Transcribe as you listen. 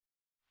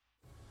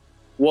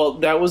Well,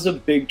 that was a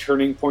big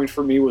turning point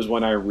for me, was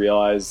when I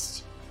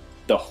realized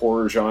the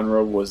horror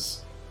genre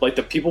was like,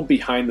 the people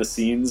behind the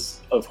scenes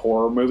of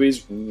horror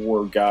movies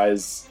were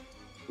guys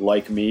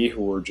like me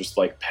who were just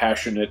like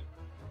passionate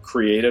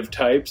creative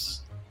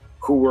types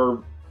who were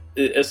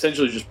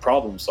essentially just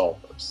problem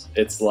solvers.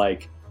 It's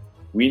like,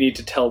 we need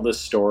to tell this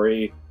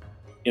story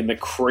in the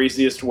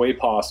craziest way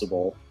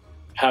possible.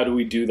 How do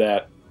we do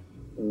that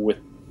with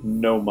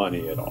no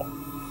money at all?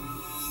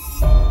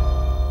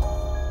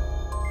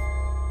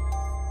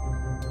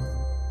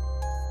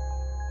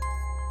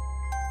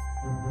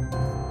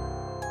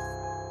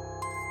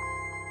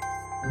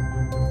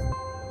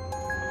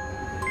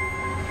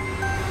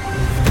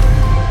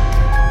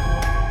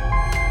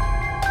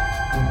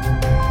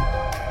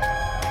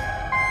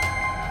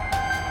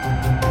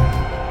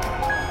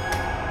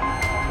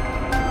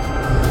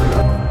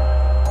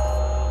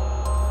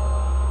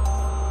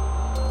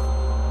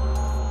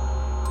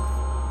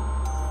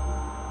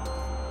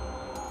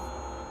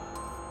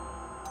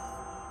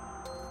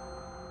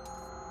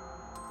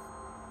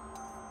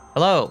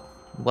 Hello,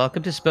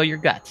 welcome to Spill Your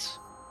Guts.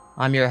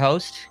 I'm your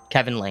host,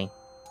 Kevin Lane.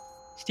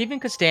 Steven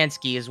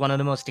Kostanski is one of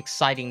the most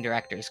exciting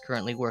directors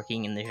currently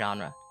working in the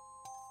genre.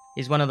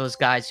 He's one of those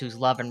guys whose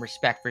love and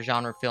respect for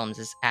genre films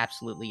is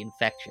absolutely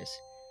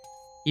infectious.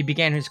 He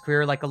began his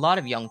career like a lot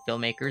of young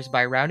filmmakers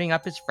by rounding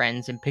up his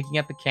friends and picking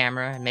up a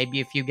camera and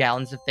maybe a few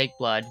gallons of fake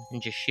blood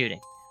and just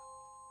shooting.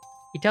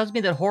 He tells me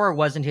that horror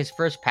wasn't his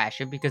first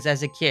passion because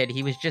as a kid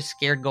he was just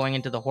scared going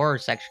into the horror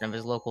section of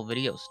his local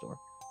video store.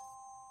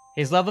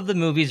 His love of the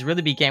movies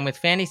really began with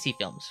fantasy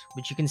films,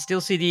 which you can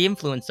still see the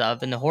influence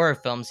of in the horror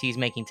films he's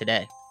making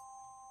today.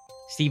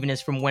 Steven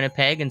is from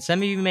Winnipeg, and some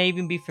of you may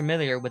even be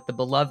familiar with the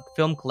beloved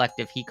film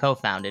collective he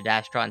co-founded,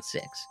 Astron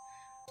 6,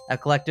 a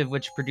collective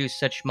which produced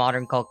such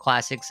modern cult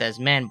classics as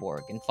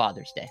Manborg and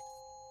Father's Day.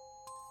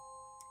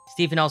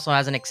 Steven also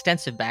has an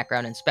extensive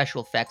background in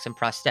special effects and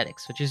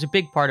prosthetics, which is a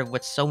big part of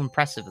what's so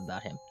impressive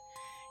about him.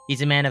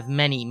 He's a man of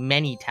many,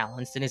 many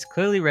talents and is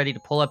clearly ready to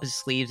pull up his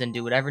sleeves and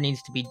do whatever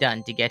needs to be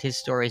done to get his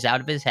stories out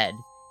of his head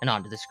and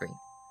onto the screen.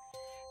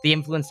 The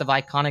influence of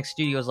iconic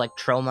studios like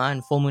Troma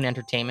and Full Moon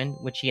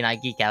Entertainment, which he and I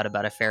geek out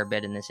about a fair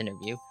bit in this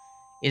interview,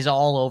 is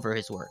all over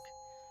his work.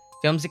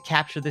 Films that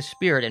capture the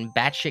spirit and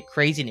batshit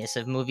craziness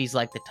of movies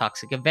like The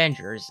Toxic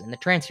Avengers and the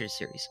Trancers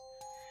series.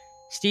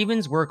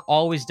 Steven's work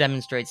always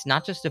demonstrates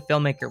not just a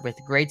filmmaker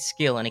with great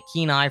skill and a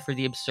keen eye for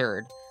the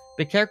absurd,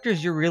 but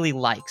characters you really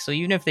like, so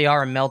even if they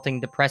are a melting,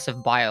 depressive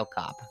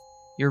biocop,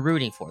 you're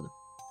rooting for them.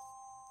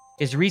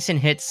 His recent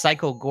hit,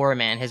 Psycho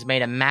Goreman, has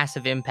made a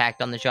massive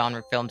impact on the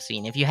genre film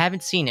scene. If you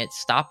haven't seen it,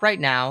 stop right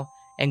now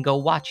and go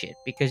watch it,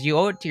 because you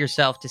owe it to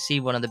yourself to see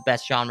one of the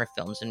best genre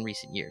films in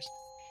recent years.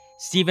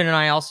 Steven and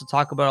I also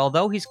talk about,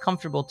 although he's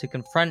comfortable to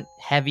confront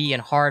heavy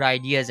and hard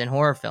ideas in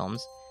horror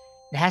films,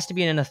 it has to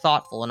be in a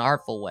thoughtful and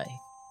artful way.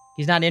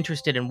 He's not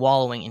interested in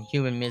wallowing in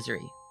human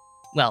misery.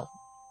 Well,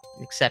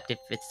 except if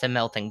it's the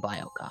melting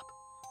biocop.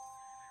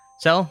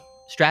 So,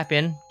 strap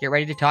in, get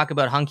ready to talk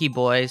about hunky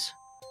boys.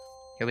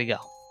 Here we go.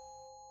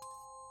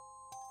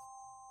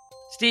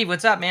 Steve,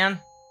 what's up, man?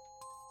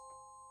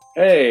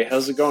 Hey,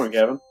 how's it going,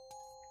 Kevin?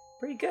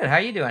 Pretty good. How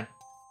you doing?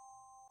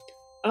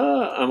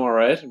 I'm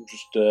alright. I'm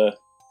just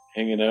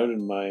hanging out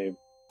in my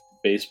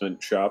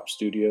basement shop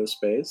studio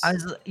space.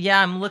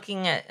 I'm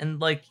looking at, and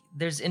like,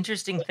 there's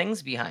interesting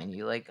things behind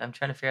you. Like, I'm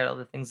trying to figure out all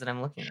the things that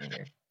I'm looking at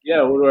here.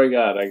 Yeah, what do I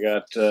got? I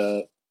got,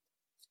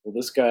 well,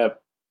 this guy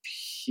up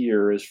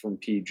here is from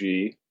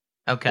PG.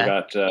 Okay. I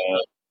got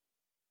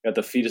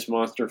the fetus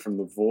monster from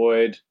The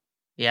Void.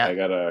 Yeah. I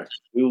got a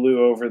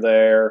Lulu over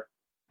there.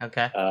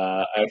 Okay.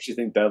 I actually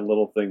think that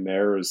little thing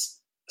there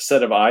is a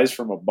set of eyes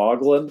from a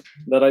Boglin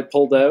that I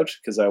pulled out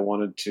because I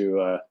wanted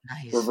to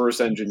Nice. reverse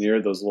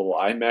engineer those little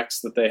eye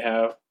mechs that they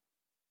have.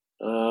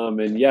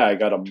 And yeah, I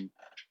got him.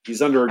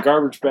 He's under a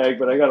garbage bag,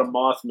 but I got a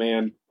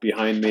Mothman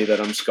behind me that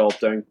I'm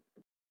sculpting.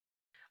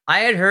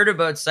 I had heard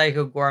about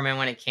Psycho Goreman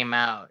when it came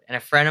out, and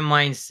a friend of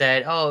mine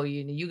said, "Oh,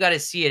 you got to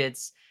see it.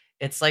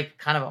 It's like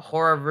kind of a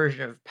horror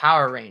version of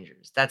Power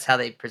Rangers." That's how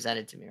they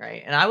presented to me,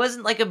 right? And I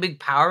wasn't like a big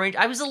Power Ranger.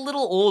 I was a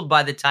little old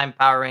by the time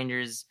Power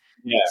Rangers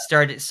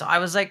started, so I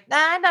was like, "Nah,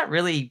 I'm not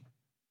really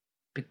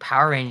big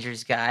Power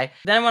Rangers guy."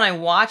 Then when I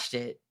watched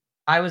it,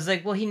 I was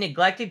like, "Well, he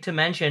neglected to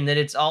mention that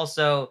it's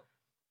also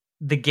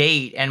The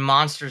Gate and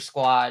Monster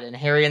Squad and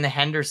Harry and the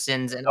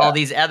Hendersons and all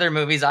these other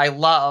movies I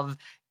love,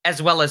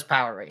 as well as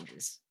Power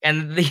Rangers."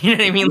 And you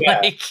know what I mean?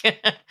 Yeah.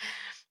 Like,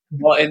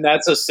 Well, and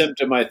that's a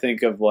symptom, I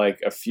think, of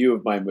like a few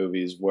of my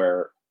movies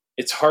where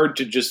it's hard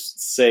to just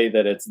say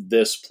that it's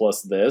this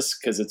plus this,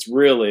 because it's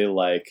really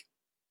like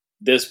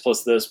this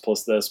plus this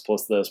plus this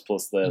plus this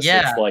plus this.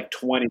 Yeah. It's like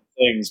 20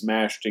 things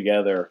mashed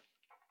together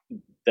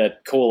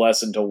that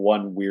coalesce into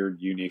one weird,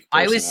 unique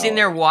I was sitting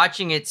there personality.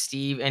 watching it,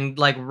 Steve, and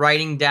like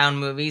writing down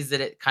movies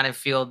that it kind of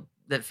felt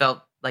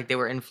like they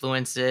were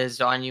influences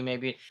on you,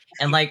 maybe.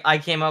 And like I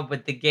came up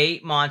with The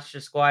Gate,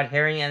 Monster Squad,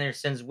 Harry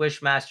Anderson's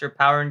Wishmaster,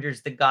 Power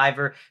Rangers, The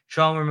Guyver,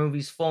 Troma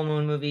movies, Full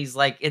Moon movies.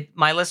 Like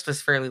my list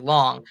was fairly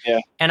long. Yeah.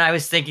 And I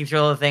was thinking through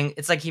the whole thing.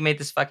 It's like he made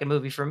this fucking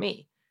movie for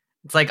me.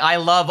 It's like I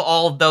love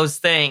all of those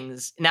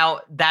things.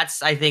 Now,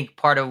 that's I think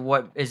part of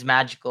what is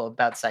magical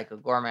about Psycho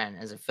Gorman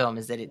as a film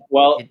is that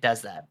Well, it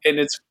does that. and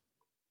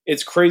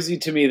it's crazy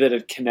to me that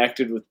it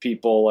connected with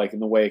people like in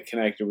the way it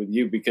connected with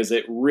you because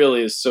it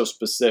really is so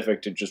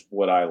specific to just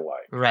what I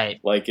like. Right.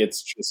 Like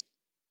it's just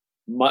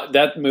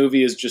that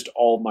movie is just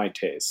all my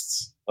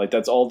tastes. Like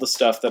that's all the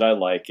stuff that I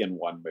like in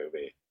one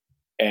movie.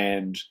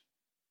 And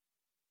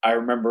I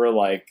remember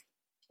like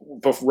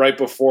right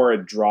before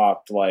it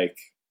dropped, like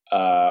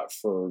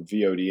for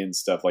VOD and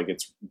stuff, like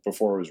it's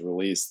before it was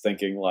released,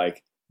 thinking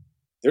like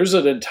there's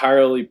an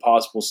entirely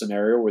possible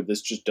scenario where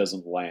this just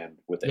doesn't land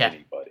with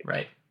anybody.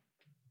 Right.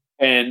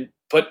 And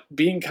but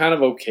being kind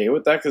of okay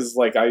with that because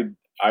like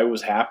I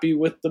was happy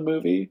with the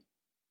movie.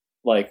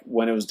 Like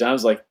when it was done, I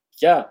was like,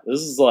 yeah,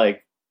 this is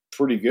like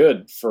pretty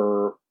good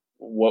for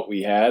what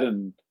we had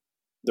and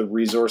the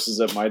resources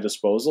at my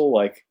disposal.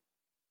 Like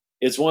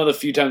it's one of the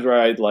few times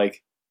where I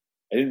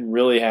didn't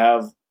really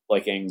have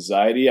like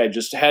anxiety. I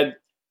just had it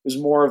was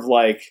more of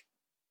like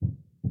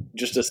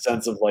just a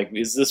sense of like,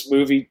 is this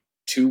movie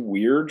too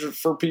weird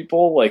for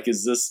people? Like,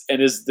 is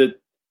the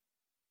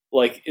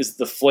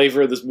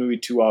flavor of this movie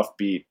too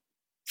offbeat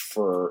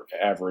for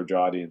average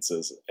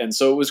audiences? And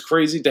so it was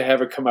crazy to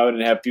have it come out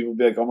and have people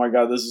be like, oh my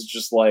God, this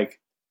is like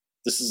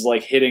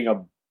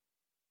hitting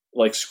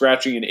like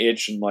scratching an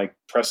itch and like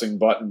pressing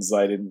buttons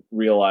I didn't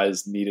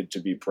realize needed to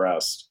be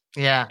pressed.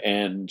 Yeah.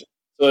 And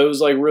so it was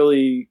like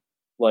really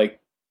like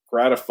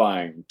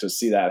gratifying to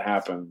see that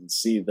happen and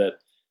see that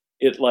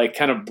it like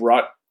kind of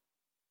brought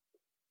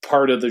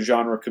part of the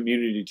genre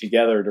community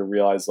together to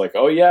realize like,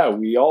 oh yeah,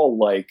 we all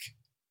like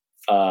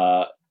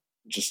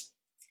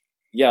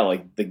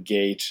like The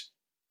Gate,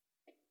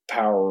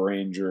 Power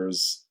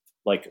Rangers,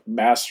 like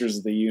Masters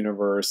of the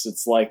Universe.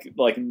 It's like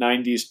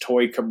 90s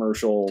toy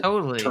commercial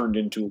turned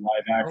into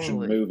live action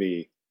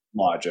movie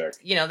logic.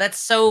 You know, that's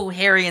so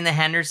Harry and the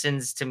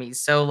Hendersons to me.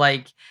 So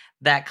like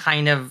that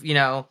kind of, you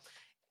know,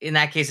 in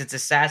that case it's a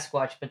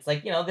Sasquatch, but it's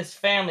like, you know, this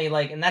family,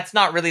 like, and that's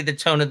not really the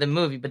tone of the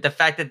movie, but the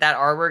fact that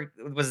artwork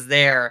was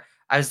there,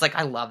 I was like,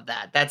 I love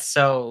that. That's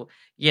so,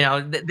 you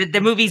know, the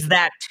movie's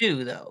that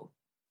too, though.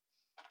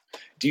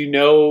 Do you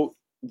know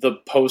the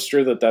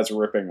poster that's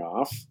ripping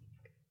off?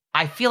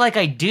 I feel like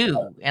I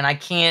do, and I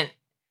can't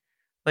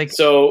like.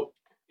 So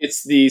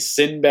it's the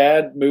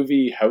Sinbad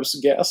movie House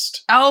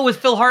Guest. Oh, with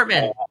Phil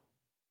Hartman.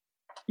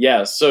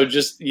 Yeah, so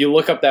just you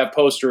look up that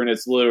poster, and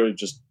it's literally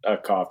just a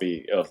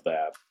copy of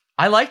that.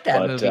 I like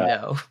that movie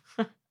though.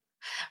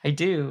 I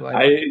do.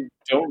 I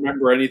don't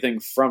remember anything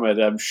from it.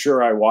 I'm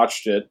sure I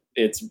watched it.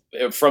 It's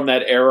from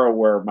that era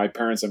where my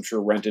parents, I'm sure,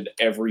 rented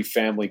every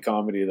family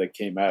comedy that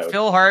came out.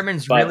 Phil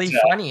Hartman's really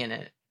funny in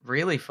it.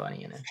 Really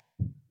funny in it.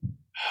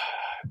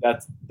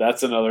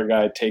 That's another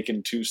guy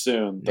taken too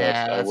soon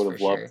that I would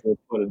have loved to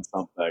put in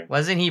something.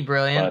 Wasn't he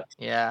brilliant?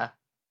 Yeah.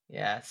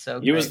 So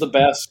he was the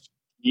best.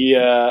 He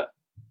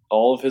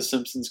all of his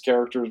Simpsons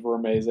characters were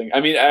amazing. I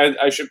mean,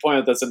 I should point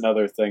out that's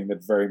another thing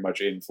that very much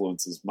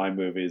influences my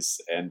movies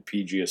and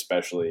PG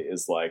especially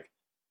is like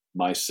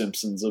my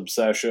Simpsons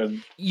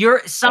obsession.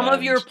 Some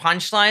of your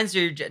punchlines,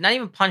 or not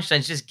even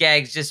punchlines, just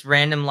gags, just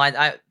random lines.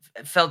 I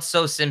felt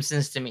so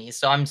Simpsons to me.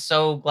 So I'm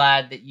so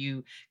glad that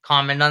you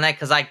commented on that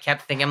because I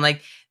kept thinking, I'm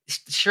like,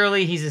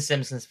 surely he's a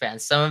Simpsons fan.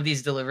 Some of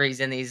these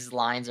deliveries and these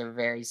lines are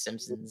very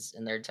Simpsons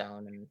in their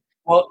tone. And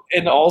well,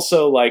 and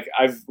also like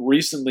I've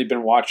recently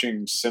been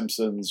watching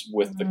Simpsons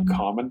with the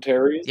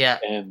commentaries. Yeah.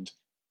 And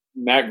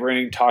Matt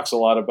Groening talks a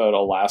lot about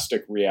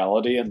elastic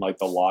reality and like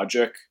the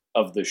logic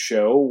of the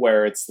show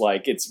where it's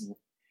like it's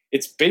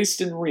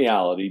based in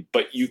reality,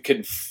 but you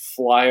can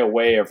fly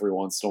away every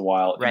once in a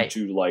while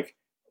into like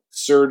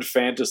absurd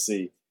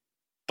fantasy,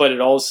 but it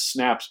all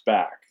snaps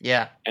back.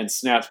 Yeah. And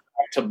snaps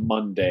back to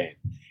mundane.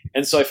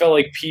 And so I felt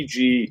like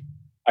PG,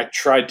 I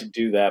tried to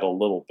do that a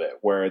little bit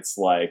where it's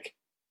like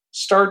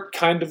start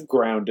kind of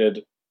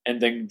grounded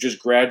and then just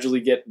gradually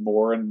get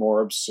more and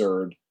more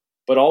absurd,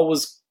 but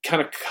always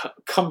kind of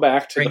come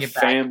back to the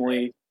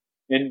family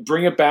and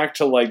bring it back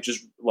to like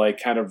just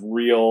like kind of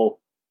real,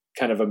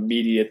 kind of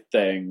immediate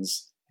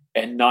things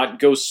and not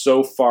go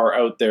so far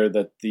out there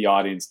that the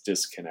audience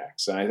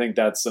disconnects. And I think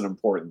that's an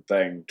important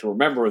thing to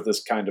remember with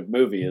this kind of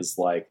movie is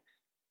like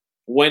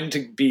when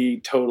to be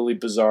totally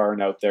bizarre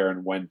and out there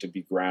and when to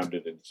be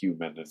grounded and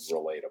human and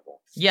relatable.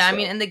 Yeah, so. I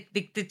mean, and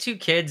the two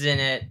kids in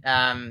it,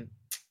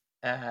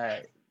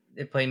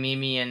 they play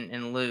Mimi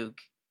and Luke,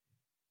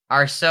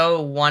 are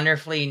so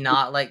wonderfully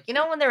not like, you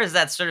know, when there was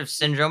that sort of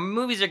syndrome,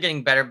 movies are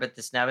getting better, but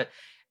this now, but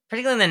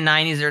particularly in the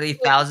 90s, early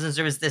 2000s,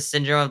 there was this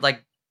syndrome of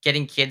like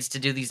getting kids to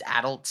do these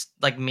adults,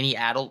 like mini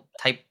adult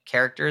type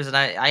characters. And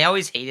I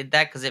always hated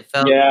that because it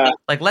felt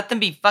like let them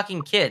be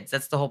fucking kids.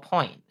 That's the whole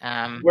point.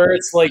 Where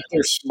it's like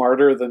they're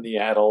smarter than the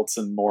adults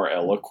and more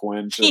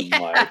eloquent. And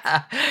like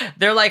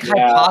they're like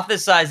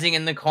hypothesizing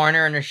in the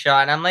corner in a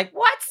shot. And I'm like,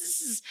 what?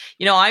 This is,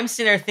 you know, I'm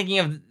sitting there thinking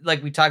of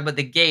like we talked about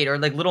The Gate or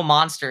like Little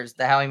Monsters,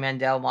 the Howie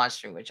Mandel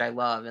monster, which I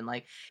love. And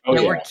like,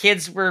 where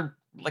kids were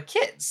like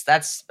kids.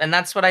 That's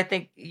what I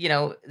think, you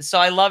know, so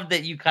I love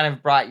that you kind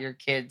of brought your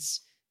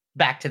kids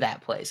back to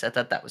that place. I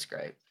thought that was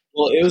great.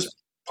 Well, it was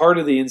part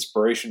of the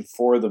inspiration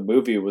for the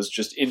movie was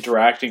just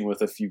interacting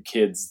with a few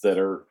kids that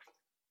are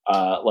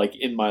like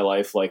in my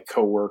life, like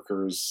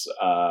coworkers,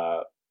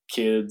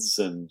 kids,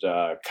 and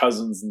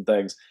cousins and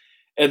things,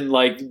 and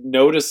like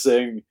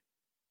noticing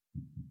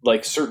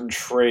like certain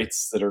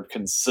traits that are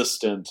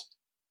consistent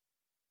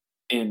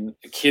in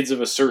kids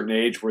of a certain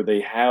age, where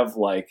they have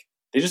like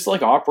they just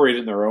like operate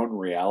in their own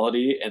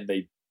reality and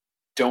they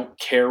don't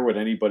care what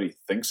anybody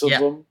thinks of Yeah.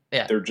 them.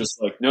 Yeah. They're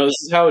just like, no, this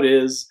is how it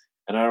is,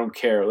 and I don't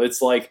care.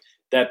 It's like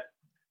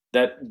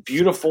that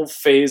beautiful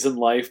phase in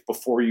life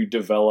before you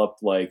develop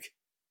like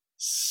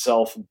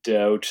self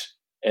doubt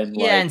and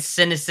Yeah, like, and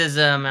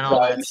cynicism and all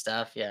that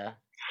stuff. Yeah.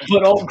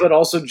 but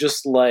also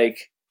just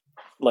like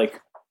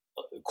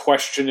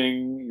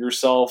questioning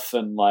yourself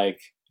and like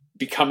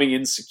becoming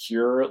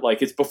insecure.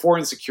 Like it's before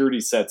insecurity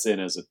sets in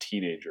as a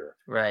teenager.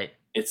 Right.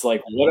 It's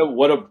like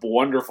what a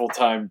wonderful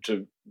time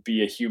to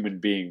be a human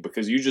being,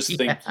 because you just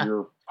think Yeah.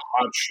 you're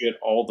hot shit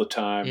all the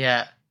time.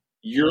 Yeah.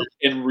 You're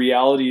in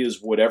reality is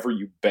whatever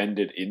you bend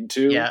it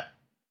into. Yeah.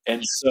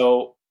 And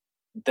so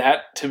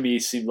that to me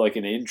seemed like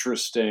an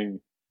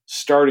interesting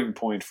starting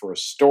point for a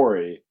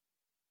story.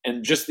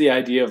 And just the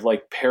idea of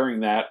like pairing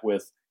that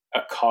with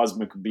a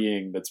cosmic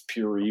being that's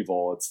pure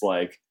evil, it's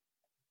like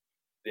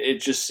it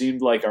just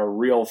seemed like a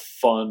real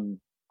fun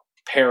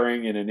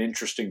pairing and an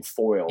interesting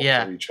foil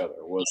Yeah. for each other.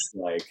 Was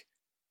like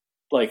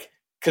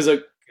because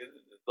a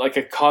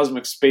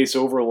cosmic space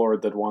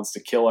overlord that wants to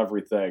kill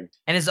everything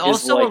And is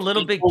also like a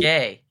little bit equal-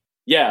 gay.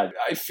 Yeah,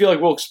 I feel like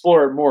we'll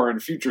explore it more in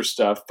future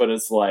stuff, but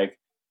it's like,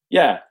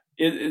 yeah,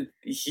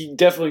 he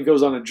definitely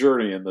goes on a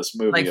journey in this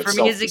movie. Like of for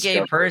me as a gay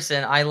self-discovery.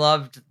 person, I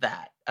loved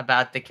that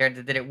about the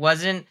character, that it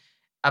wasn't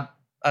a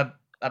a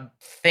a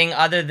thing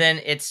other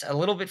than it's a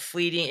little bit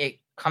fleeting. It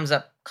comes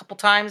up a couple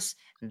times,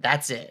 and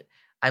that's it.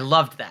 I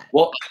loved that.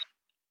 Well,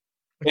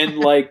 and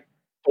like,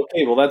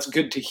 okay, well, that's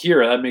good to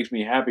hear. That makes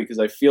me happy, because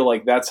I feel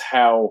like that's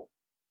how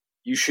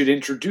you should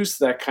introduce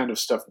that kind of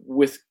stuff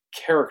with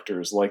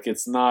characters. Like,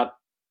 it's not,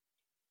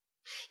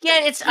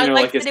 Yeah, I like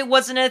like it's that it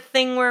wasn't a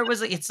thing where it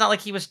was like, it's not like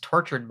he was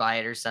tortured by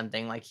it or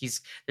something. Like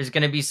there's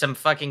gonna be some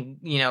fucking,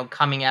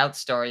 coming out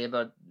story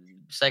about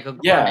Psycho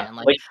yeah, Goreman.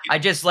 Like, like I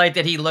just like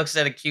that he looks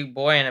at a cute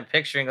boy in a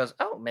picture and goes,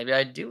 "Oh, maybe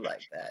I do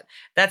like that."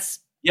 That's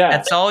yeah,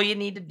 that's all you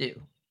need to do.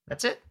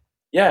 That's it.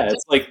 yeah.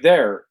 It's like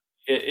there.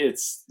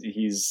 It's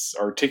he's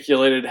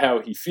articulated how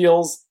he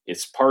feels.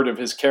 It's part of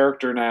his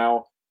character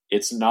now.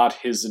 It's not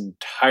his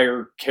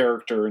entire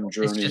character and It's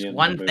journey just in the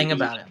one thing movie.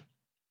 about him.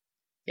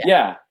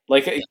 Yeah,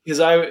 like because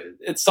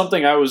it's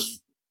something I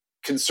was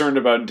concerned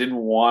about and didn't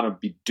want to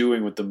be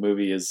doing with the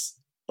movie, is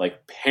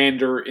like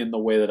pander in the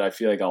way that I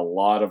feel like a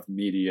lot of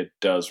media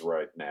does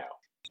right now.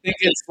 I think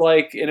it's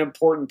like an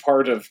important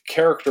part of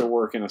character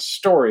work in a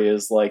story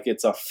is like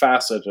it's a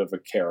facet of a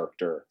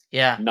character,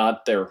 Yeah,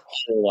 not their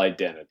whole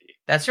identity.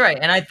 that's right.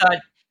 And I thought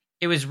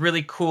it was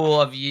really cool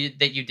of you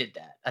that you did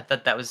that. I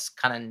thought that was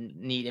kind of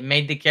neat. It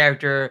made the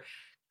character.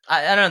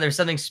 I don't know. There's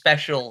something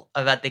special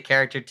about the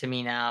character to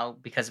me now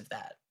because of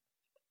that.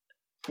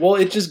 Well,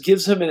 it just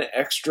gives him an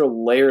extra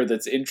layer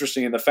that's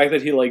interesting, and the fact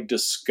that he like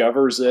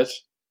discovers it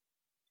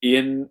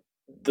in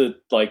the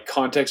like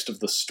context of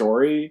the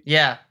story.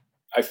 Yeah.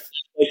 Like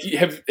you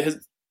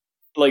has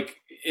like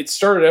it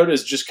started out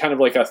as just kind of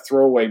like a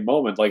throwaway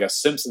moment, like a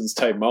Simpsons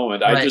type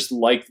moment. Right. I just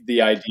liked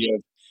the idea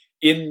of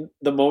in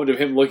the moment of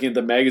him looking at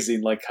the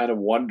magazine, like kind of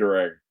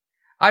wondering.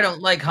 I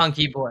don't like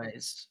hunky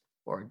boys,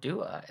 or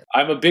do I?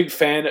 I'm a big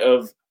fan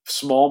of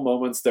small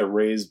moments that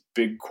raise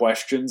big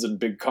questions and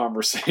big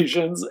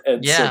conversations,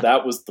 and so Yeah.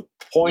 that was the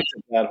point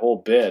of that whole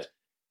bit.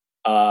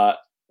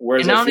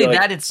 Whereas And not I only feel like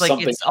that, it's like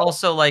something it's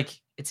also like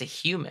it's a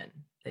human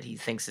that he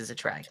thinks is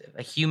attractive,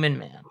 a human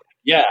man.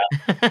 yeah.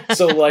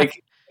 So like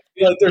I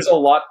feel like there's a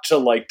lot to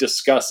like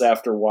discuss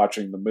after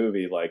watching the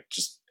movie, like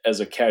just as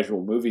a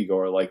casual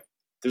moviegoer. Like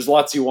there's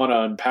lots you want to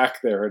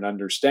unpack there and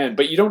understand,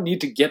 but you don't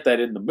need to get that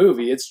in the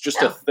movie. It's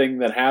just a thing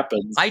that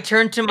happens. I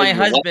turned to my And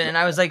you want husband and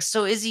I was like,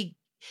 "So is he?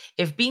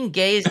 If being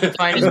gay is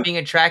defined as being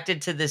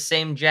attracted to the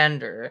same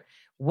gender,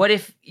 what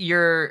if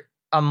you're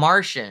a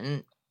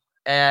Martian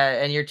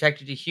and you're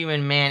attracted to a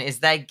human man? Is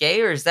that gay,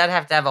 or does that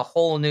have to have a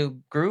whole new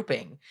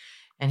grouping?"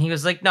 And he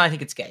was like, "No, I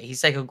think it's gay.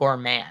 He's like a gore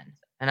man."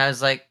 And I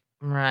was like,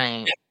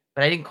 "Right,"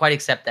 but I didn't quite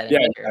accept that Yeah,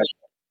 answer.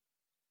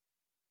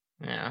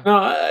 Yeah. no,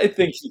 I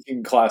think he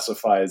can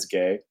classify as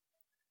gay.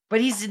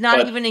 But he's not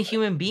But- even a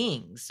human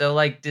being. So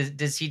like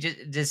does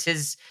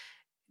his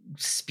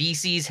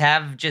species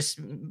have just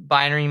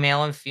binary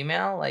male and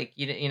female? Like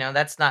you know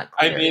that's not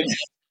clear.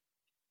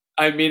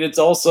 I mean it's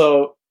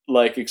also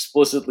like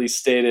explicitly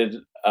stated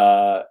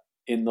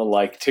in the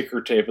like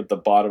ticker tape at the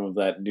bottom of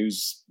that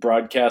news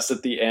broadcast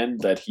at the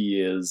end that he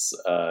is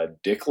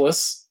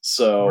dickless.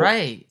 So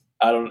Right.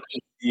 I don't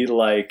he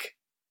like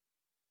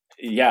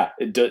yeah,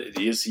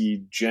 is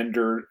he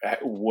gendered?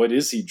 What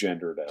is he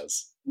gendered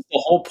as? The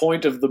whole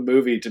point of the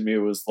movie to me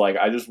was like,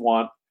 I just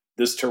want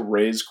this to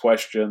raise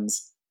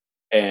questions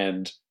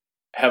and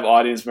have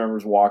audience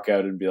members walk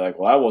out and be like,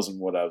 well, that wasn't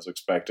what I was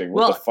expecting.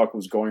 What Well, the fuck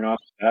was going on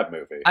in that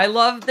movie? I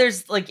love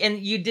there's like, and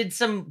you did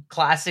some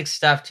classic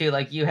stuff too.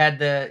 Like you had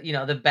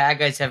the bad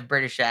guys have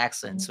British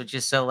accents, which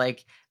is so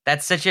like,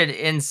 that's such an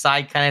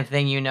inside kind of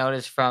thing you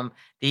notice from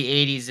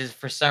the 80s is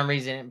for some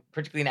reason,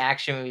 particularly in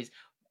action movies,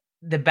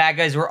 the bad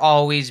guys were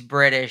always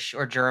British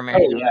or German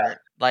or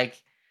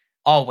like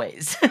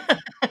always.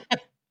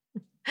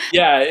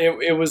 Yeah,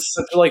 it was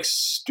such like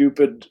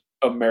stupid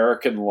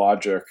American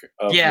logic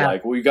of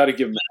like, well, you got to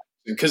give them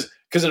because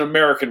an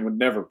American would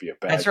never be a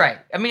bad That's guy. right.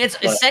 I mean, it's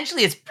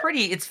essentially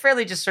it's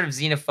fairly just sort of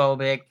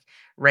xenophobic,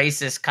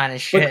 racist kind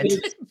of shit.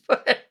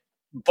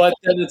 But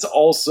then it's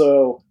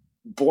also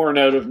born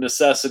out of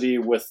necessity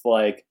with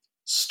like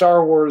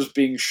Star Wars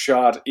being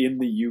shot in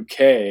the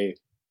UK.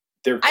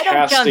 I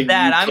don't count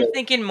that. I'm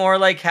thinking more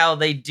like how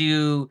they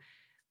do,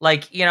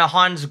 like,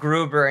 Hans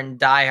Gruber and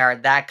Die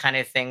Hard, that kind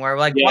of thing, where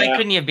like, why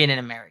couldn't you have been an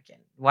American?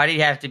 Why did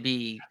you have to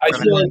be? I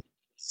feel like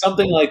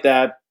something like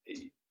that.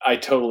 I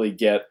totally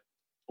get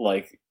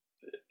like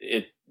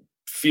it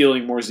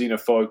feeling more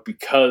xenophobic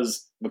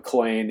because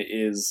McClane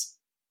is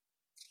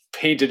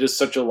painted as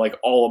such a like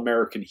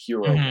all-American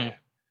hero. Mm-hmm.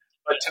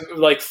 But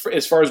like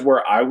as far as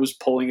where I was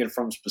pulling it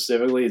from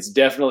specifically, it's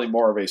definitely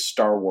more of a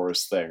Star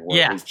Wars thing.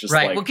 Where it was just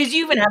right. Like, well, because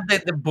you even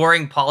have the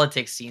boring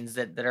politics scenes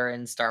that are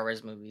in Star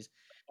Wars movies.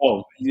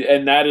 Oh,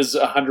 and that is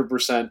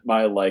 100%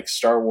 my like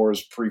Star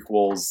Wars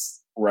prequels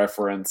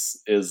reference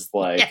is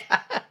like.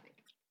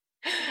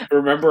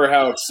 Remember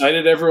how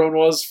excited everyone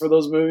was for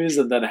those movies,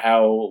 and then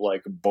how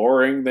like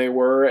boring they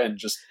were, and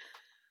just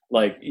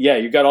like, yeah,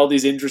 you got all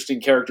these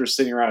interesting characters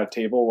sitting around a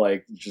table,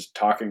 like just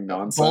talking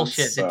nonsense.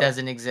 Bullshit that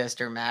doesn't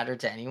exist or matter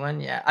to anyone.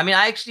 Yeah. I mean,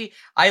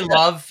 I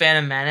love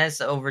Phantom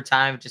Menace. Over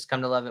time, just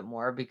come to love it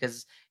more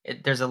because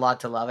there's a lot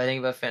to love. I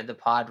think about the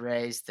pod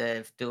race,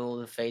 the Duel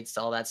of the Fates,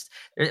 all that.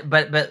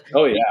 But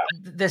oh yeah,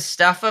 the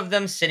stuff of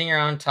them sitting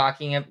around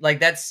talking, like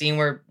that scene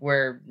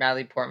where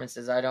Natalie Portman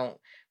says, "I don't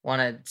want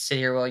to sit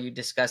here while you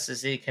discuss the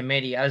city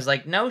committee." I was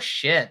like, no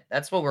shit.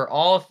 That's what we're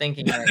all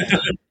thinking right now.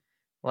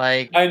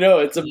 Like, I know,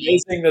 it's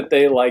amazing that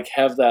they like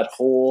have that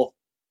whole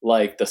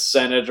like the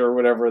Senate or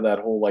whatever, that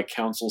whole like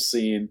council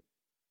scene,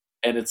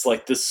 and it's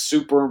like this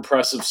super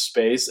impressive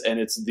space, and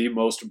it's the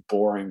most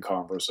boring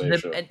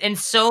conversation. And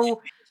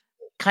so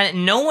kind of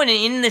no one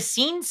in the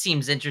scene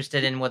seems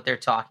interested in what they're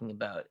talking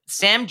about.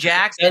 Sam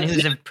Jackson,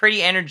 who's a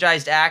pretty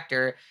energized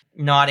actor,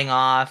 nodding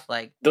off.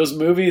 Like, those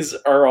movies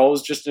are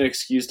always just an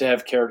excuse to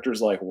have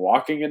characters like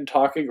walking and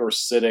talking or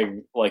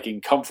sitting like in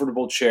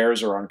comfortable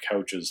chairs or on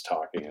couches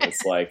talking. And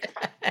it's like,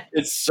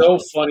 it's so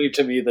funny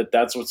to me that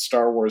that's what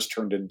Star Wars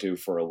turned into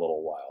for a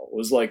little while. It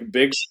was like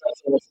big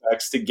special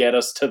effects to get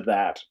us to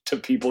that, to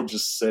people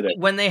just sitting.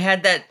 When they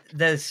had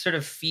the sort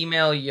of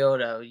female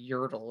Yoda,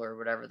 Yertle or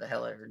whatever the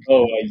hell it is.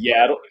 Oh,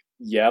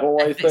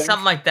 Yaddle, I think.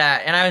 Something like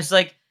that. And I was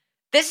like,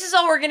 this is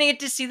all we're gonna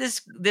get to see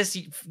this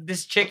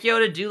chick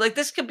Yoda do. Like,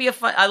 this could be a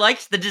fun. I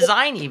liked the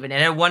design even.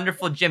 It had a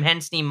wonderful Jim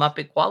Henson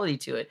Muppet quality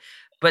to it.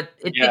 But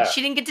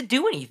she didn't get to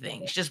do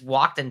anything. She just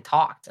walked and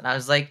talked. And I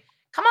was like,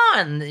 come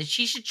on,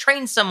 she should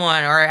train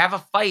someone or have a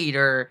fight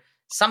or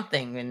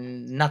something.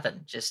 And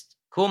nothing. Just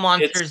cool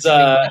monsters doing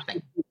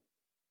nothing.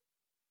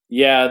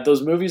 Yeah,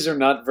 those movies are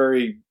not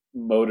very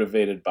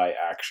motivated by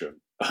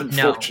action,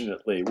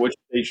 unfortunately. No.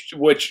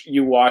 Which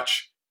you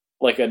watch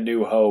like A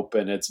New Hope,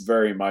 and it's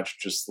very much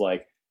just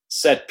like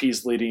set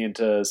piece leading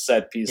into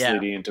set piece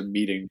leading into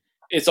meeting.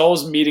 It's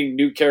always meeting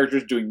new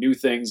characters, doing new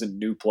things in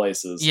new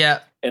places.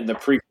 Yeah. And the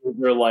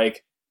prequels are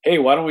like, hey,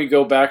 why don't we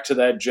go back to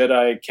that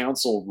Jedi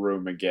Council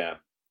room again?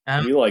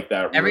 We like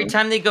that room. Every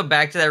time they go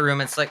back to that room,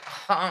 it's like,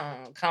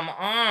 oh, come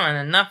on,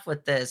 enough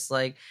with this.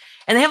 Like,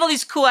 and they have all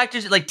these cool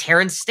actors, like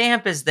Terrence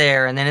Stamp is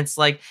there, and then it's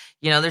like,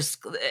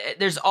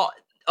 there's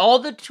all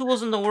the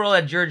tools in the world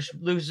at George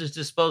Lucas's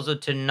disposal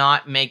to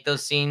not make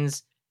those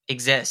scenes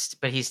exist,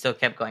 but he still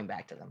kept going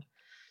back to them.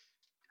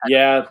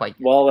 Yeah,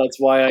 well, that's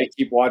why I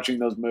keep watching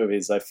those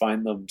movies. I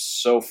find them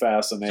so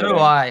fascinating. So do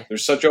I.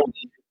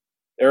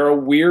 They're a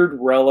weird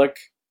relic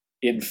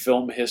in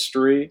film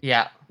history.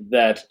 Yeah.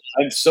 That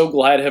I'm so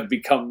glad have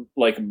become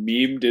like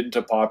memed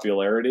into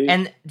popularity.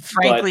 And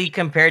frankly,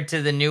 compared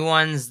to the new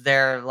ones,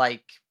 they're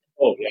like,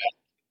 oh yeah,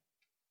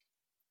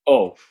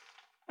 oh,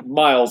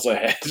 miles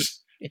ahead.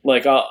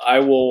 Like I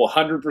will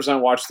 100%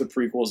 watch the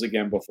prequels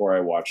again before I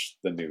watch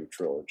the new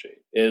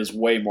trilogy. It is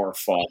way more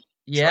fun.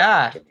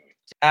 Yeah.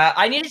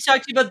 I need to talk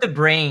to you about the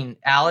Brain.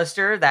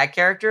 Alistair, that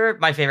character,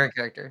 my favorite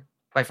character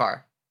by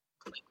far.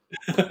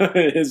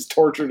 His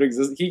tortured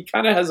existence. He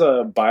kind of has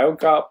a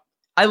biocop.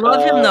 I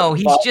love him though.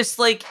 He's just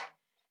like,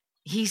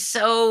 he's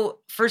so.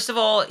 First of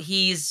all,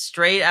 he's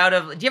straight out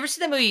of. Do you ever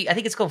see that movie? I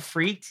think it's called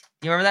Freaked.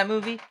 You remember that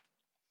movie?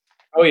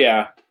 Oh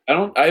yeah,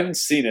 I haven't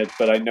seen it,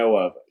 but I know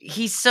of it.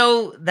 He's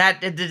so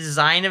the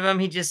design of him.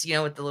 He just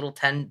with the little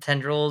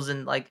tendrils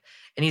and like.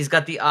 And he's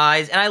got the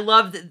eyes. And I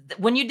love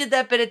when you did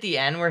that bit at the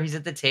end where he's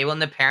at the table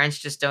and the parents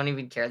just don't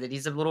even care that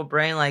he's a little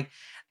brain. Like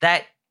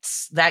that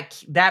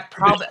that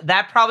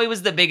probably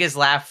was the biggest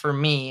laugh for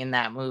me in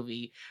that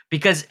movie,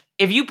 because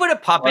if you put a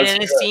puppet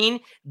in a scene,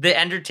 the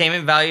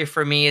entertainment value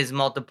for me is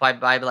multiplied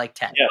by like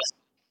 10. Yes.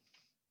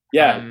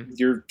 Yeah,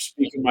 you're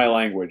speaking my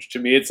language. To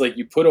me, it's like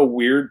you put a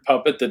weird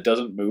puppet that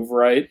doesn't move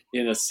right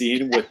in a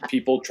scene with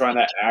people trying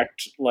to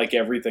act like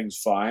everything's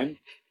fine,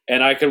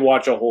 and I could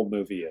watch a whole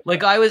movie.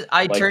 Like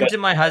I turned to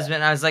my husband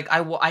and I was like,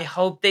 I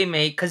hope they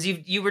make, because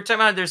you were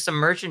talking about there's some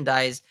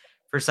merchandise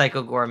for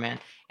Psycho Gorman,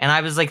 and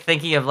I was like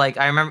thinking of like,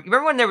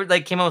 remember when they were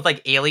like came out with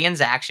like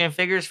Aliens action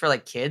figures for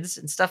like kids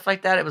and stuff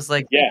like that. It was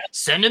like,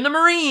 send in the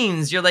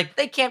Marines. You're like,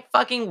 they can't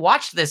fucking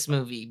watch this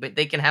movie, but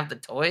they can have the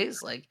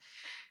toys, like.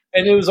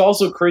 And it was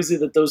also crazy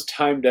that those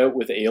timed out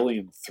with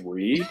Alien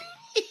 3.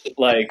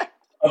 Like,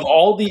 of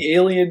all the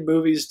Alien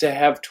movies to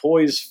have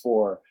toys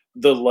for,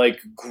 the, like,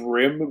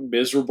 grim,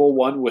 miserable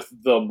one with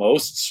the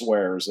most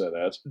swears in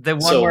it. The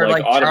one where,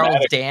 like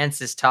Charles Dance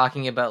is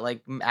talking about,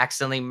 like,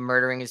 accidentally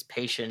murdering his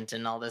patient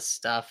and all this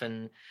stuff.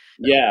 And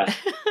yeah.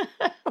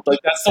 Like,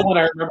 that's the one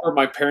I remember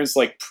my parents,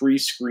 like,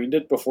 pre-screened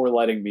it before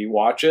letting me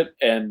watch it.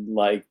 And,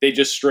 like, they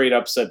just straight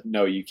up said,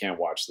 no, you can't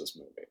watch this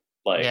movie.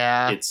 Like,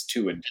 it's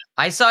too intense.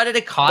 I saw it at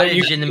a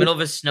cottage in the middle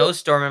of a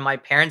snowstorm, and my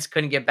parents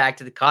couldn't get back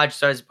to the cottage,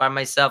 so I was by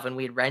myself, and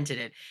we had rented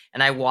it,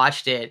 and I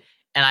watched it,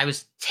 and I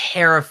was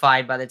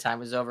terrified by the time it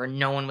was over.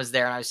 No one was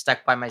there, and I was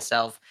stuck by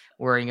myself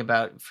worrying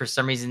about, for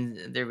some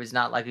reason, there was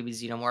not likely to be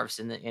xenomorphs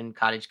in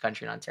cottage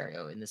country in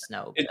Ontario in the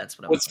snow. That's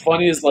what I was What's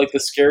funny is, like,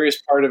 the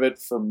scariest part of it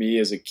for me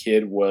as a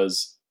kid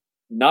was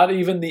not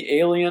even the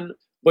alien,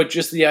 but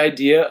just the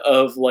idea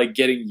of, like,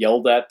 getting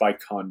yelled at by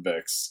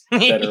convicts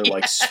that are,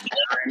 like,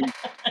 swearing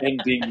and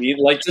being mean.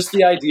 Like, just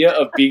the idea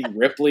of being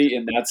Ripley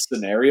in that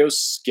scenario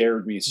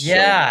scared me so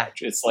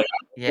much. It's like,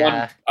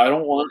 I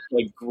don't want,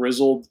 like,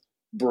 grizzled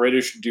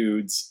British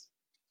dudes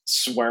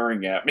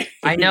swearing at me.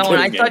 I know,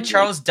 and I thought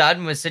Charles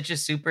Dutton was such a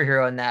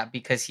superhero in that,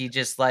 because he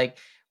just, like,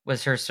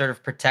 was her sort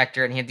of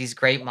protector, and he had these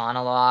great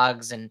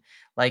monologues, and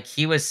like,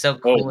 he was so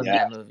cool in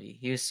that movie.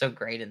 He was so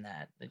great in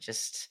that.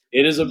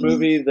 It is a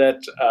movie that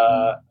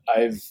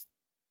I've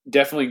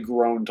definitely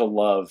grown to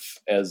love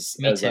as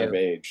I've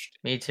aged.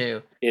 Me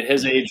too. It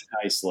has aged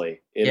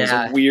nicely. It is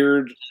a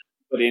weird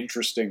but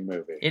interesting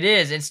movie. It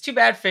is. It's too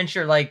bad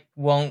Fincher like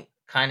won't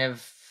kind of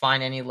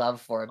find any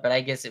love for it, but I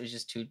guess it was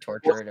just too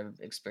tortured of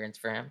experience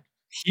for him.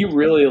 He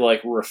really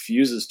like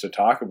refuses to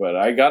talk about it.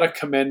 I gotta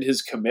commend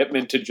his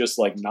commitment to just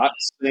like not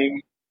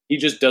saying. He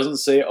just doesn't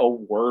say a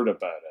word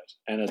about it,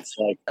 and it's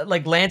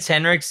like Lance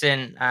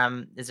Henriksen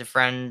is a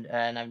friend,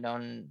 and I've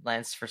known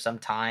Lance for some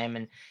time,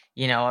 and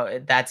you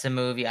know that's a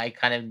movie I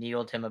kind of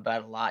needled him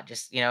about a lot.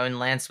 Just and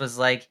Lance was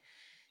like,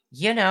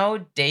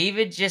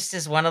 David just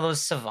is one of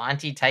those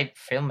savanty type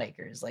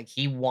filmmakers. Like,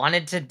 he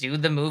wanted to do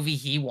the movie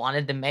he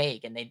wanted to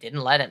make, and they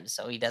didn't let him,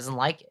 so he doesn't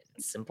like it.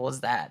 It's simple as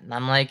that. And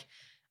I'm like,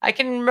 I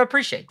can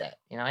appreciate that.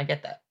 I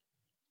get that.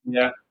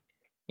 Yeah.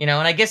 And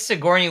I guess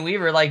Sigourney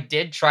Weaver like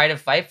did try to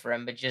fight for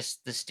him, but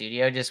just the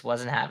studio just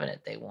wasn't having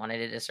it. They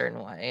wanted it a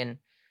certain way. And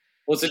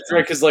what's it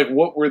trick is like,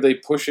 what were they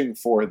pushing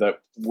for that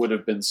would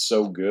have been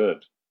so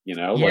good?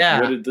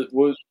 Like,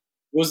 what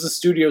was the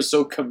studio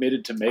so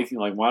committed to making?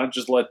 Like, why not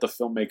just let the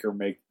filmmaker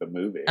make the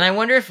movie? And I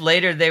wonder if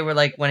later they were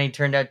like, when he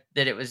turned out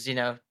that it was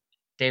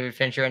David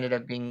Fincher ended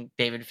up being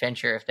David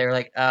Fincher, if they were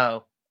like,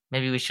 oh,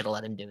 maybe we should have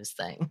let him do his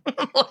thing.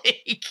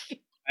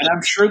 And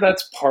I'm sure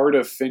that's part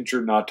of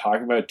Fincher not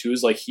talking about it too,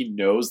 is like he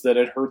knows that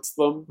it hurts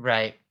them.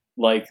 Right.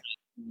 Like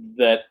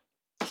that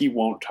he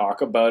won't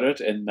talk about it,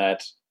 and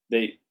that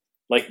they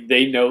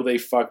know they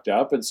fucked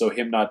up, and so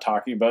him not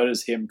talking about it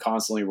is him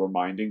constantly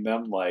reminding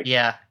them like,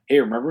 hey,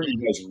 remember you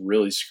guys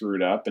really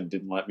screwed up and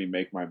didn't let me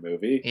make my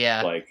movie?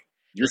 Yeah. Like,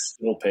 you're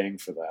still paying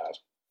for that.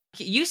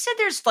 You said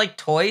there's like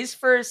toys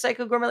for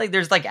Psycho Gourmet, like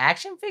there's like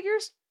action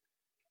figures?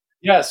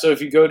 Yeah, so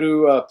if you go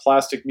to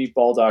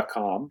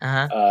plasticmeatball.com,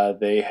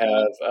 they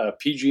have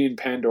PG and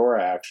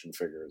Pandora action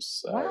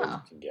figures that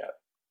you can get.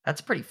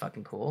 That's pretty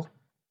fucking cool.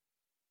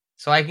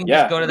 So I can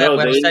just go to that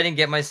website and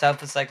get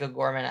myself a Psycho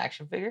Gourmet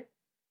action figure?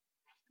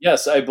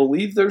 Yes, I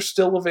believe they're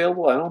still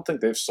available. I don't think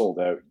they've sold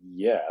out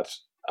yet.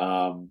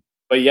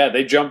 But yeah,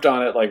 they jumped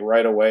on it like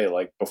right away,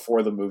 like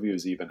before the movie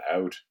was even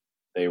out.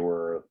 They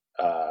were.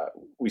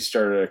 We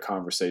started a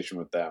conversation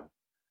with them.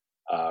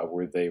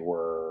 Where they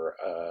were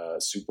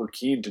super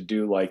keen to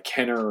do like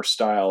Kenner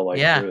style, like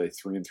really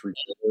 3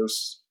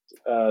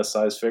 3/4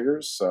 size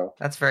figures. So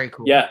that's very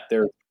cool. Yeah,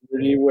 they're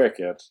pretty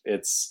wicked.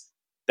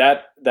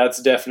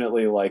 That's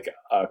definitely like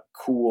a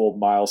cool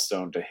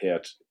milestone to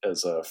hit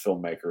as a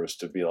filmmaker, is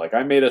to be like,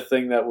 I made a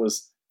thing that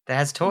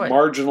has toys,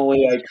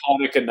 marginally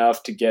iconic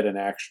enough to get an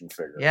action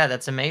figure. Yeah,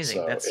 that's amazing.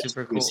 So that's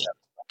super cool.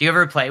 Do you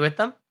ever play with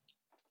them?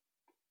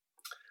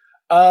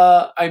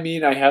 I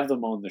mean, I have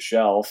them on the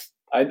shelf.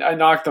 I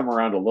knocked them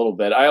around a little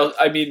bit.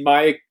 I mean,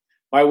 my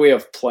way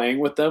of playing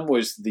with them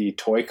was the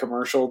toy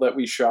commercial that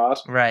we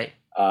shot. Right.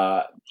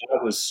 That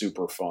was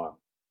super fun.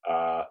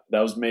 That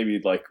was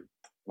maybe like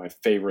my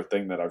favorite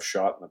thing that I've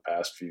shot in the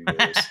past few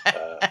years.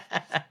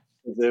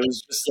 It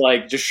was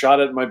just shot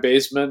it in my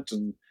basement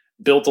and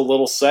built a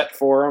little set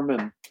for them,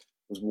 and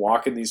was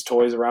walking these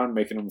toys around,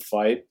 making them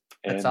fight.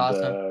 That's and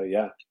awesome.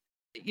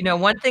 yeah.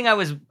 One thing I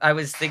was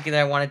thinking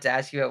that I wanted to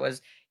ask you about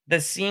was the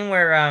scene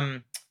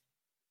where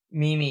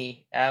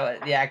Mimi,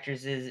 the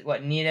actress, is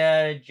what,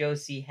 Nita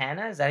Josie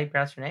Hannah? Is that how you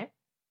pronounce her name?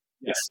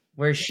 Yes.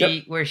 Where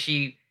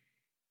she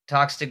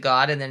talks to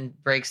God and then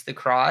breaks the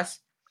cross.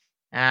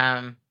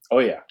 Oh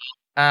yeah.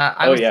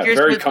 I was curious.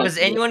 Very Was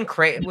anyone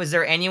was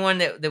there anyone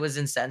that was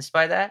incensed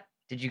by that?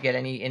 Did you get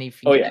any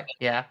feedback?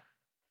 Yeah.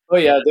 Oh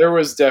yeah, there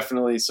was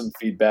definitely some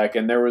feedback,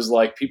 and there was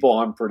like people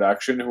on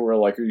production who were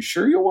like, "Are you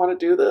sure you want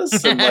to do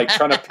this?" And like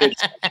trying to pitch.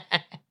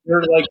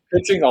 They're like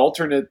pitching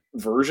alternate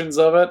versions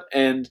of it,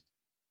 and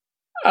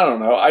I don't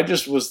know. I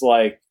just was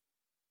like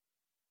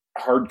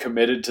hard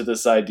committed to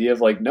this idea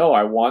of like, no,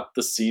 I want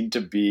the scene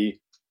to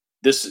be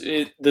this.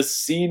 The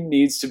scene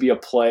needs to be a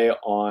play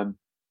on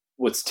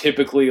what's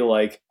typically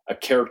like a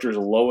character's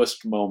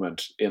lowest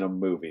moment in a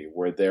movie,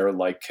 where they're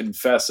like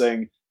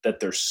confessing that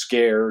they're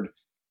scared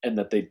and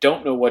that they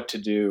don't know what to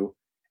do,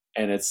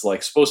 and it's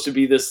like supposed to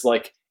be this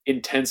like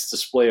intense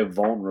display of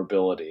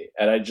vulnerability.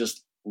 And I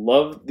just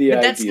love the idea.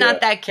 But that's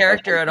not that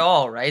character at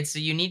all, right? So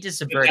you need to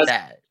subvert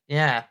that.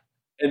 Yeah.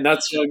 And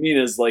that's what I mean,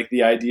 is like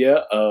the idea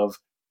of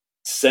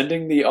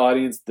sending the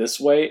audience this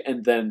way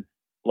and then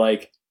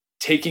like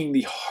taking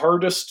the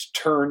hardest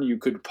turn you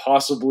could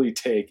possibly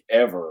take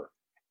ever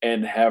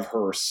and have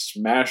her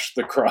smash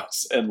the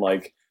cross and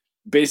like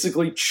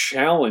basically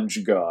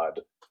challenge God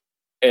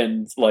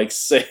and like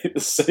say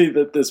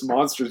that this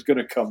monster is going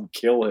to come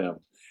kill him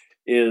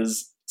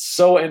is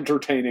so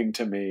entertaining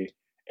to me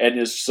and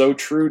is so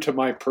true to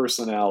my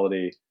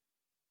personality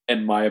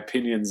and my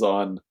opinions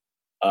on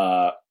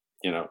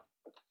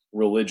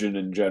religion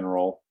in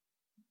general,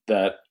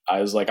 that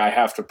I was like, I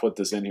have to put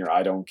this in here.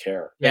 I don't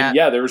care. Yeah. And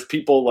yeah, there was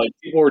people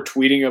were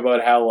tweeting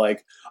about how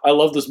like, I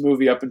love this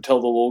movie up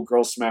until the little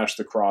girl smashed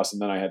the cross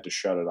and then I had to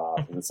shut it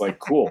off. And it's like,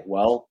 cool.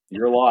 Well,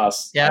 your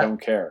loss. Yeah. I don't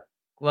care.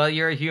 Well,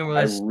 you're a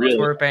humorless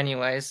twerp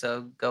anyway,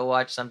 so go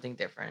watch something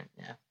different.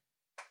 Yeah.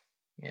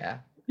 Yeah.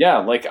 Yeah.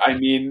 Like, I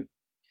mean,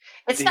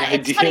 it's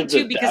funny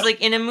too, because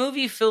like in a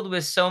movie filled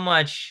with so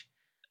much,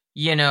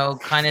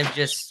 kind of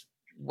just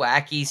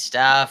wacky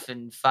stuff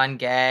and fun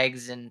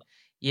gags and,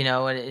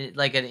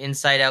 like an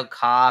inside out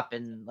cop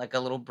and like a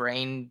little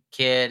brain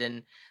kid.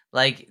 And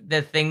like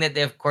the thing that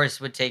they of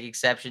course would take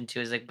exception to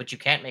is like, but you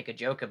can't make a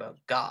joke about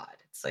God.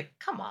 It's like,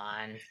 come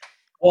on.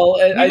 Well,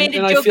 we made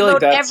a joke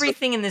about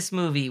everything in this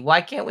movie.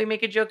 Why can't we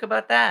make a joke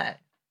about that?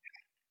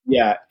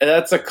 Yeah.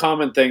 That's a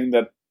common thing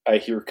that I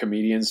hear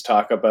comedians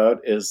talk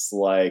about is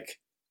like,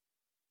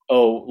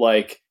 oh,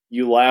 like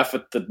you laugh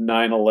at the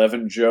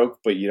 9/11 joke,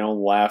 but you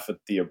don't laugh at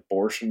the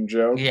abortion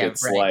joke. Yeah,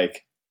 it's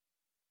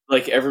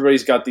like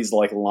everybody's got these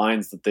like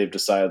lines that they've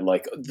decided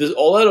like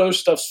all that other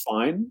stuff's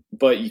fine,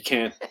 but you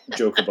can't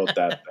joke about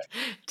that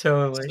thing.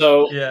 Totally.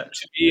 So to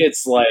me,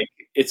 it's like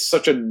it's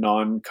such a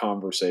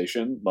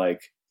non-conversation.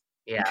 Like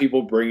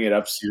people bring it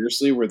up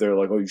seriously, where they're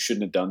like, "Oh, you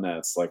shouldn't have done that."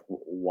 It's like,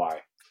 why?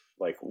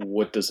 Like,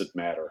 what does it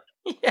matter?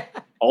 Yeah.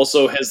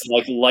 Also, has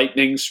like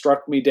lightning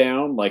struck me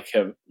down? Like,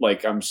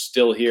 I'm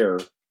still here.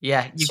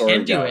 Yeah, you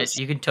can do it.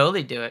 You can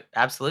totally do it.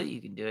 Absolutely,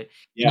 you can do it.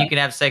 Yeah. You can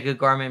have Psycho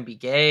Gorman be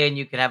gay, and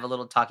you can have a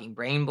little talking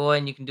brain boy,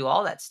 and you can do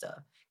all that stuff.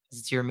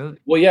 It's your movie.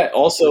 Well, yeah.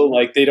 Also,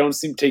 like they don't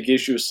seem to take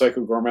issue with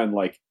Psycho Gorman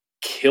like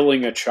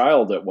killing a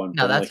child at one point.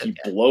 No, that's like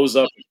he blows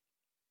up.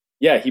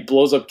 Yeah, he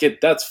blows up kid.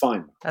 That's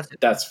fine.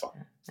 That's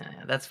fine.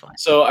 Yeah, that's fine.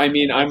 So, I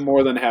mean, I'm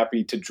more than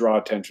happy to draw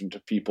attention to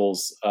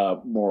people's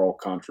moral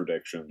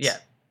contradictions. Yeah.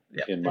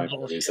 In my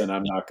movies, and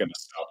I'm not going to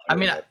stop. I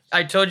mean,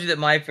 I told you that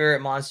my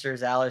favorite monster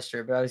is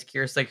Alistair, but I was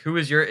curious, like, do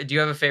you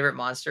have a favorite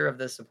monster of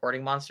the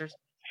supporting monsters?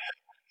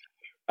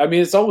 I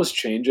mean, it's always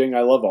changing.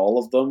 I love all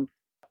of them.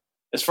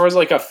 As far as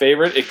like a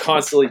favorite, it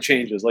constantly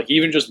changes. Like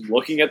even just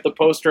looking at the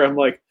poster, I'm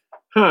like,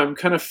 I'm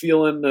kind of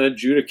feeling the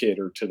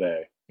Adjudicator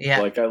today. Yeah.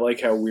 Like I like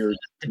how weird.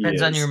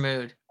 Depends on your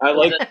mood. I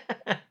like.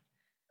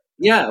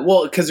 Yeah,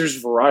 well, because there's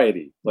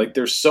variety. Like,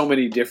 there's so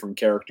many different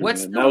characters.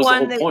 What's in the that was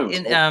one the whole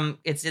point.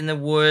 it's in the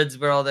woods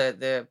where all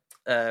the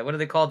what are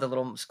they called? The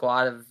little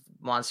squad of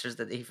monsters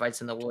that he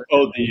fights in the woods.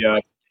 Oh,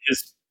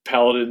 his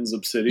Paladin's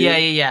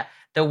Obsidian. Yeah.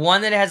 The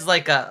one that has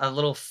like a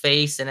little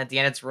face, and at the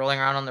end it's rolling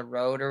around on the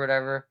road or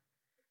whatever.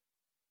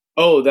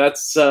 Oh,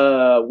 that's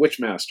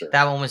Witchmaster.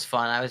 That one was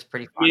fun. I was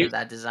pretty fond of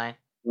that design.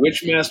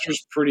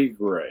 Witchmaster's pretty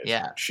great.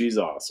 Yeah, she's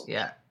awesome.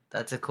 Yeah.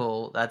 That's a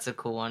cool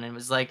one. And it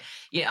was like,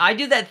 I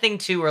do that thing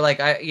too, where like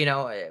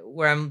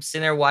where I'm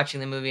sitting there watching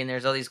the movie and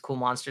there's all these cool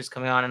monsters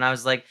coming on, and I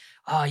was like,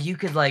 oh, you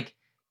could like,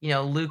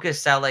 Lucas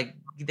style, like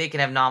they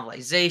can have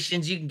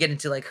novelizations. You can get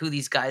into like who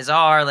these guys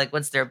are, like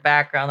what's their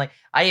background. Like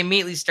I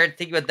immediately start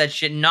thinking about that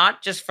shit,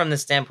 not just from the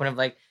standpoint of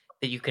like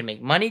that you can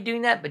make money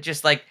doing that, but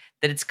just like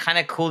that it's kind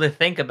of cool to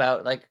think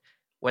about, like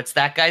what's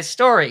that guy's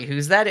story?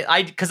 Who's that?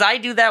 Because I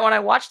do that when I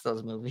watch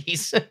those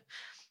movies.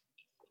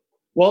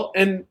 Well,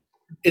 and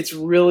it's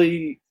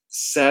really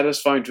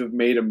satisfying to have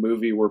made a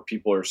movie where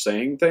people are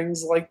saying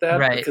things like that.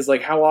 Right. Because,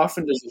 like, how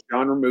often does a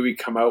genre movie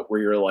come out where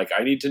you're like,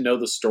 I need to know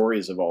the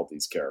stories of all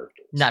these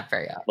characters? Not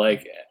very often.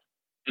 Like,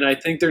 and I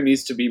think there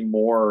needs to be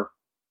more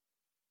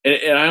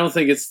and I don't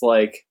think it's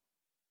like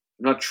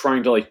I'm not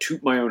trying to like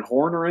toot my own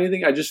horn or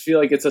anything. I just feel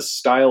like it's a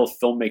style of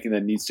filmmaking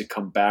that needs to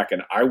come back,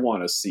 and I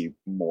want to see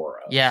more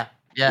of. Yeah,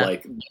 yeah,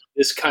 Like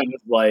this kind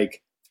of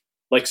like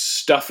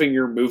stuffing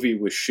your movie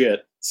with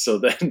shit, so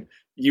then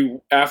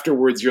you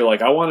afterwards you're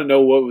like, I want to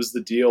know what was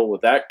the deal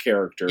with that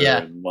character, yeah.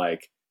 and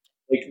like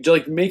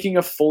making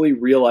a fully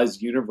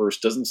realized universe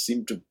doesn't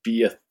seem to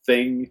be a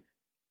thing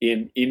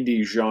in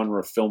indie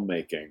genre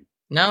filmmaking,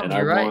 No, and I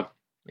you're right. want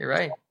You're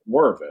right.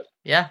 more of it.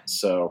 Yeah.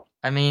 So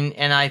I mean,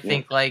 and I yeah.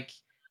 think like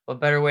what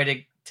better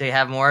way to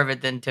have more of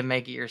it than to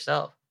make it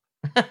yourself.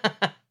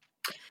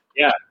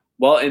 Yeah.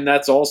 Well, and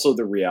that's also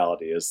the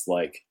reality is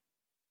like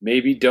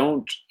maybe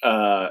don't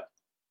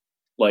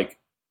like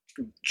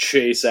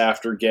chase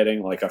after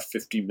getting like a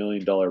 $50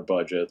 million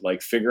budget.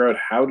 Like figure out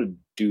how to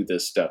do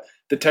this stuff.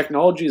 The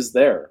technology is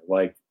there.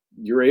 Like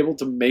you're able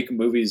to make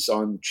movies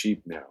on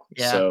cheap now.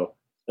 Yeah. So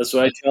that's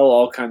what I tell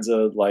all kinds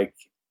of like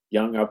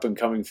young up and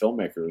coming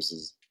filmmakers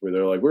is where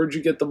they're like, where'd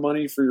you get the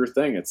money for your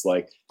thing? It's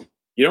like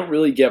you don't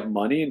really get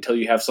money until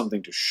you have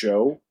something to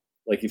show.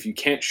 Like if you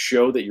can't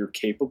show that you're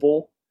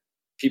capable,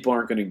 people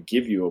aren't going to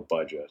give you a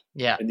budget.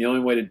 Yeah. And the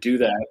only way to do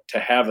that, to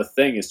have a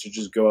thing, is to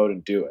just go out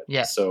and do it.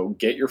 Yeah. So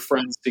get your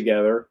friends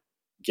together,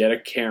 get a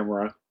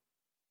camera,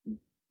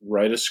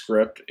 write a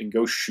script, and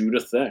go shoot a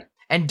thing.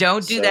 And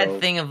don't do that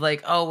thing of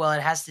like, oh, well,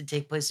 it has to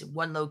take place in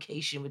one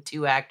location with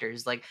 2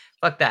 actors. Like,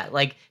 fuck that.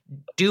 Like,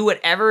 do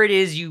whatever it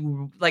is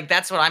you like.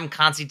 That's what I'm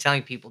constantly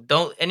telling people.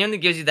 Don't anyone that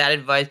gives you that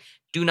advice,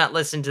 do not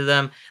listen to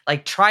them.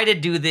 Like, try to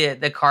do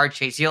the car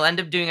chase. You'll end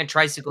up doing a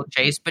tricycle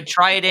chase, but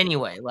try it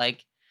anyway.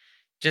 Like,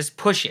 just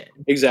push it.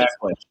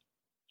 Exactly.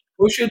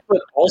 Push it,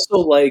 but also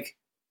like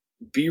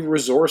be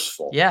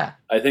resourceful. Yeah.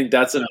 I think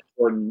that's an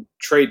important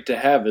trait to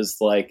have is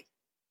like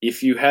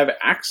if you have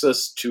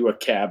access to a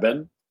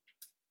cabin,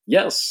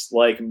 yes,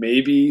 like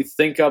maybe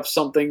think up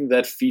something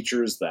that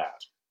features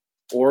that.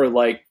 Or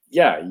like,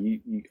 yeah,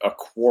 a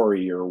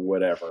quarry or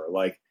whatever.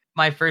 Like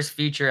my first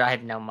feature, I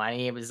had no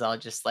money. It was all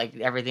just like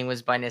everything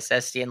was by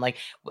necessity, and like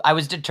I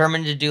was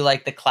determined to do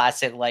like the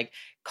classic like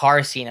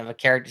car scene of a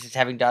character just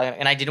having dog,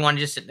 and I didn't want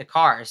to just sit in the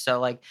car, so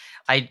like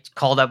I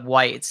called up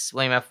White's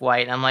William F.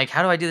 White, and I'm like,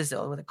 how do I do this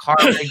with a car?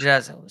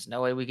 There's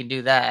no way we can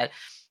do that.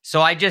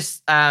 So I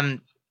just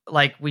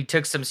like we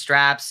took some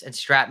straps and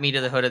strapped me to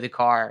the hood of the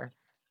car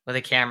with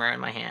a camera in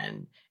my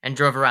hand and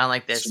drove around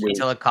like this Sweet.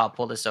 until a cop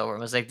pulled us over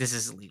and was like, this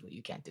is illegal,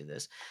 you can't do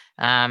this.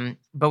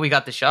 But we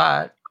got the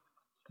shot.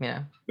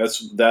 Yeah.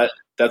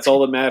 That's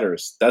all that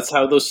matters. That's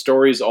how those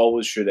stories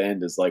always should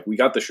end is like, we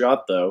got the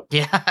shot though.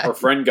 Yeah. Our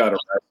friend got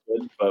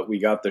arrested, but we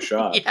got the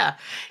shot. Yeah.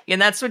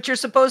 And that's what you're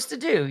supposed to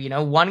do. You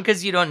know, 1,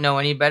 because you don't know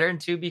any better, and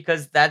 2,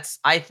 because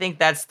I think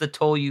that's the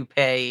toll you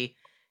pay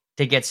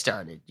to get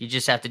started. You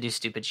just have to do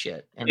stupid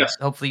shit, and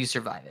hopefully you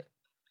survive it.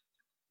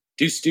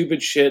 Do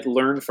stupid shit,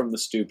 learn from the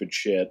stupid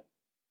shit,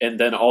 and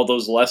then all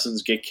those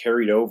lessons get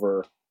carried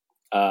over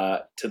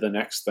to the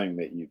next thing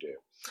that you do.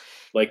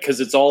 Like, because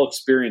it's all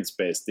experience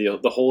based. The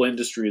whole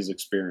industry is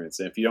experience,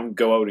 and if you don't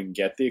go out and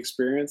get the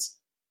experience,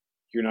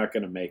 you're not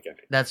going to make any.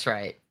 That's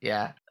right.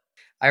 Yeah.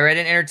 I read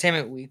in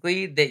Entertainment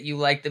Weekly that you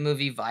like the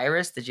movie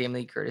Virus, the Jamie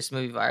Lee Curtis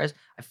movie Virus.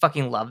 I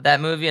fucking love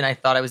that movie, and I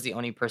thought I was the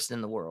only person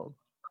in the world.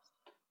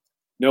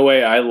 No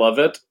way, I love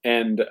it,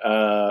 and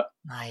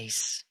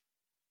nice.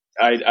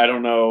 I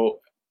don't know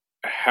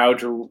how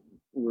to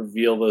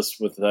reveal this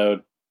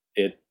without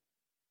it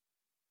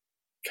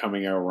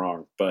coming out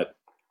wrong, but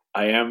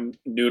I am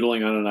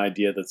noodling on an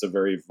idea that's a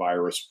very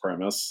Virus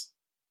premise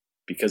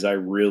because I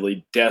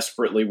really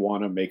desperately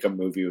want to make a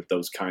movie with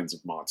those kinds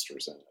of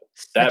monsters in it.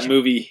 That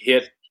movie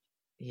hit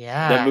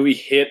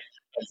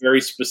a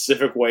very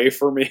specific way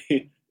for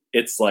me.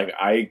 It's like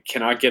I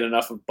cannot get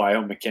enough of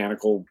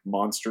biomechanical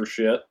monster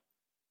shit,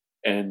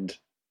 and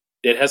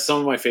it has some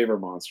of my favorite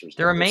monsters.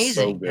 They're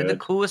amazing. So they're the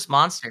coolest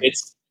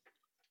monsters.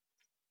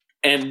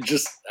 And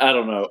just I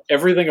don't know,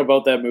 everything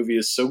about that movie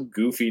is so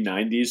goofy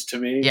 90s to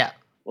me. Yeah.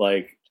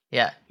 Like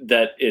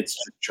that it's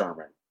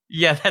charming.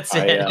 Yeah, that's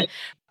it.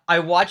 I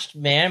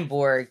watched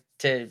Manborg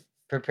to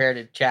prepare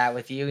to chat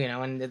with you,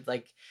 and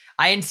like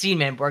I hadn't seen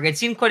Manborg. I'd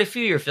seen quite a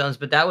few of your films,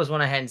 but that was one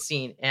I hadn't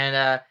seen.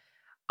 And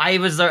I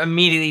was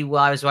immediately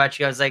while I was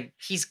watching, I was like,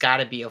 he's got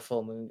to be a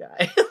full moon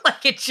guy.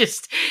 Like it's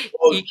just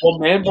well,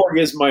 Manborg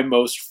is my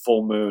most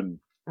full moon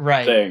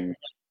thing.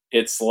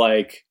 It's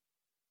like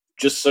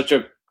just such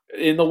a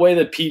in the way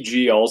that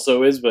PG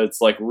also is, but it's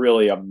like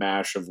really a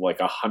mash of like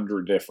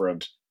 100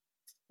 different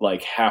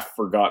like half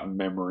forgotten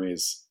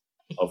memories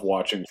of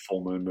watching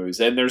full moon movies.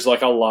 And there's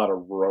like a lot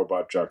of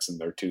robot jokes in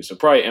there too. So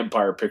probably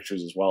Empire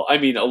Pictures as well. I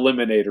mean,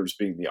 Eliminators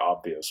being the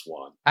obvious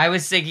one. I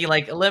was thinking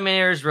like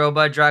Eliminators,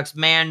 Robot Drugs,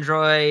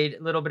 Mandroid,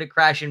 a little bit of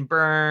Crash and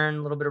Burn,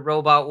 a little bit of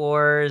Robot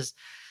Wars.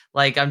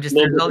 Like there's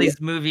all these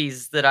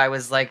movies that I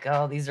was like,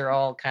 oh, these are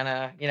all kind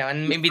of,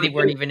 and maybe they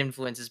weren't even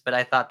influences, but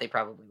I thought they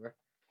probably were.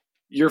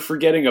 You're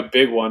forgetting a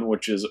big one,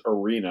 which is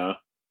Arena,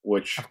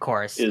 which of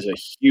course is a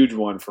huge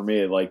one for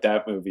me. Like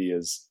that movie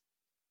is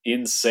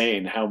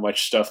insane how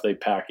much stuff they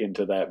pack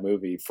into that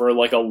movie for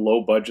like a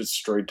low budget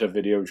straight to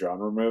video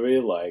genre movie.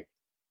 Like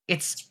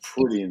It's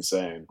pretty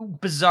insane.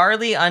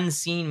 Bizarrely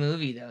unseen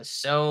movie though.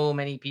 So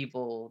many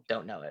people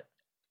don't know it.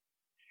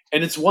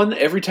 And it's one,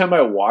 every time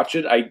I watch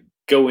it, I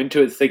go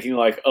into it thinking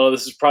like, oh,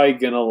 this is probably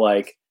gonna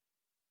like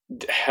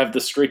have the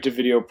straight to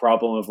video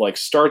problem of like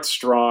start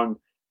strong,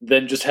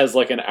 then just has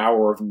like an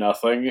hour of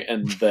nothing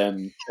and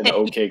then an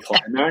okay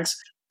climax.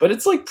 But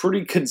it's like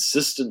pretty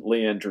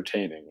consistently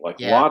entertaining. Like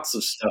lots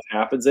of stuff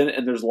happens in it,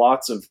 and there's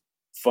lots of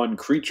fun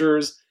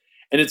creatures.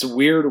 And it's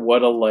weird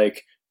what a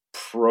like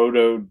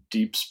proto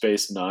Deep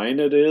Space Nine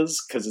it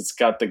is, because it's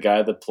got the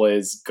guy that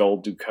plays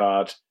Gul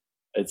Dukat.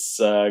 It's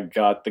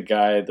got the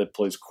guy that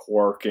plays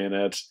Quark in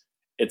it.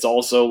 It's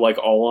also like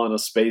all on a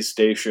space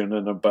station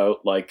and about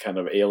like kind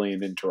of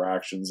alien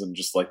interactions and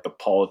just like the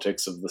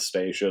politics of the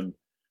station.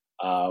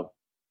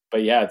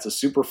 But yeah, it's a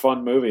super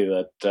fun movie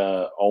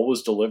that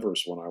always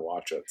delivers when I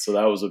watch it. So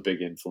that was a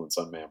big influence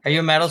on me. Are you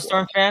a Metal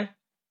Storm fan?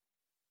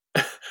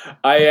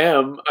 I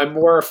am. I'm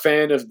more a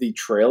fan of the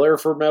trailer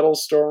for Metal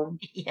Storm.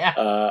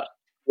 Yeah.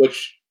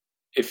 Which,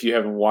 if you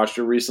haven't watched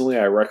it recently,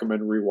 I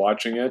recommend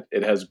rewatching it.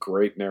 It has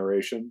great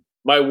narration.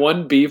 My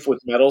one beef with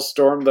Metal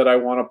Storm that I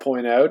want to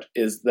point out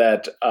is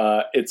that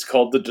it's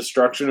called The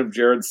Destruction of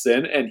Jared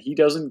Sin, and he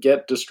doesn't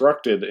get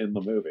destructed in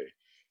the movie.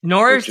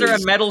 Nor is there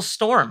a Metal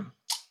Storm.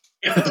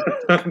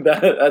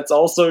 That's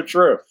also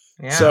true.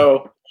 Yeah.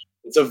 So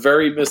it's a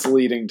very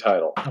misleading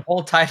title. The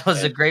whole title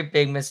is a great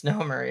big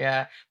misnomer,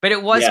 yeah. But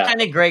it was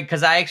kind of great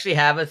because I actually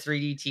have a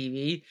 3D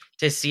TV.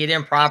 To see it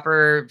in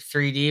proper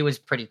 3D was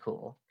pretty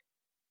cool.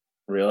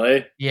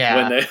 Really?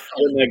 Yeah. When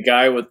the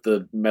guy with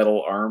the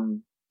metal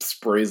arm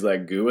sprays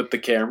that goo at the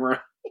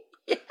camera.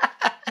 Yeah.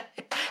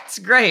 It's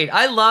great.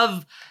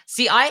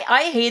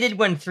 I hated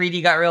when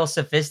 3D got real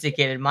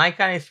sophisticated. My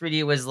kind of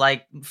 3D was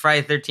like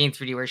Friday the 13th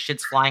 3D where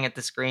shit's flying at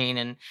the screen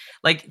and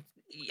like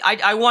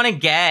I wanted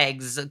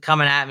gags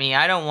coming at me.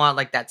 I don't want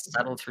like that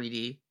subtle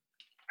 3D.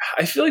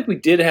 I feel like we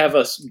did have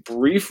a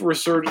brief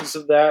resurgence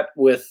of that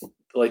with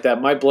like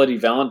that My Bloody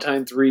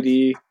Valentine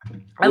 3D.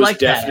 I like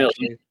that.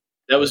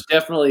 That was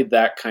definitely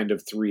that kind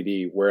of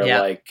 3D where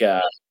like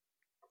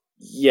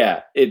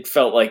it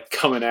felt like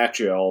coming at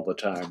you all the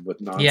time with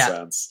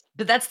nonsense. Yeah.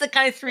 But that's the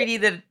kind of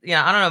 3D that,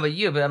 I don't know about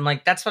you, but I'm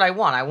like, that's what I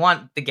want. I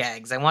want the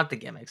gags. I want the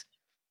gimmicks.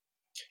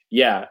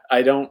 Yeah,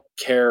 I don't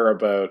care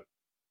about,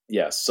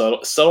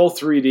 subtle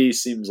 3D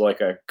seems like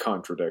a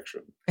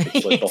contradiction.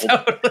 It's like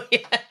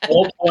the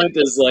whole point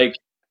is like,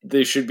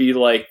 they should be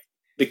like,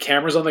 the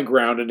camera's on the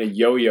ground and a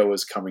yo-yo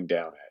is coming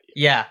down at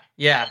you. Yeah,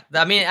 yeah.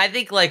 I mean, I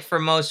think like for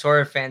most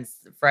horror fans,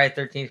 Friday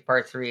 13th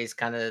Part 3 is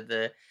kind of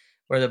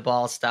where the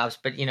ball stops.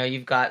 But,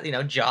 you've got,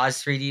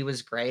 Jaws 3D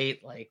was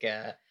great. Like,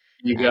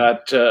 you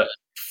got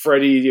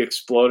Freddy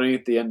exploding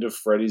at the end of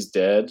Freddy's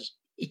Dead.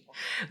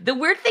 The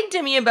weird thing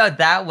to me about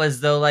that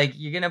was though, like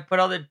you're gonna put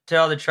all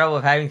the trouble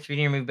of having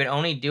 3D movie, but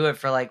only do it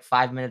for like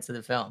 5 minutes of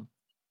the film.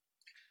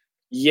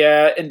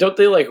 Yeah, and don't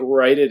they like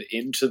write it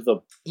into the?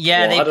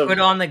 Yeah, they put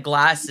on the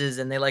glasses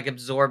and they like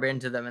absorb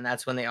into them, and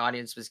that's when the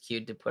audience was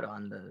cued to put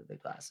on the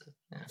glasses.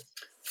 Yeah.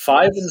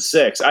 5 and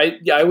 6.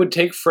 I would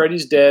take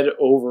Freddy's Dead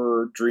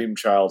over Dream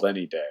Child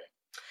any day,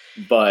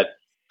 but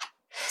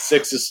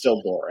 6 is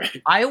still boring.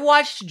 I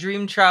watched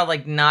Dream Child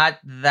like not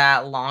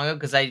that long ago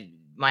because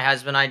my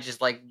husband and I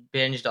just like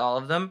binged all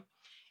of them.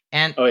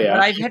 And what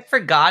I had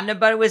forgotten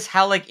about it was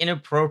how like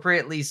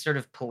inappropriately sort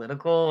of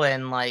political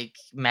and like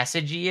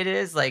messagey it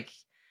is. Like,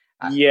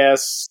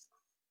 yes,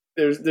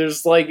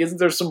 there's like, isn't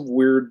there some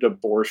weird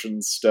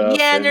abortion stuff?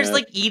 Yeah, and there's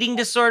like eating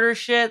disorder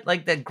shit,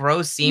 like that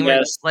gross scene.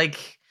 Yes.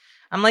 Like,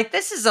 I'm like,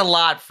 this is a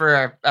lot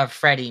for a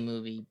Freddy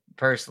movie,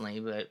 personally,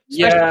 but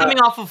especially coming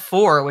off of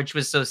 4, which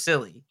was so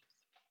silly.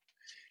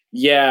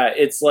 Yeah,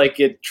 it's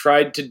like it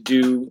tried to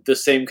do the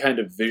same kind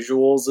of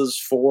visuals as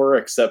 4,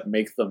 except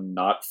make them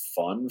not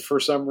fun for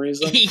some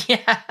reason.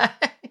 Yeah.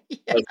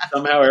 Like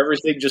somehow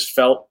everything just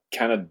felt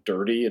kind of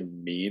dirty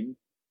and mean.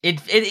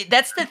 It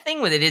that's the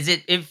thing with it, is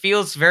it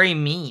feels very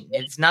mean.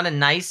 It's not a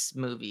nice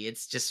movie.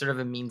 It's just sort of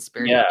a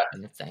mean-spirited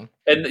kind of thing.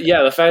 And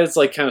yeah, the fact it's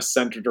like kind of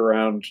centered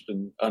around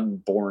an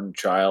unborn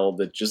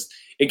child,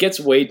 it gets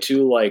way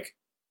too like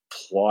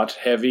plot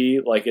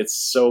heavy. Like it's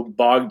so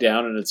bogged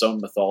down in its own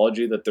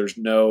mythology that there's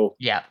no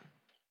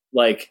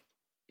like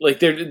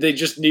they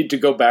just need to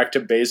go back to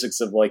basics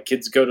of like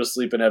kids go to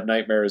sleep and have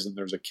nightmares and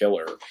there's a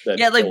killer that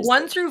like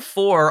 1 through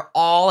 4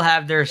 all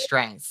have their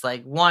strengths.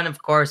 Like 1,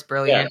 of course,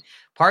 brilliant.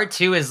 Part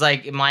 2 is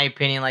like, in my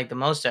opinion, like the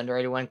most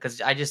underrated one,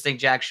 because I just think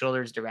Jack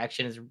Shoulder's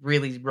direction is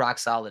really rock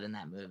solid in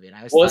that movie. And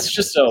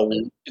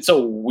it's a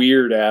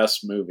weird ass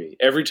movie.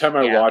 Every time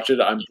I watch it,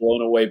 I'm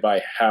blown away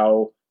by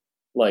how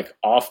like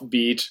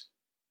offbeat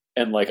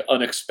and like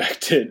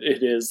unexpected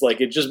it is.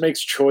 Like it just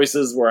makes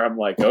choices where I'm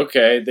like,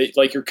 okay,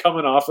 like you're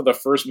coming off of the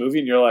first movie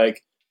and you're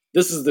like,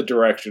 this is the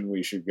direction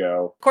we should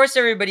go. Of course,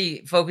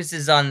 everybody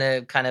focuses on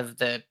the kind of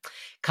the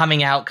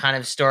coming out kind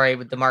of story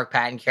with the Mark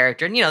Patton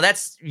character. And,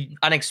 that's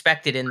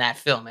unexpected in that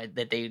film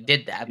that they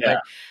did that. Yeah.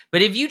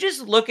 But if you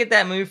just look at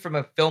that movie from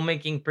a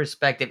filmmaking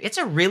perspective, it's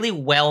a really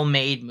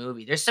well-made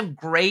movie. There's some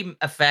great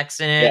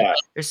effects in it. Yeah.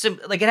 There's some,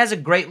 it has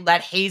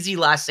that hazy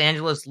Los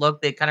Angeles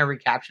look. They kind of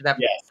recaptured that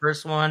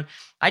first one.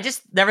 I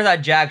just never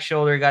thought Jack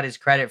Shoulder got his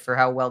credit for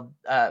how well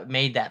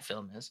made that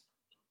film is.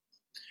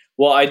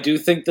 Well, I do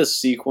think the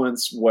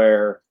sequence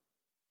where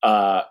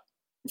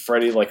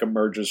Freddy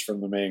emerges from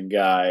the main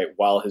guy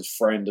while his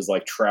friend is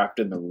trapped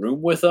in the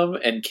room with him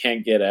and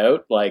can't get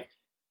out,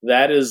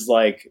 that is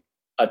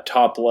a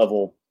top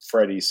level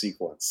Freddy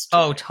sequence.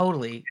 Oh,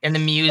 totally. And the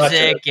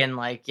music and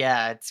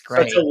it's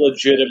great. Such a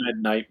legitimate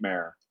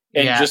nightmare.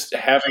 And just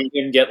having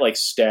him get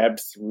stabbed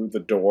through the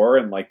door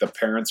and the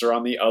parents are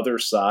on the other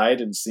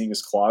side and seeing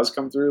his claws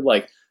come through.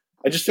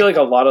 I just feel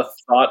a lot of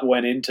thought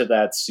went into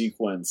that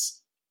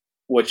sequence,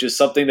 which is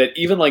something that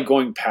even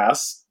going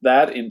past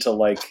that into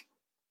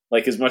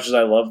as much as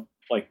I love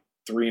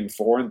 3 and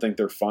 4 and think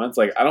they're fun, it's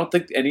I don't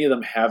think any of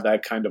them have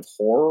that kind of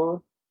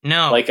horror.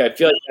 No. I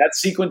feel that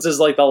sequence is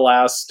the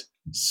last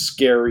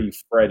scary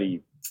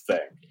Freddy thing.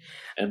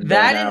 And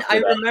I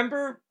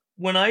remember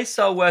when I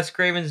saw Wes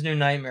Craven's New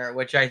Nightmare,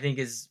 which I think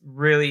is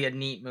really a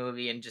neat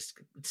movie and just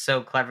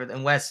so clever.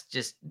 And Wes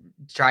just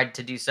tried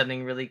to do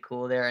something really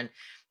cool there. And,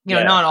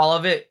 not all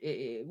of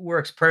it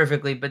works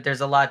perfectly, but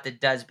there's a lot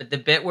that does. But the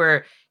bit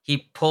where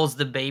he pulls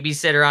the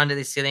babysitter onto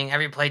the ceiling,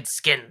 have you played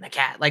Skin, the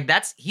cat?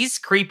 He's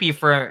creepy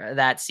for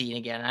that scene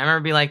again. I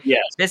remember being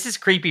this is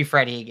creepy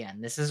Freddy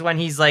again. This is when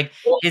he's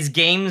his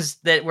games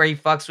where he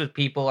fucks with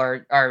people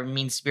are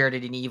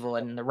mean-spirited and evil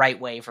and the right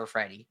way for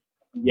Freddy.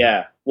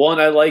 Yeah. Well,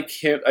 and I like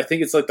him. I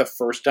think it's the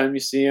first time you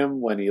see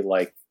him when he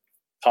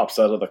pops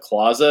out of the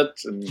closet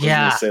and he's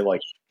say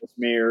 "It's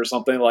me" or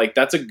something.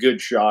 That's a good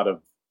shot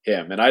of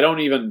him. And I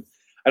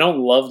don't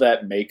love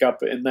that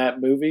makeup in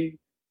that movie,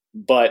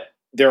 but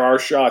there are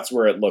shots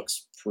where it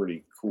looks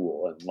pretty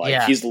cool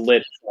and he's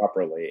lit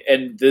properly.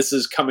 And this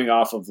is coming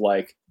off of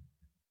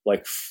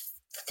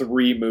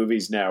 3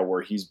 movies now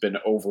where he's been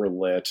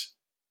overlit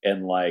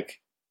and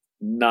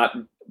not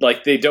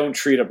they don't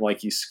treat him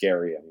like he's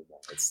scary anymore.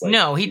 It's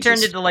no, he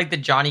turned into the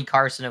Johnny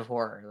Carson of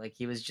horror.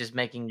 He was just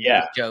making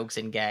jokes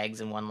and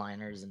gags and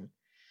one-liners and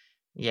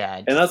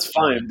and that's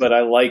fine, but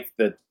I like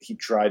that he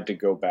tried to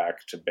go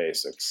back to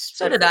basics.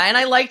 So did I, and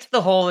I liked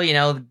the whole,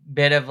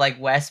 bit of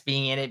Wes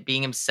being in it,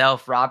 being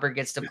himself. Robert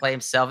gets to play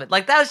himself.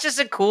 That was just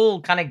a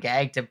cool kind of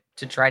gag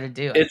to try to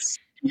do.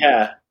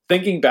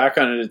 Thinking back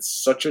on it, it's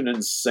such an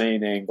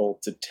insane angle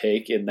to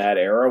take in that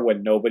era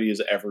when nobody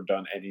has ever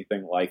done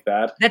anything like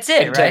that. That's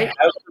it, and right?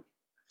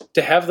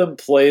 To have them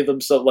play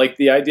themselves,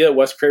 the idea that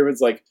Wes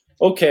Craven's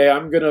okay,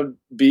 I'm going to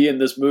be in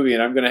this movie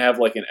and I'm going to have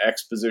an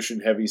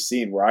exposition heavy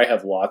scene where I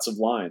have lots of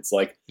lines.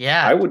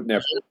 I would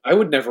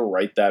never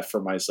write that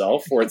for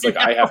myself, where it's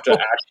I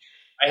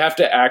have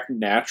to act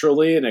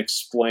naturally and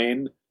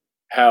explain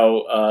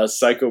how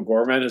Psycho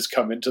Gorman has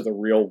come into the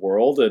real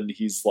world and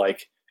he's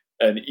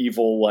an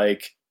evil,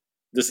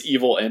 this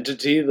evil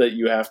entity that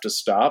you have to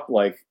stop.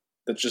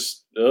 That's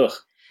just, ugh.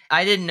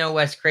 I didn't know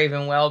Wes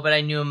Craven well, but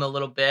I knew him a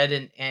little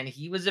bit and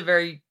he was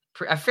a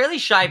fairly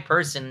shy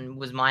person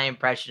was my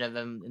impression of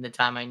him in the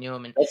time I knew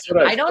him. And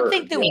I don't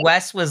think that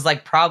Wes was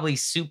probably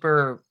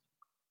super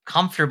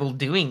comfortable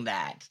doing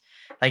that.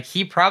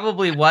 He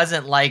probably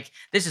wasn't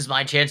this is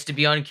my chance to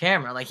be on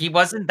camera. He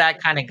wasn't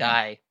that kind of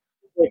guy.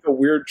 A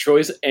weird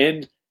choice.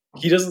 And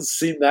he doesn't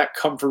seem that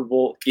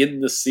comfortable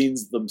in the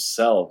scenes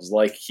themselves.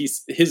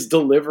 His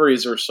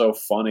deliveries are so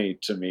funny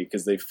to me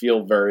because they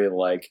feel very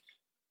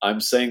I'm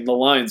saying the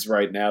lines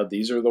right now.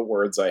 These are the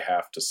words I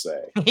have to say.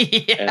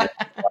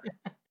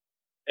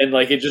 And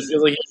it just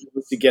feels like he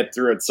wants to get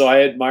through it. So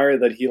I admire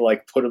that he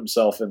put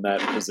himself in that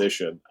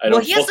position.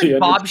 He has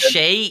Bob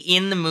Shea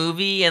in the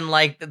movie and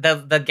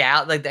the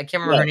gal, I can't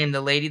remember her name,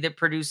 the lady that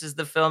produces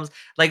the films.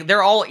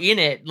 They're all in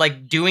it,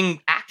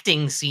 doing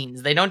acting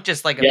scenes. They don't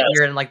just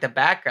appear in the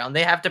background.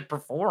 They have to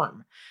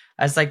perform.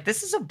 I was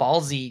this is a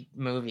ballsy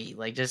movie.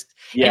 And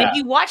if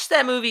you watch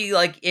that movie,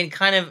 in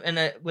kind of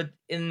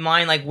in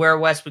mind, where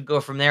Wes would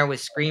go from there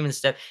with Scream and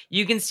stuff,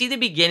 you can see the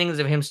beginnings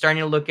of him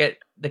starting to look at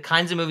the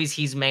kinds of movies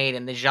he's made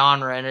and the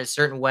genre in a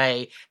certain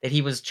way that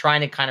he was trying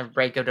to kind of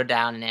break it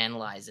down and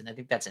analyze. And I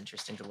think that's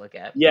interesting to look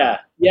at. Yeah.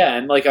 Yeah.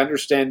 And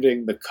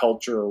understanding the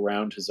culture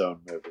around his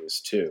own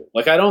movies too.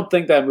 I don't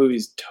think that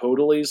movie's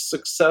totally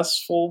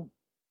successful,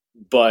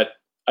 but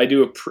I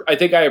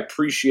think I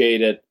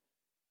appreciate it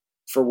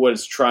for what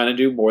it's trying to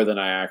do more than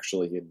I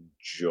actually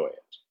enjoy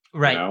it.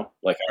 Right.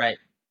 Right.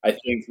 I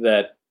think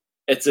that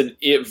it's a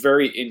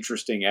very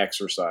interesting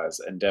exercise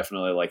and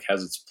definitely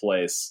has its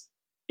place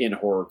in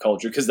horror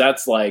culture. Cause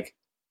that's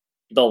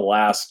the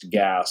last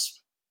gasp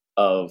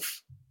of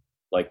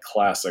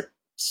classic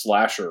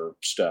slasher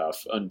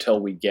stuff until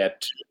we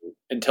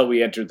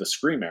enter the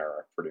Scream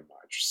era pretty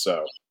much.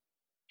 So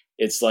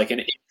it's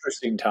an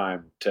interesting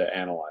time to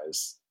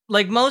analyze.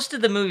 Most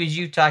of the movies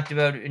you talked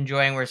about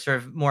enjoying were sort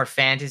of more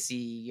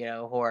fantasy,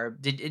 horror.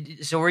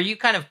 So were you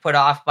kind of put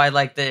off by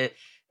the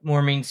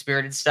more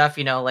mean-spirited stuff,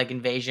 like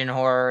invasion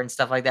horror and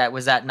stuff like that.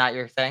 Was that not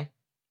your thing?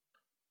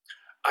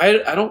 I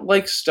don't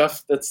like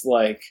stuff that's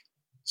like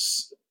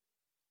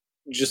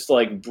just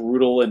like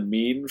brutal and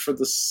mean for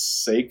the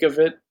sake of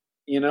it.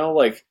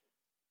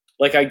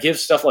 Like I give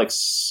stuff like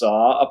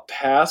Saw a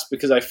pass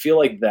because I feel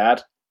like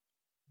that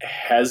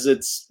has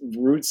its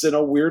roots in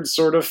a weird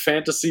sort of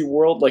fantasy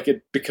world,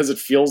 because it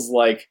feels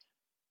like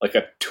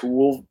a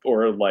Tool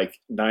or like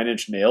Nine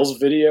Inch Nails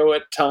video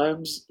at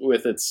times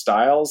with its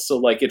styles. So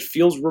like it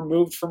feels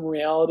removed from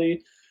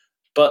reality,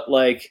 but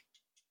like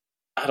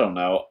I don't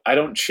know. I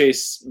don't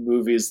chase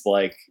movies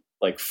like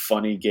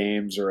Funny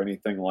Games or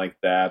anything like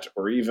that,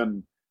 or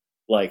even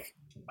like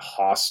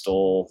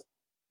Hostel,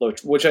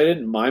 which I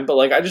didn't mind, but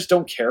like I just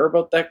don't care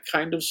about that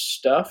kind of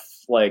stuff.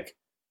 Like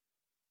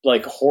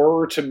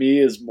horror to me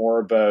is more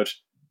about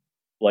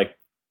like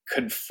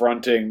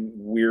confronting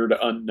weird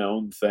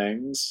unknown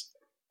things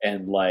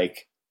and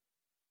like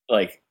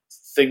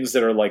things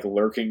that are like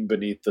lurking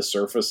beneath the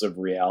surface of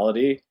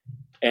reality.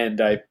 And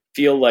I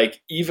feel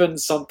like even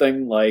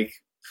something like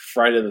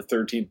Friday the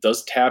 13th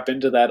does tap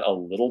into that a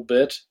little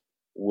bit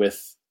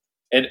with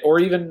and or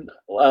even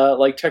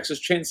like Texas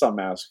Chainsaw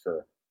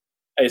Massacre.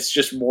 It's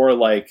just more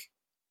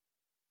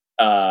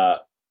uh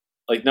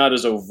like not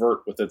as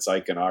overt with its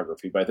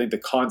iconography, but I think the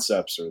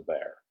concepts are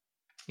there.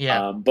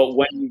 Yeah. But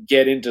when you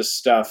get into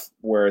stuff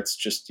where it's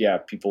just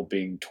people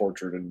being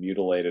tortured and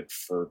mutilated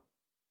for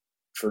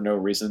no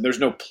reason, there's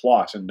no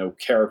plot and no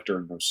character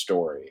and no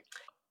story.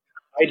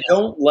 I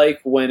don't like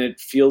when it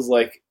feels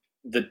like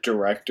the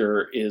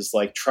director is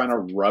like trying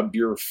to rub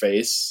your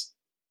face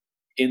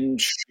in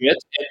shit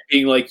and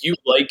being like, you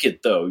like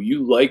it though.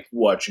 You like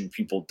watching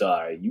people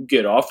die. You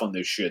get off on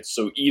this shit,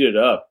 so eat it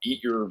up.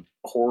 Eat your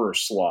horror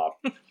slop.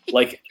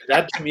 Like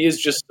that to me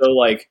is just so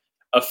like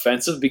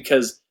offensive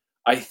because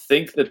I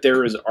think that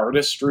there is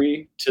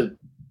artistry to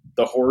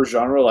the horror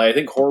genre. Like, I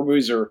think horror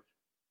movies are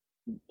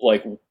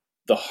like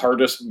the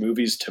hardest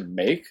movies to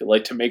make.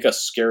 Like to make a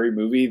scary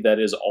movie that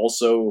is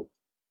also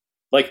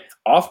like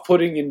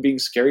off-putting in being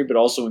scary, but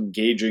also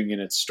engaging in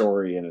its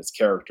story and its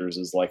characters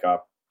is like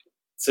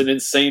it's an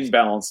insane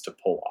balance to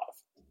pull off.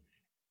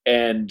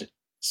 And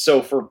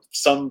so for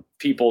some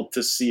people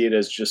to see it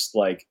as just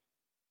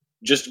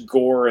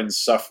gore and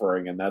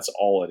suffering and that's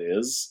all it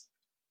is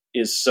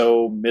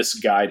so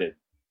misguided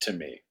to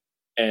me.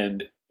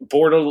 And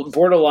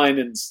borderline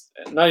and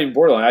not even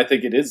borderline, I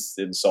think it is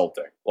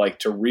insulting, like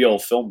to real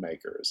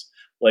filmmakers.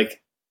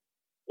 Like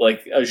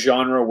a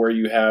genre where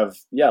you have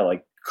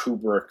like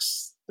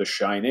Kubrick's The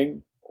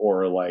Shining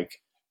or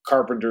like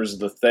Carpenter's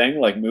The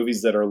Thing, like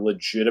movies that are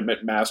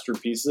legitimate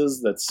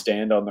masterpieces that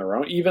stand on their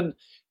own. Even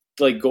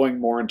like going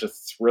more into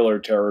thriller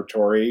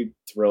territory,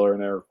 thriller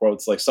in air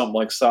quotes, like something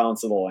like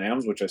Silence of the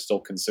Lambs, which I still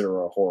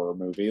consider a horror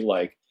movie,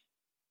 like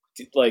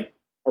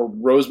or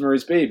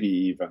Rosemary's Baby,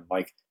 even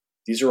like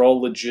these are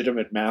all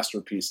legitimate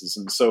masterpieces.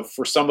 And so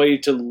for somebody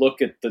to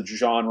look at the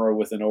genre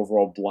with an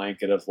overall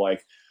blanket of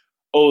like,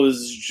 oh, this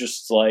is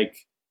just like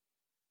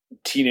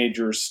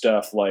teenager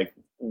stuff, like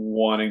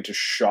wanting to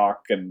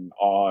shock and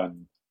awe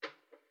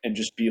and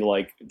just be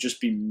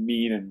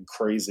mean and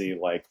crazy,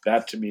 like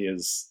that to me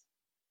is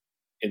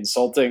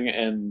insulting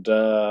and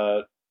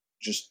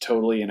just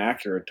totally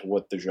inaccurate to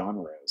what the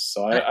genre is.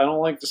 So I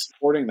don't like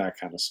supporting that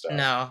kind of stuff.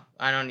 No,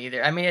 I don't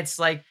either. I mean, it's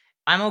like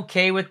I'm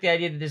okay with the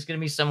idea that there's going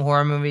to be some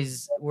horror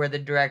movies where the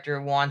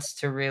director wants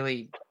to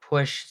really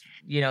push,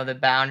 the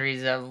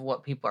boundaries of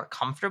what people are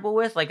comfortable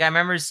with. Like I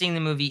remember seeing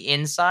the movie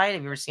Inside.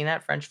 Have you ever seen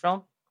that French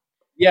film?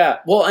 Yeah,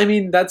 well, I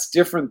mean that's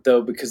different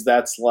though because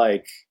that's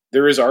like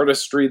there is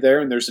artistry there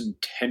and there's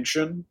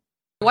intention.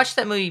 I watched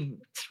that movie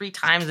 3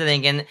 times, I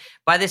think, and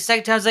by the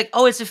second time, I was like,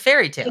 "Oh, it's a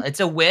fairy tale.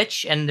 It's a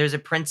witch, and there's a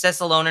princess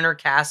alone in her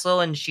castle,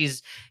 and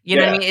she's, know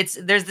what I mean?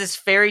 There's this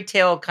fairy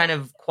tale kind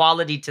of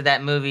quality to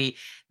that movie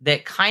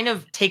that kind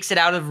of takes it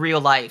out of real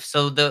life.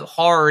 So the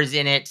horrors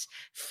in it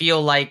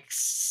feel like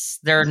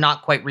they're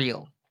not quite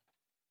real."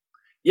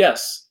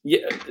 Yes,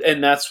 yeah,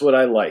 and that's what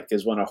I like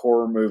is when a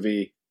horror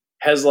movie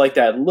has like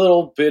that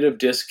little bit of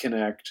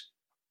disconnect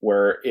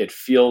where it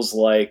feels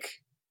like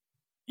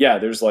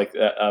there's like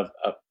a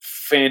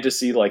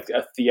fantasy, like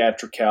a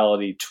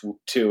theatricality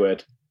to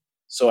it.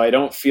 So I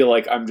don't feel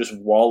like I'm just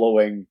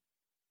wallowing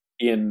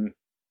in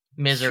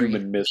misery.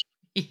 Human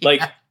misery.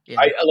 Like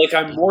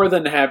I'm more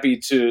than happy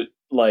to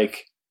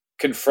like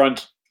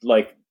confront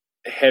like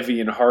heavy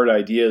and hard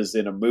ideas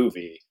in a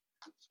movie.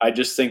 I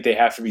just think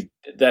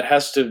that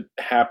has to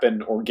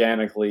happen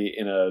organically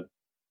in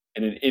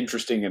an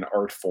interesting and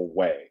artful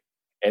way,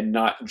 and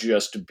not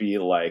just be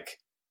like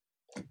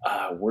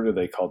what do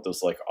they call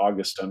those, like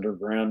August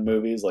Underground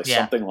movies, like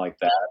something like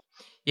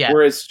that,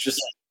 where it's just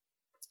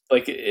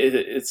like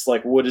it's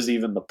like, what is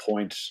even the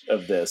point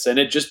of this? And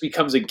it just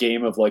becomes a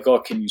game of like, oh,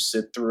 can you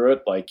sit through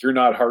it? Like you're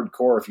not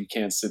hardcore if you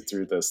can't sit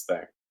through this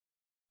thing.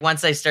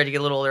 Once I started to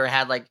get a little older, I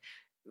had like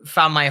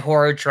found my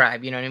horror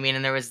tribe, you know what I mean?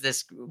 And there was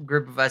this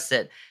group of us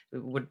that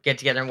would get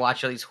together and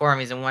watch all these horror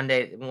movies. And one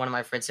day, one of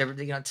my friends said,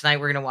 tonight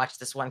we're going to watch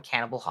this one,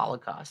 Cannibal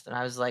Holocaust. And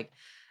I was like,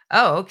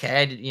 Oh,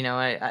 okay.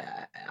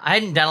 I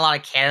hadn't done a lot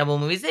of cannibal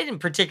movies. They didn't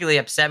particularly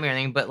upset me or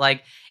anything, but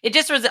like it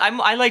just was.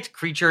 I liked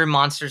creature and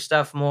monster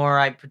stuff more.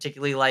 I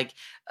particularly like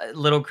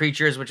little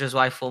creatures, which is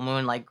why Full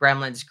Moon, like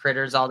Gremlins,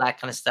 Critters, all that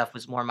kind of stuff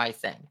was more my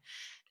thing.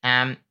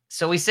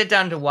 So we sit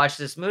down to watch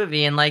this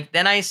movie, and like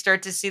then I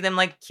start to see them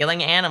like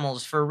killing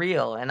animals for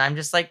real, and I'm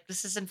just like,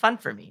 this isn't fun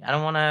for me. I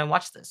don't want to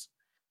watch this.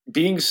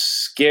 Being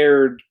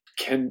scared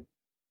can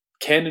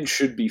and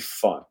should be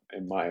fun,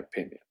 in my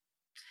opinion.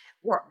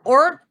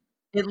 Or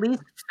at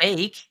least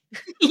fake.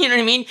 You know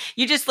what I mean?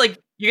 You just like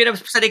you're gonna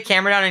set a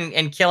camera down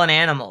and kill an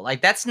animal.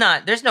 Like that's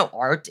not. There's no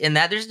art in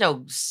that. There's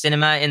no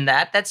cinema in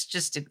that. That's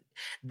just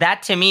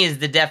that to me is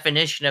the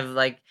definition of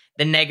like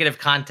the negative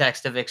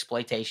context of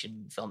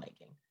exploitation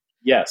filmmaking.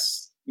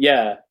 Yes.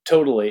 Yeah,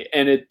 totally.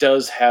 And it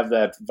does have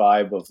that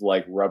vibe of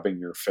like rubbing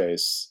your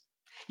face.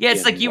 Yeah,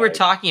 it's like you were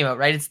talking about,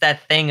 right? It's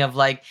that thing of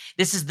like,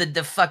 this is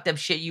the fucked up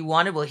shit you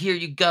wanted. Well, here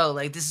you go.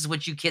 Like, this is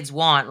what you kids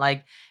want.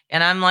 Like,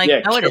 and I'm like,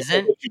 no, it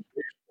isn't.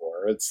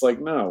 It's like,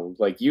 no,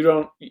 like you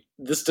don't.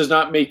 This does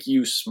not make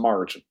you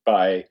smart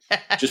by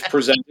just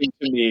presenting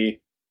to me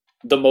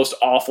the most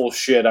awful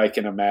shit I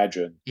can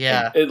imagine.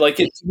 Yeah,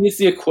 it's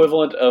the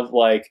equivalent of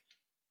like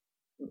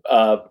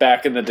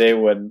back in the day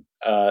when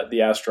the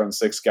Astron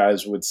 6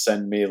 guys would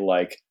send me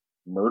like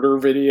murder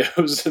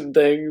videos and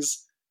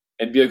things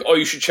and be like, oh,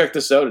 you should check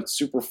this out. It's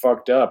super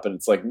fucked up. And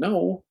it's like,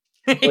 no,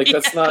 like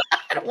that's not.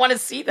 I don't want to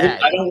see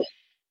that.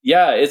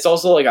 Yeah, it's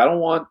also like I don't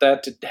want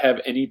that to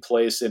have any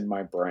place in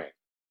my brain.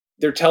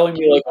 They're telling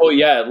me like, oh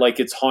yeah,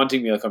 like it's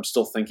haunting me, like I'm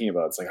still thinking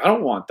about it. It's like I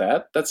don't want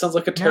that. That sounds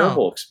like a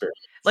terrible experience.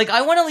 Like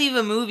I want to leave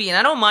a movie, and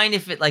I don't mind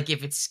if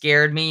it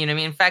scared me. You know what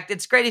I mean? In fact,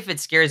 it's great if it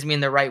scares me in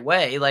the right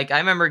way. Like I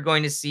remember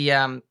going to see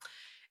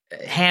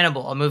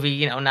Hannibal, a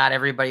movie not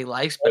everybody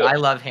likes, but I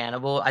love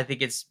Hannibal. I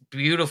think it's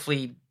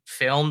beautifully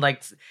filmed.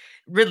 Like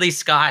Ridley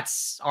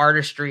Scott's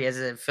artistry as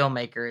a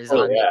filmmaker is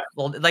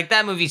like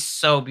that movie's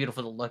so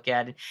beautiful to look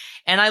at.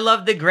 And I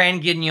love the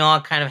Grand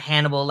Guignol kind of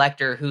Hannibal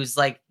Lecter who's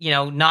like,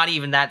 not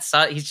even that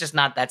subtle. He's just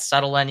not that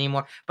subtle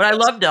anymore. But I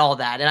loved all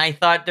that. And I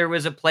thought there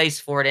was a place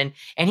for it.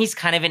 And he's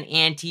kind of an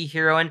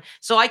anti-hero. And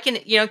so I can,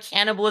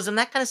 cannibalism,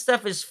 that kind of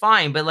stuff is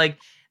fine. But like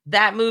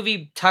that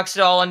movie tucks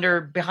it all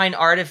under behind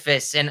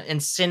artifice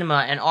and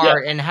cinema and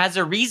art and has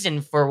a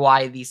reason for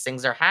why these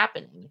things are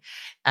happening.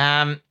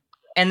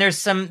 And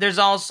there's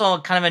also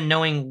kind of a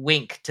knowing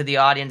wink to the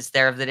audience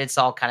there that it's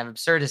all kind of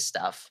absurdist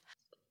stuff.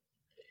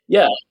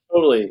 Yeah,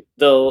 totally.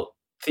 The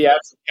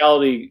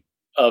theatricality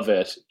of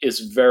it is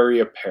very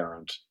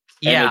apparent.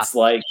 Yeah. And it's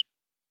like,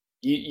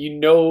 you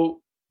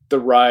know the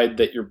ride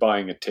that you're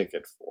buying a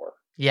ticket for.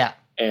 Yeah.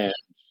 And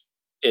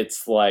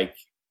it's like,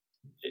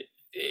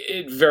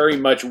 it very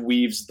much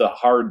weaves the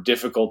hard,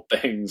 difficult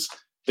things,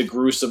 the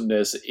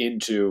gruesomeness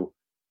into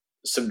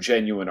some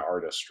genuine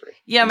artistry.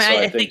 Yeah, I mean,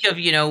 I think of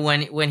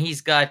when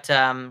he's got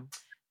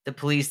the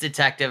police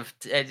detective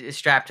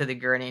strapped to the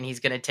gurney and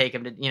he's going to take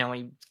him to when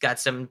he got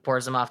some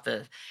pours him off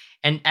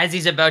and as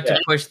he's about to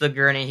push the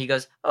gurney, he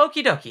goes,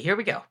 "Okie dokie, here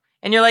we go."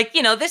 And you're like,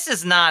 this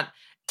is not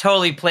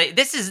totally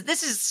this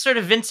is sort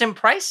of Vincent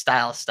Price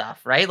style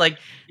stuff, right? Like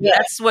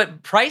that's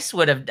what Price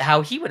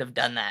how he would have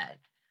done that.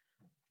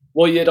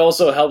 Well, it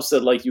also helps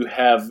that like you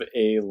have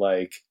a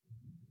like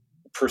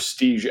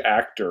prestige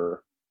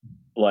actor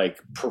like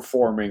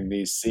performing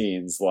these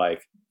scenes.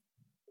 Like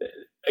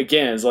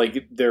again, it's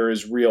like there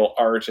is real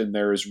art and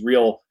there is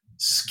real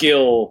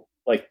skill,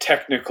 like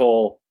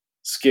technical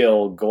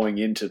skill going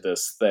into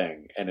this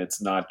thing, and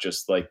it's not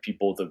just like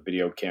people with a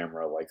video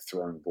camera like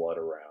throwing blood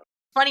around.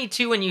 Funny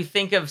too when you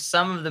think of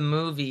some of the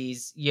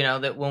movies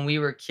that when we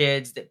were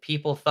kids that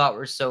people thought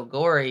were so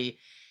gory,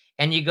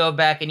 and you go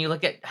back and you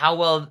look at how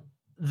well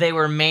they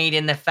were made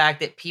in the fact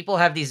that people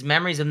have these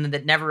memories of them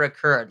that never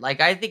occurred.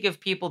 Like I think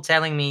of people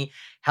telling me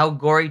how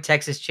gory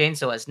Texas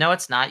Chainsaw is. No,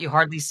 it's not. You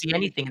hardly see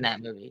anything in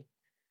that movie.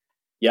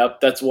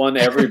 Yep, that's one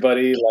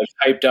everybody like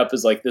hyped up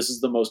as like this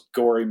is the most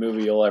gory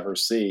movie you'll ever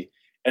see.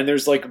 And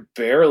there's like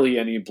barely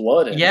any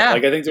blood in it.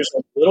 Like I think there's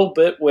a little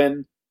bit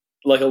a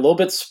little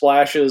bit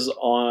splashes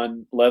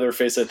on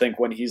Leatherface, I think,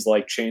 when he's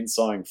like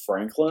chainsawing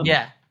Franklin.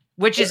 Yeah.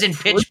 Which is in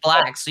pitch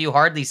black, so you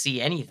hardly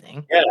see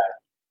anything. Yeah.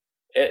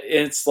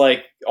 It's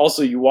like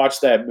also you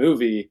watch that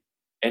movie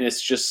and it's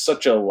just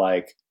such a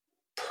like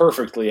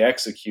perfectly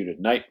executed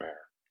nightmare.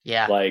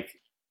 Yeah. Like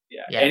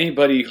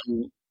anybody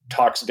who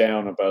talks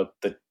down about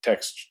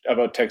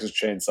Texas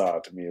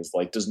Chainsaw to me is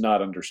like does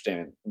not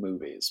understand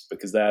movies,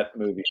 because that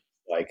movie is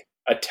like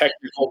a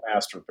technical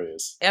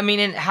masterpiece. I mean,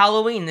 in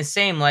Halloween, the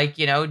same. Like,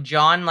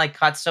 John like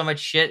caught so much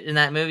shit in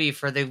that movie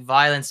for the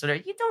violence.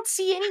 Whatever. You don't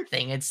see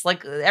anything. It's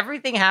like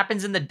everything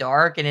happens in the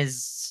dark and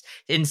is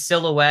in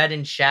silhouette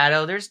and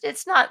shadow. There's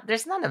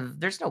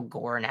no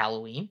gore in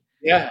Halloween.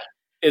 Yeah,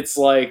 it's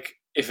like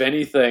if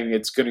anything,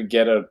 it's going to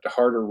get a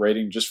harder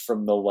rating just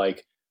from the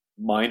like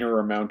minor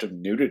amount of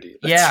nudity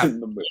that's in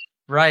the movie.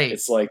 Right.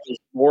 It's like there's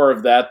more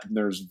of that than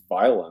there's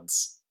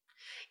violence.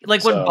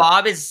 Like when So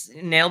Bob is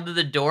nailed to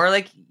the door,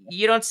 like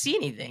you don't see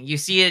anything. You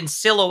see it in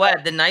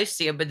silhouette, the knife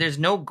scene, but there's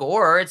no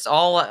gore. It's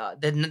all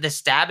the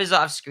stab is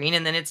off screen,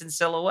 and then it's in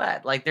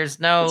silhouette. Like there's it's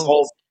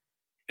no,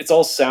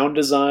 all sound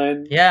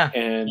design yeah.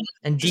 and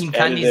And Dean just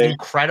Cundy's editing.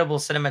 incredible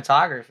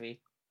cinematography.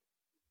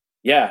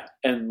 Yeah,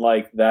 and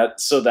like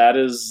that. So that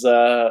is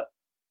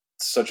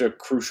such a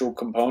crucial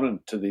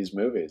component to these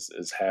movies,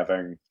 is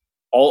having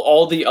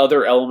all the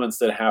other elements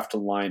that have to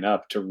line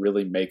up to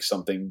really make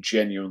something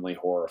genuinely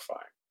horrifying,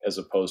 as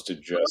opposed to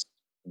just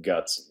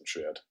guts and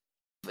shit.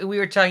 We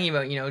were talking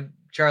about,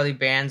 Charlie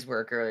Band's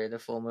work earlier, the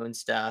Full Moon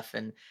stuff,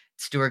 and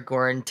Stuart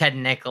Gordon, Ted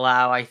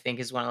Nicolau, I think,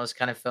 is one of those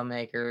kind of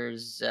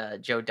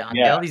filmmakers. Joe Dante,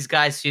 Yeah. all these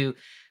guys who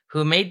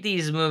made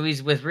these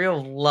movies with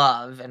real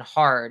love and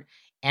heart,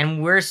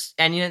 and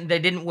they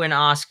didn't win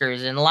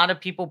Oscars, and a lot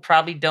of people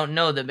probably don't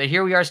know them, but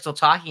here we are still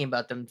talking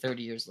about them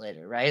 30 years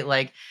later, right?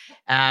 Like,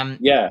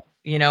 Yeah.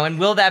 and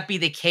will that be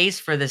the case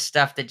for this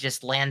stuff that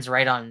just lands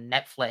right on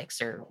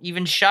Netflix or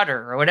even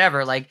Shudder or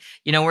whatever? Like,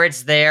 where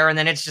it's there and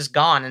then it's just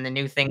gone and the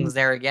new thing's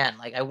there again.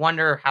 Like, I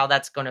wonder how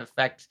that's going to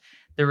affect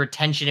the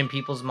retention in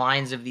people's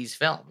minds of these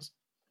films.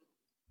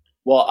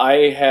 Well,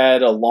 I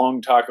had a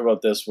long talk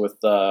about this with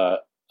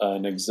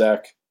an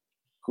exec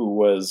who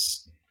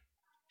was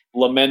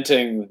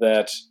lamenting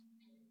that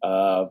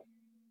a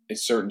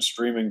certain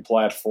streaming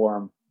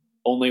platform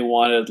only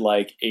wanted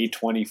like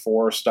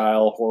A24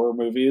 style horror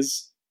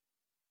movies,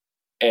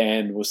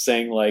 and was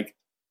saying like,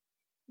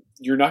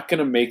 you're not going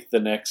to make the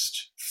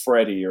next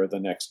Freddy or the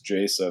next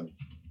Jason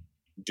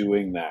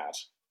doing that.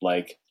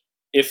 Like,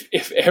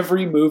 if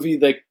every movie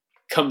that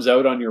comes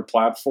out on your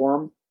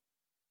platform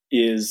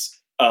is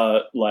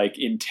like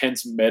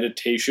intense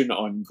meditation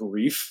on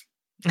grief,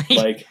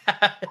 like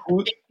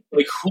who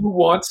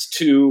wants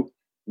to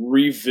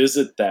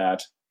revisit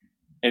that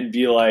and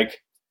be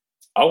like,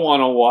 I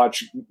want to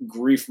watch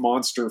Grief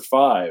Monster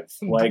 5?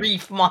 Like,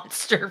 Grief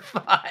Monster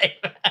 5.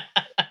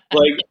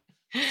 like,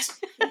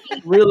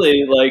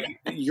 really, like,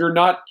 you're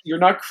not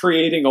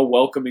creating a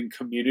welcoming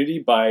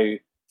community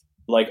by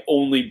like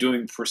only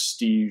doing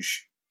prestige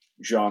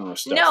genre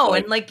stuff. No,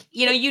 like, and like,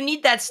 you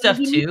need that stuff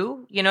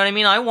too. You know what I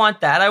mean? I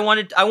want that. I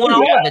want all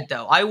of it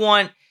though. I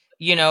want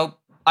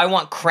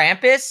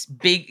Krampus,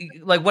 big,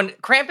 like when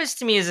Krampus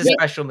to me is a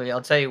special movie.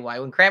 I'll tell you why.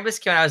 When Krampus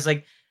came out, I was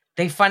like,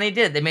 they finally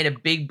did. They made a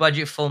big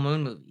budget full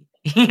moon movie.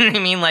 You know what I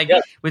mean? Like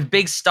with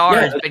big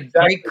stars, big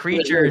exactly great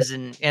creatures,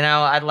 and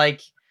I'd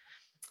like,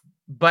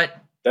 but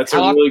that's a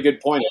really good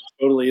point. It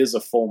totally is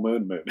a full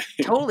moon movie.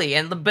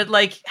 Totally. But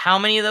like, how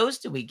many of those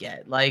do we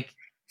get? Like,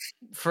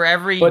 for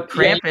every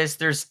Krampus,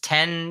 there's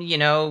 10,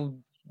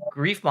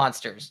 grief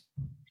monsters.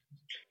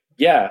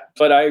 Yeah,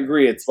 but I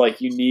agree. It's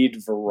like, you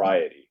need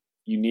variety.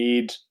 You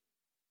need,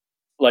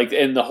 like,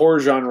 and the horror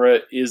genre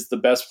is the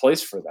best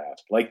place for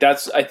that. Like,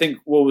 that's, I think,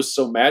 what was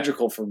so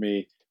magical for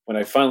me when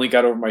I finally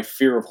got over my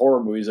fear of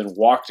horror movies and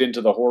walked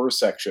into the horror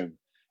section,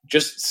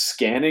 just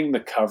scanning the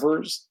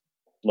covers.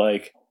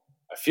 Like,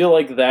 I feel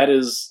like that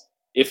is,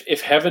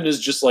 if heaven is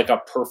just like a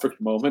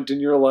perfect moment in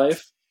your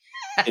life,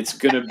 it's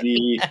gonna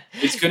be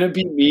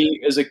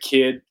me as a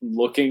kid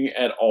looking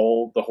at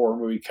all the horror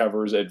movie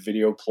covers at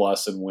Video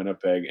Plus in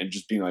Winnipeg and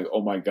just being like,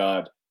 oh my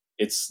god,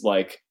 it's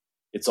like,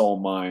 it's all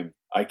mine.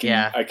 I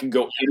can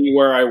go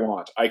anywhere I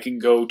want. I can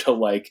go to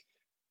like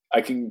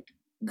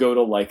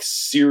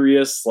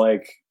serious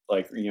like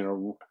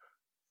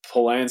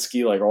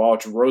Polanski, like I'll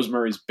watch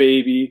Rosemary's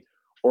Baby,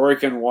 or I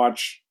can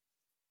watch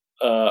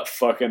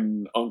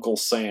fucking Uncle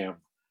Sam,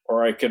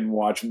 or I can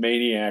watch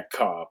Maniac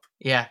Cop,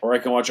 or I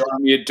can watch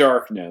Army of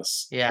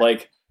Darkness,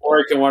 like, or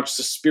I can watch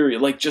Suspiria.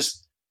 Like,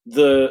 just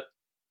the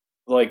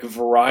like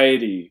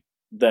variety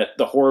that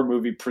the horror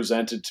movie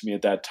presented to me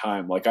at that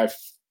time. Like,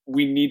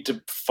 we need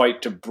to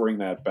fight to bring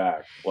that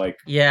back. Like,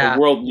 the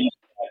world needs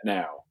that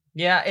now.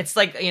 Yeah, it's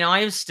like, I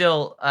am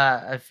still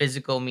a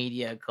physical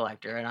media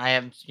collector, and I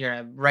am,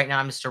 right now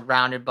I'm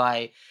surrounded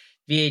by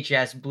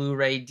VHS,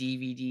 Blu-ray,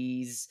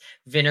 DVDs,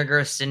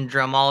 Vinegar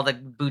Syndrome, all the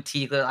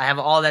boutique. I have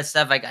all that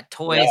stuff. I got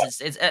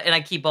toys. It's and I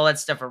keep all that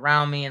stuff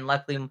around me. And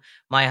luckily,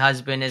 my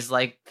husband is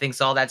like,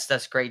 thinks all that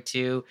stuff's great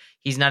too.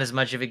 He's not as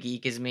much of a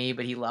geek as me,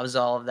 but he loves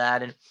all of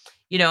that. And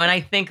and I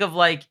think of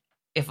like,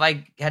 if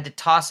I had to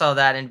toss all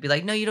that and be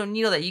like, no, you don't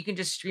need all that. You can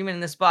just stream it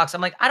in this box.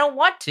 I'm like, I don't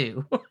want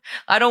to.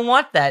 I don't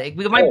want that.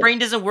 My brain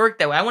doesn't work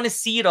that way. I want to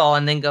see it all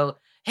and then go,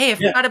 hey, I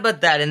forgot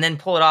about that, and then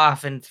pull it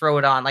off and throw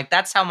it on. Like,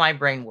 that's how my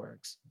brain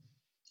works.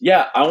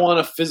 Yeah, I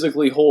want to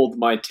physically hold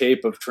my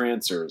tape of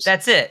Trancers.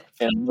 That's it.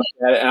 And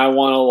I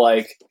want to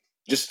like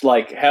just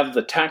like have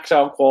the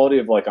tactile quality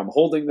of like, I'm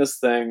holding this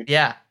thing.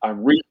 Yeah.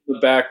 I'm reading the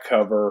back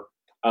cover.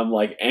 I'm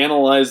like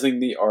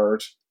analyzing the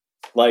art.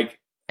 Like,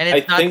 and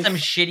it's not some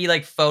shitty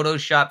like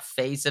Photoshop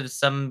face of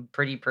some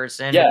pretty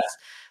person. Yeah. It's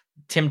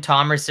Tim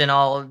Thomerson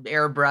all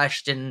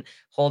airbrushed and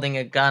holding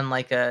a gun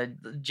like a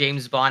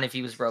James Bond if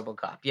he was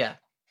RoboCop. Yeah.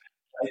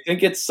 I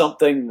think it's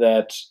something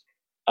that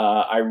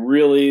I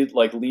really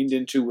like leaned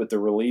into with the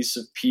release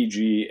of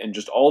PG and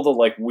just all the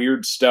like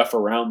weird stuff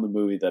around the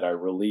movie that I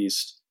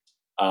released.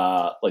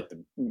 like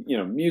the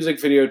music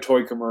video,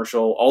 toy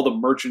commercial, all the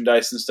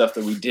merchandise and stuff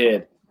that we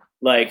did.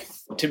 Like,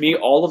 to me,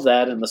 all of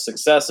that and the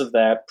success of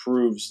that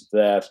proves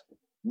that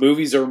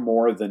movies are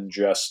more than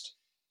just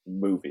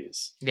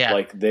movies. Yeah.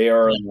 Like, they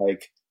are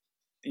like,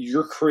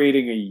 you're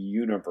creating a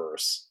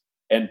universe,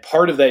 and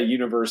part of that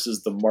universe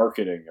is the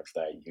marketing of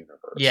that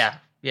universe. Yeah.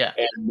 Yeah.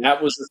 And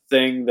that was the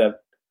thing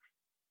that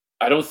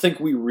I don't think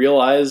we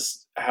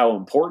realized how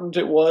important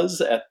it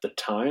was at the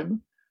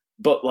time.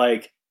 But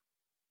like,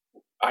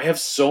 I have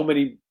so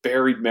many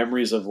buried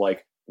memories of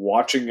like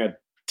watching a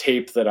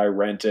tape that I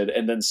rented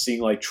and then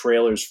seeing like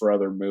trailers for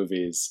other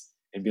movies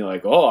and being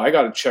like, oh, I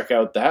got to check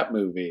out that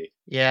movie.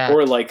 Yeah.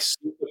 Or like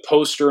seeing the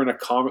poster in a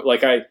comic.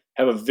 Like, I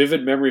have a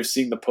vivid memory of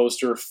seeing the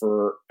poster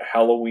for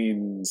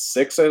Halloween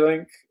 6, I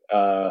think.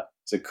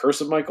 Is it Curse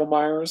of Michael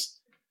Myers?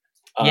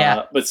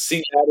 Yeah. But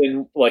seeing that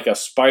in like a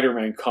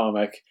Spider-Man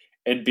comic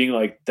and being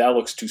like, that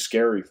looks too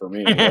scary for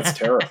me. That's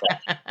terrifying.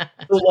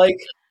 So like,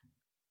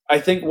 I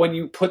think when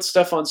you put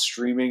stuff on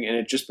streaming and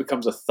it just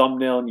becomes a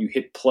thumbnail and you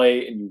hit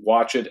play and you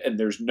watch it and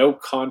there's no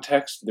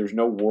context, there's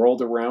no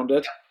world around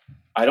it,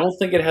 I don't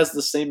think it has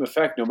the same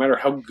effect no matter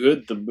how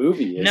good the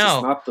movie is. No.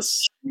 It's not the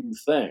same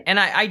thing. And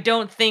I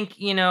don't think,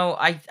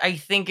 I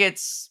think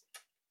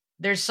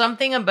there's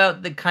something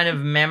about the kind of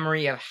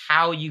memory of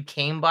how you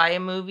came by a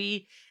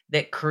movie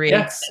that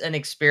creates an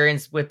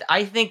experience with.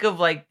 I think of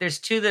like, there's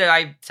two that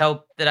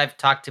I've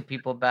talked to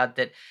people about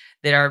that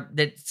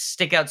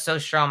stick out so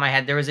strong in my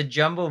head. There was a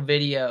Jumbo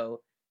Video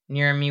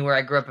near me where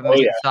I grew up in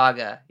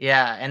Mississauga.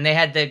 Yeah. And they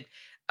had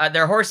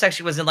their horror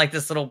section was in like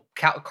this little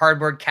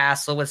cardboard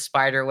castle with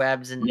spider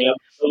webs. And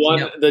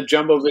the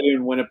Jumbo Video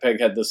in Winnipeg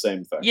had the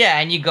same thing. Yeah.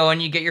 And you go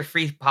and you get your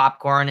free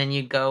popcorn and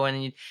you go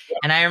and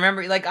and I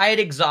remember like I had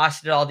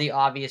exhausted all the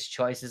obvious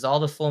choices, all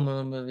the full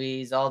moon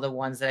movies, all the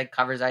ones that had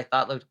covers I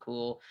thought looked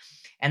cool.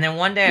 And then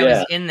one day I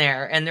was in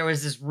there and there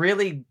was this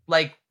really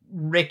like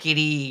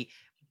rickety,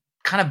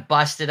 kind of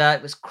busted up.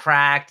 It was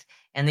cracked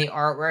and the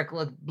artwork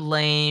looked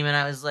lame. And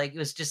I was like, it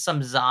was just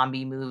some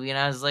zombie movie. And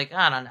I was like,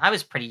 I don't know. I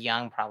was pretty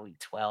young, probably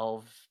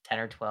 10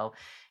 or 12.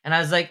 And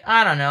I was like,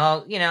 I don't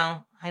know.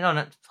 I don't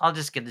know. I'll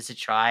just give this a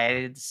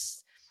try.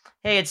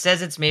 Hey, it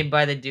says it's made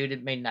by the dude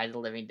that made Night of the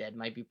Living Dead.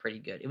 Might be pretty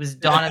good. It was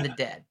Dawn of the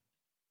Dead.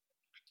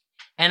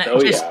 And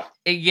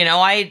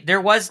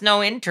there was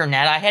no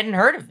internet. I hadn't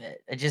heard of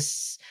it.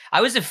 I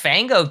was a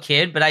Fango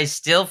kid, but I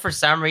still, for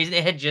some reason,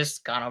 it had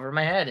just gone over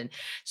my head. And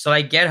so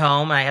I get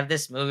home and I have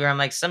this movie where I'm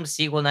like, some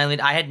sequel.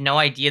 And I had no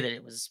idea that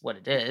it was what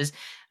it is.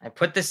 I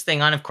put this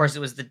thing on. Of course, it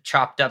was the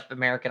chopped up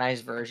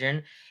Americanized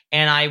version.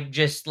 And I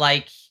just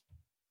like,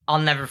 I'll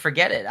never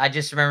forget it. I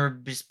just remember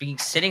just being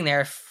sitting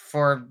there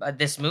for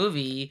this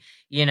movie,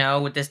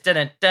 with this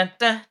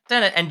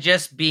and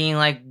just being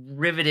like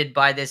riveted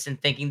by this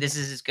and thinking this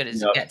is as good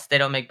as it gets. They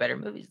don't make better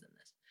movies than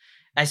this.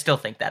 I still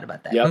think that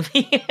about that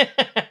movie.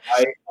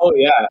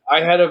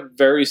 I had a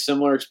very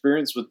similar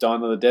experience with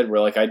Dawn of the Dead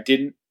where like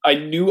I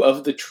knew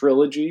of the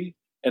trilogy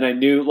and I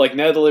knew like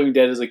Night of the Living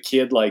Dead as a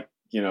kid, like,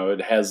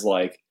 it has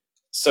like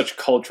such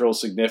cultural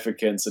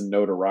significance and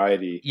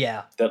notoriety.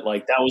 Yeah. That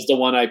like, that was the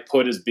one I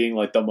put as being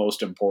like the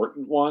most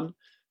important one.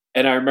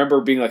 And I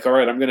remember being like, all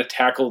right, I'm going to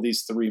tackle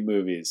these 3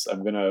 movies.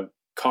 I'm going to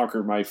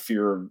conquer my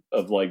fear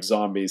of like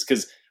zombies.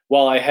 Because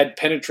while I had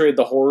penetrated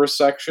the horror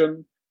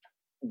section,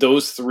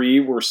 those 3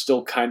 were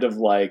still kind of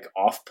like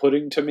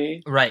off-putting to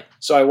me. Right.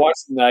 So I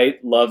watched Night,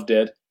 loved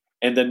it,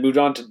 and then moved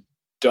on to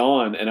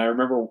Dawn. And I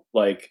remember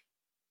like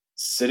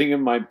sitting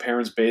in my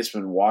parents'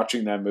 basement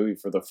watching that movie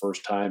for the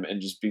first time and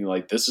just being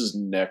like, this is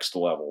next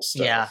level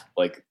stuff. Yeah.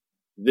 Like,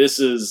 this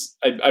is,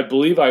 I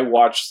believe I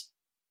watched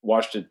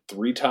it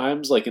 3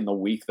 times, like in the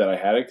week that I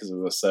had it, because it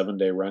was a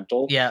 7-day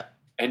rental. Yeah.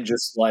 And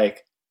just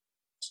like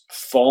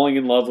falling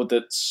in love with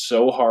it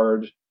so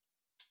hard.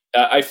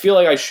 I feel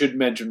like I should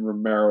mention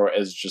Romero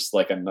as just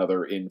like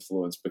another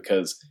influence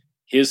because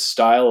his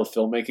style of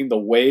filmmaking, the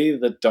way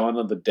that Dawn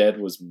of the Dead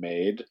was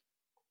made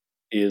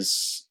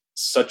is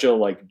such a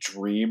like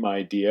dream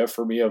idea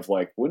for me of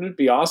like, wouldn't it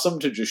be awesome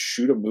to just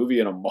shoot a movie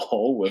in a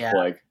mall with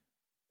like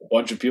a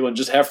bunch of people and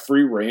just have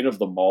free reign of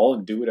the mall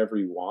and do whatever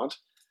you want?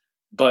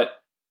 But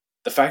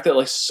the fact that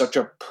like such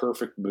a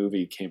perfect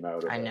movie came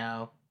out of it. I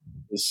know.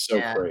 Is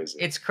so crazy.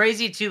 It's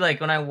crazy too. Like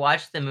when I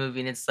watch the movie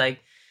and it's like,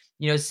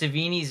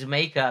 Savini's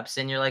makeups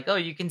and you're like, oh,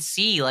 you can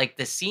see like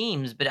the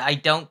seams, but I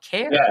don't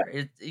care.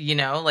 Yeah.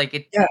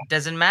 It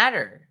doesn't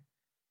matter.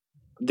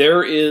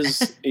 There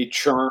is a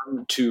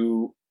charm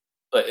to,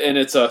 and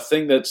it's a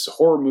thing that's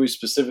horror movies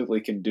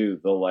specifically can do.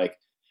 The like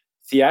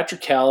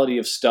theatricality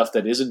of stuff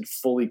that isn't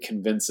fully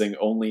convincing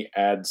only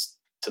adds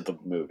to the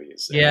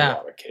movies in a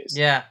lot of cases.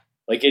 Yeah.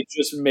 Like it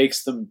just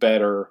makes them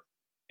better.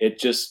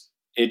 It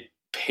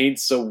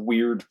paints a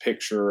weird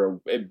picture.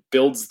 It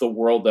builds the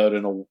world out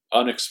in an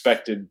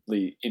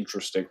unexpectedly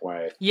interesting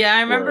way. Yeah,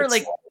 I remember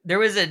like there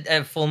was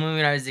a full movie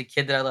when I was a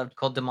kid that I loved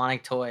called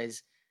Demonic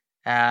Toys.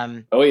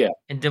 And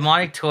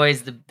Demonic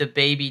Toys, the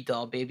baby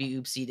doll, Baby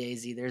Oopsie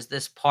Daisy. There's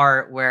this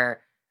part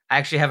where I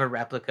actually have a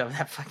replica of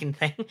that fucking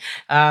thing.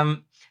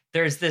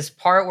 There's this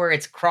part where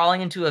it's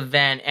crawling into a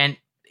vent and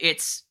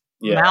it's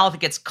mouth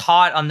gets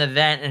caught on the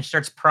vent and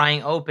starts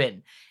prying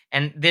open.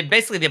 And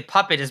basically the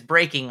puppet is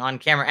breaking on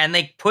camera, and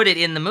they put it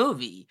in the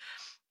movie.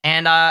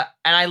 And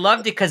I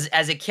loved it because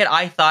as a kid,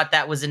 I thought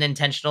that was an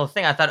intentional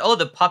thing. I thought, oh,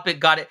 the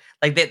puppet got it.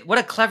 Like, what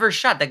a clever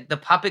shot. The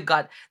puppet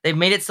they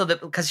made it so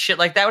that, because shit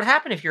like that would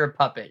happen if you're a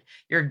puppet.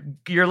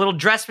 Your little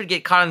dress would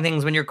get caught on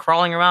things when you're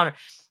crawling around.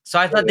 So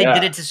I thought they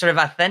did it to sort of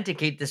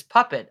authenticate this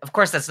puppet. Of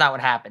course, that's not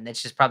what happened.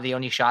 It's just probably the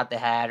only shot they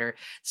had, or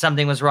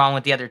something was wrong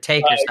with the other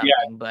take or something.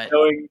 Yeah. But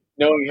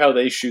knowing how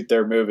they shoot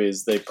their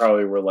movies, they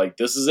probably were like,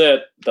 "This is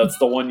it. That's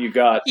the one you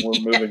got.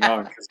 We're moving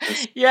on."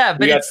 But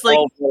it's like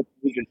to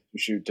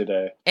shoot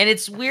today, and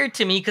it's weird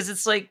to me because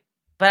it's like,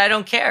 but I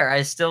don't care.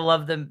 I still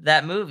love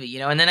that movie, you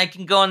know. And then I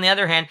can go on the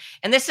other hand,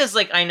 and this is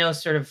like, I know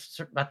sort of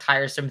a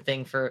tiresome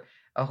thing for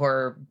a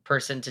horror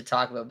person to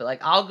talk about, but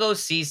like, I'll go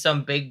see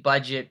some big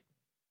budget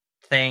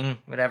thing,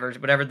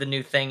 whatever the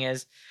new thing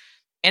is,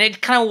 and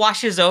it kind of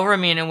washes over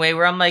me in a way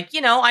where I'm like, you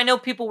know, I know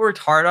people worked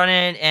hard on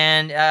it,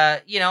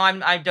 and you know,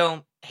 I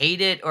don't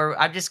hate it, or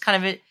I'm just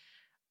kind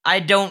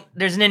of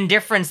there's an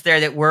indifference there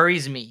that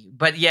worries me,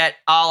 but yet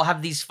I'll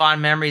have these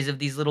fond memories of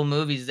these little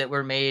movies that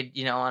were made,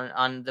 you know,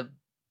 on the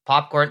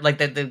popcorn, like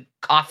the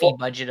coffee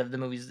budget of the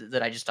movies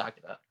that I just talked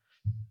about.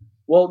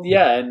 Well,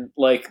 yeah, and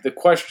like the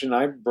question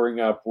I bring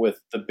up with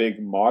the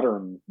big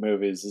modern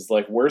movies is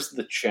like, where's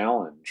the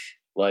challenge?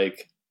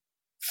 Like,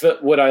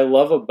 what I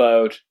love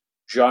about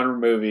genre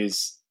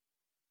movies,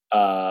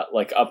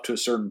 like up to a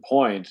certain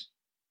point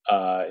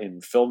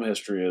in film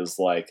history, is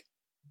like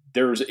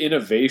there's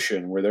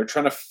innovation where they're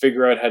trying to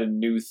figure out how to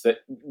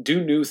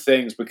do new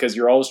things, because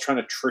you're always trying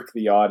to trick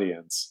the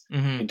audience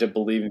into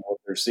believing what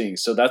they're seeing.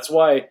 So that's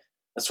why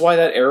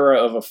that era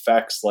of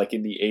effects, like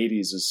in the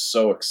 80s, is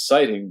so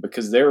exciting,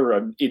 because they're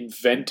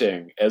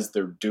inventing as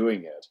they're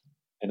doing it.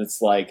 And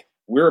it's like,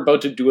 we're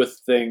about to do a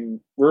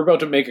thing. We're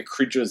about to make a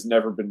creature that's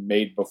never been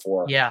made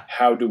before. Yeah.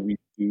 How do we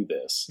do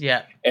this?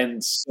 Yeah.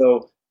 And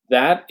so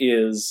that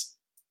is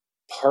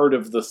part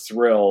of the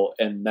thrill.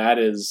 And that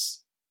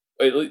is,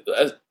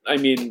 I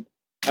mean,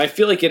 I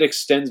feel like it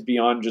extends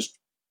beyond just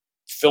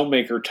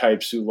filmmaker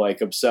types who like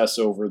obsess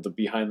over the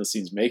behind the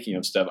scenes making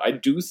of stuff. I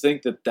do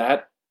think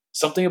that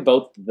something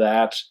about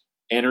that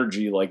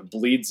energy like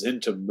bleeds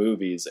into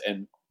movies,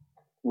 and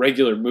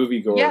regular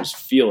moviegoers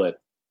feel it.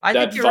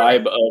 That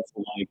vibe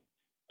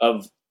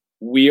of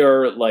we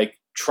are like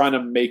trying to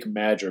make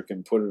magic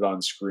and put it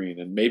on screen,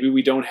 and maybe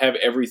we don't have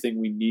everything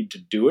we need to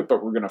do it,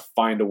 but we're going to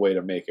find a way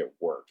to make it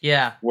work.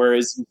 Yeah.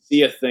 Whereas you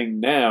see a thing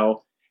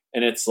now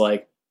and it's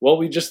like, well,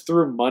 we just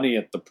threw money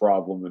at the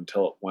problem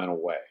until it went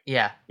away.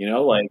 Yeah. You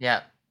know, like,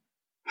 yeah.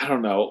 I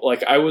don't know.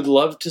 Like, I would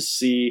love to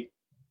see,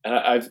 and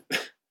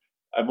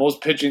I'm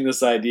almost pitching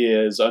this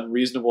idea, as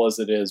unreasonable as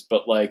it is,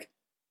 but like,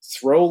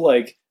 throw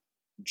like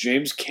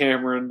James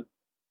Cameron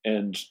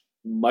and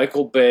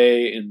Michael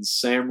Bay and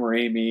Sam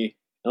Raimi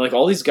and like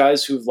all these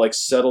guys who've like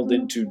settled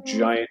into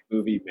giant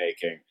movie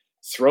making,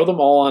 throw them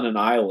all on an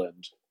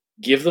island,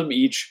 give them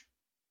each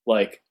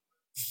like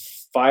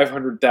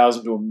 $500,000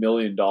 to $1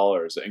 million,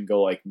 and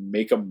go like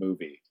make a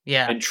movie.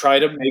 Yeah. And try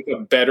to make a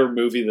better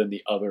movie than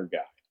the other guy,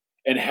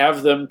 and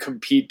have them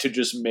compete to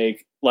just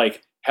make,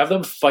 like, have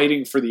them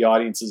fighting for the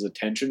audience's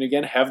attention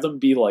again, have them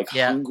be like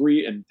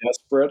hungry and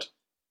desperate,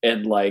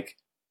 and like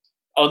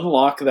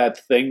unlock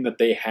that thing that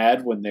they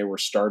had when they were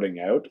starting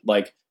out.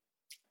 Like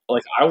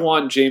I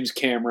want James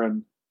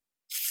Cameron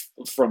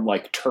from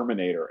like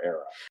Terminator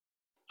era.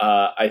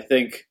 I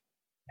think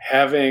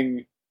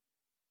having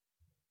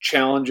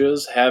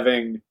challenges,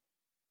 having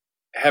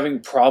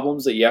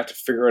problems that you have to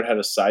figure out how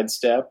to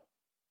sidestep,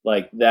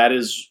 like that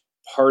is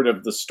part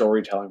of the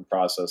storytelling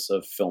process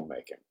of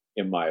filmmaking,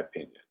 in my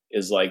opinion.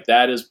 Is like,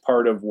 that is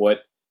part of what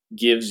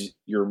gives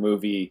your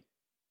movie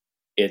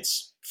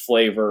its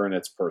flavor and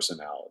its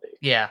personality.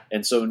 Yeah.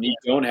 And so you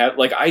don't have,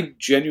 like, I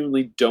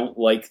genuinely don't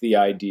like the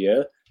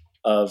idea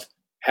of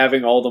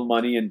having all the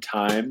money and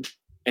time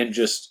and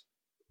just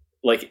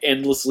like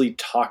endlessly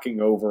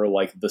talking over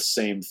like the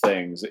same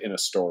things in a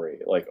story,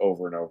 like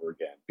over and over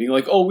again. Being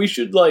like, oh, we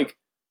should like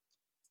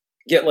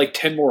get like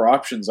 10 more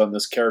options on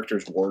this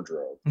character's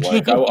wardrobe.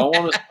 Like, I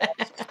want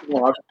to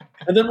more options.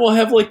 And then we'll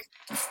have like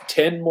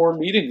 10 more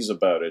meetings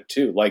about it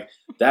too. Like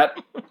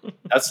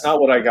that's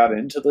not what I got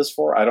into this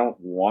for. I don't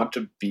want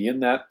to be in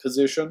that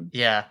position.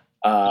 Yeah.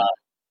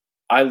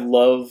 I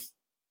love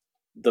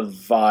the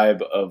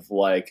vibe of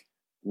like,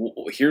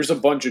 here's a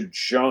bunch of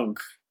junk.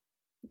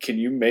 Can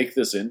you make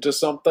this into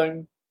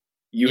something?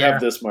 You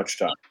have this much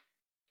time.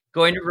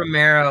 Going to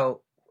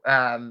Romero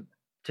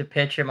to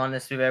pitch him on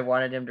this movie, I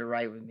wanted him to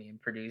write with me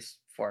and produce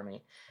for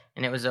me,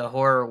 and it was a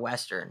horror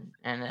western.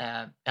 And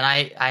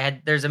I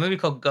had, there's a movie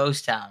called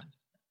Ghost Town.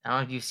 I don't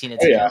know if you've seen it.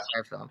 It's a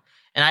horror film,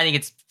 and I think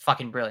it's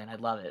fucking brilliant. I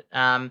love it.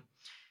 I've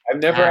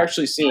never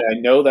actually seen it. I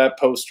know that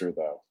poster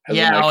though. It's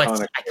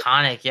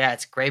iconic. Yeah,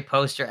 it's a great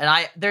poster.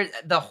 And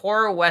the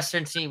horror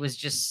western scene was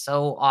just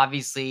so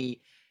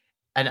obviously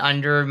an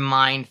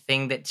undermined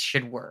thing that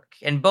should work.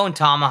 And Bone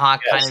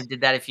Tomahawk kind Yes. of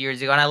did that a few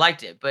years ago, and I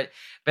liked it. But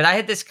I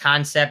had this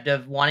concept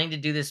of wanting to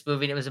do this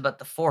movie, and it was about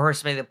the four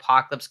horsemen of the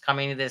apocalypse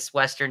coming to this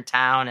western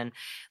town, and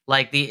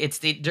like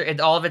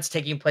all of it's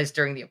taking place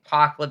during the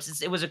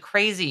apocalypse. It was a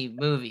crazy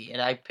movie,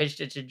 and I pitched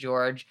it to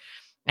George,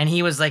 and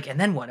he was like, "And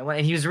then what?"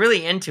 And he was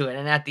really into it.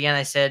 And at the end,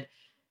 I said,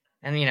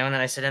 and then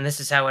I said, "And this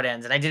is how it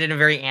ends." And I did it in a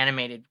very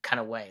animated kind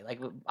of way. Like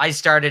I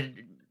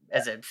started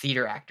as a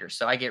theater actor,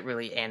 so I get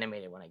really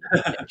animated when I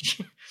get the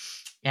pitch.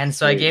 And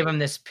so I gave him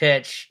this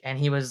pitch, and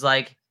he was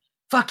like,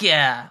 "Fuck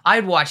yeah,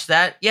 I'd watch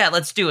that. Yeah,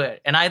 let's do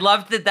it." And I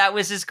loved that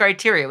was his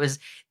criteria. It was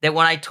that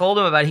when I told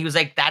him about it, he was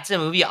like, "That's a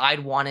movie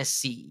I'd want to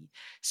see."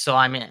 So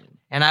I'm in.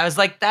 And I was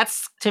like,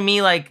 that's to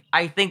me, like,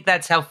 I think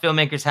that's how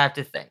filmmakers have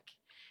to think.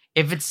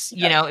 If it's,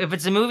 if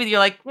it's a movie that you're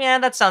like, yeah,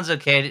 that sounds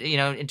okay,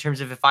 in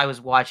terms of if I was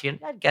watching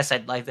it, I guess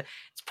I'd like that.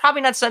 It's probably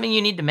not something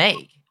you need to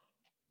make.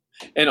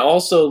 And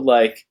also,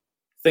 like,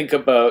 think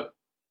about,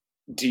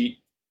 do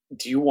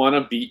you want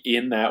to be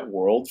in that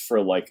world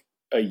for like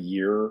a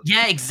year?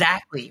 Yeah,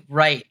 exactly.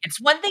 Right.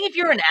 It's one thing if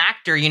you're an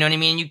actor, you know what I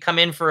mean? You come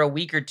in for a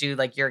week or two,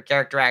 like you're a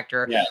character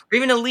actor, Yeah. or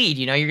even a lead,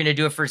 you're going to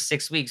do it for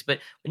 6 weeks. But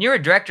when you're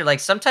a director,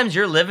 like sometimes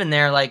you're living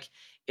there, like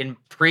in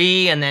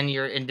pre and then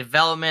you're in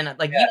development.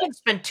 Like you can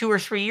spend 2 or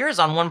 3 years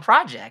on one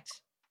project.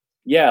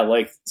 Yeah.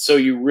 Like, so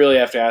you really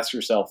have to ask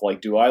yourself, like,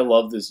 do I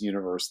love this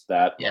universe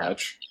that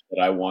much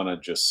that I want to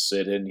just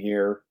sit in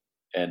here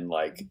and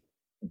like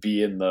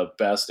be in the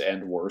best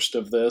and worst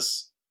of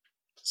this?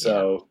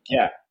 So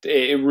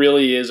it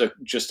really is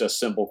just a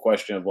simple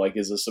question of like,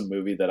 is this a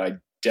movie that I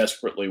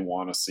desperately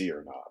want to see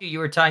or not? You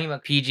were talking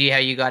about PG, how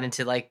you got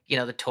into like,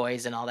 the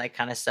toys and all that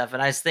kind of stuff.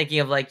 And I was thinking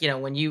of like,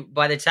 when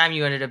by the time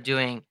you ended up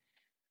doing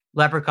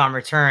Leprechaun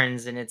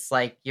Returns, and it's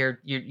like your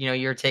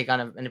take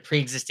on a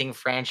pre-existing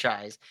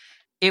franchise.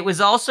 It was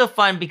also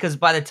fun because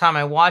by the time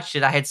I watched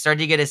it, I had started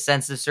to get a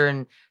sense of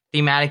certain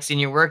thematics in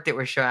your work that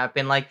were showing up.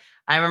 And like,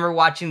 I remember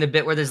watching the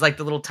bit where there's like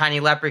the little tiny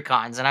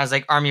leprechauns, and I was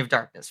like, Army of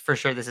Darkness for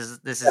sure. This is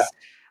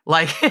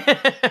like,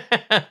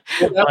 that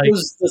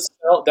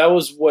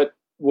was what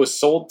was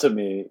sold to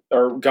me,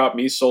 or got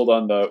me sold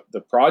on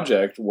the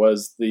project,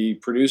 was the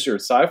producer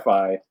at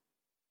Sci-Fi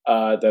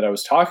that I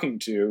was talking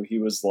to. He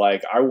was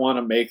like, I want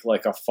to make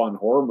like a fun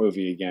horror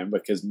movie again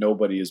because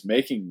nobody is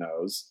making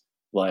those.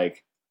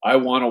 Like, I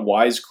want a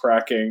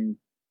wisecracking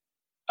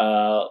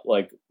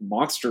like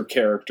monster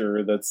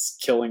character that's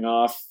killing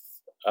off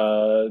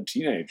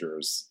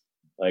teenagers,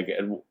 like,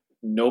 and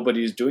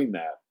nobody's doing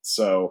that.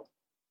 So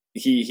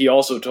he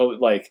also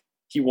told, like,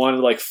 he wanted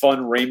like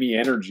fun Raimi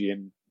energy,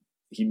 and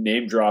he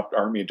name dropped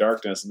Army of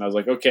Darkness, and I was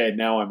like, okay,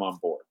 now I'm on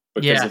board,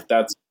 because if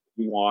that's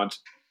what you want,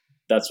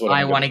 that's what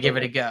I want to give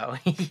it a go.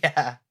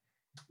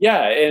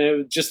 Yeah, and it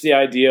was just the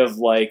idea of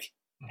like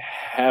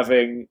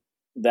having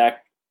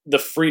the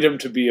freedom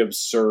to be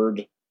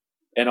absurd,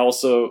 and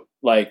also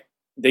like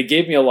they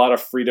gave me a lot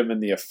of freedom in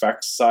the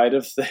effects side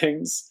of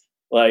things.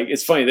 Like,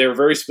 it's funny, they were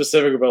very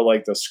specific about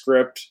like the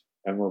script,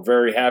 and we're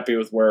very happy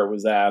with where it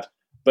was at.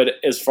 But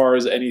as far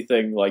as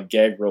anything like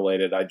gag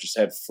related, I just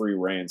had free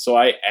reign. So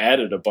I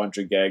added a bunch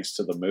of gags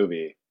to the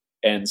movie,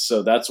 and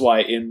so that's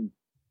why in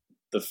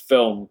the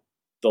film,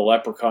 the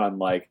leprechaun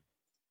like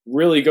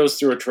really goes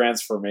through a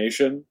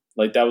transformation.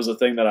 Like, that was the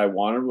thing that I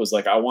wanted, was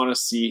like, I want to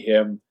see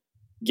him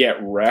get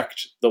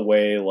wrecked the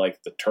way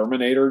like the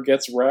Terminator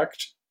gets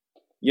wrecked,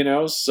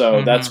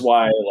 so that's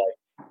why like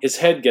his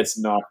head gets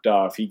knocked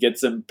off, he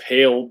gets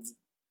impaled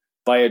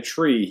by a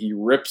tree, he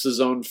rips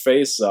his own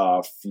face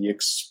off, he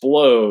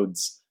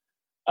explodes,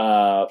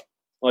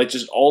 like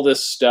just all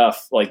this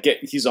stuff, like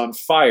he's on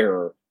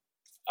fire.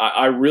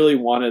 I really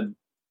wanted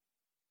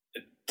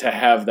to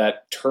have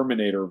that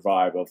Terminator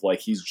vibe of like,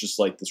 he's just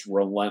like this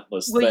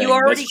relentless thing. You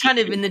already kind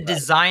of in the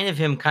design of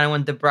him kind of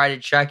went the Bride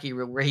of Chucky,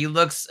 where he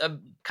looks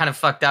kind of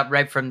fucked up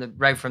right from the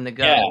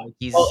go. Yeah.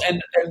 Like well,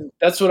 and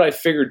that's what I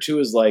figured too,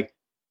 is like,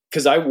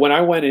 because when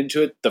I went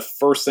into it, the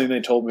first thing they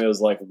told me was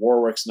like,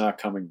 Warwick's not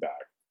coming back.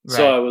 Right.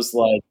 So I was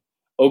like,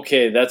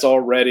 okay, that's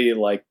already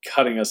like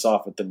cutting us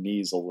off at the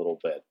knees a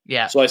little bit.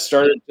 Yeah. So I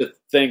started to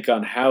think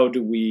on, how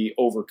do we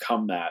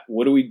overcome that?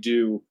 What do we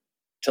do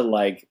to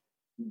like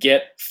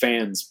get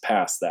fans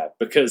past that?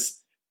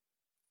 Because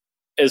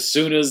as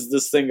soon as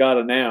this thing got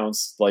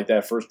announced, like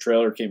that first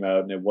trailer came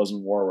out and it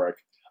wasn't Warwick,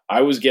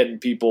 I was getting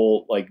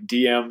people like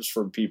DMs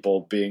from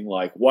people being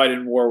like, why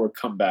didn't Warwick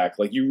come back?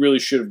 Like, you really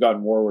should have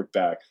gotten Warwick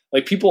back.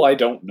 Like, people I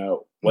don't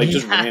know, like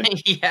just random.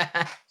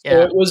 Yeah.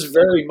 So it was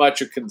very much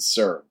a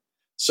concern.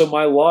 So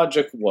my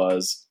logic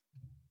was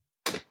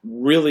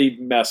really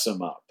mess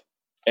him up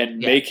and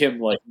make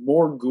him like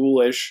more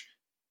ghoulish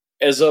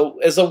as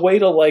a way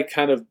to like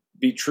kind of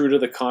be true to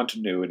the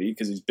continuity,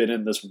 because he's been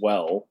in this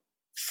well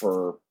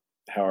for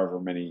however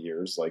many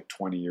years, like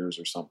 20 years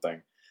or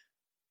something.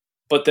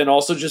 But then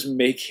also just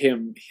make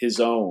him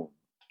his own,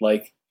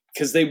 like,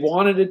 because they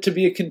wanted it to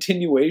be a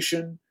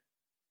continuation.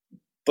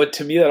 But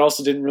to me, that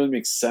also didn't really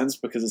make sense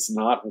because it's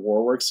not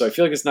Warwick. So I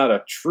feel like it's not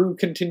a true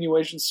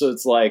continuation. So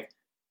it's like,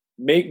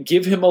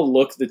 give him a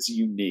look that's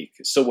unique.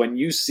 So when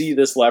you see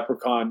this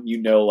leprechaun,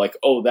 you know, like,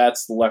 oh,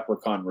 that's the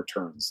Leprechaun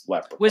Returns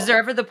leprechaun. Was there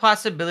ever the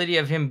possibility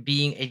of him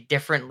being a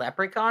different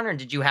leprechaun, or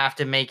did you have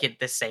to make it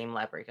the same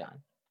leprechaun?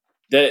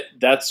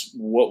 That's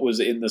what was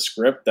in the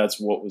script. That's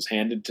what was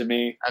handed to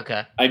me.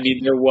 Okay. I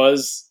mean, there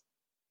was,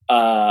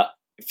 I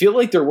feel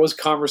like there was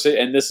conversation,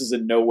 and this is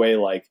in no way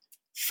like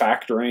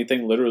fact or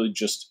anything, literally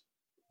just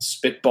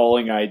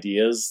spitballing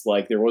ideas.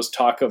 Like there was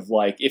talk of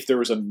like, if there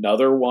was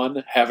another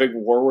one, having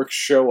Warwick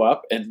show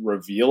up and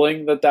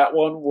revealing that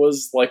one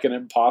was like an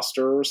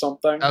imposter or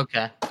something.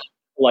 Okay.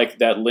 Like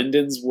that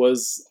Lyndon's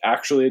was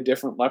actually a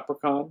different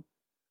leprechaun.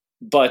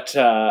 But,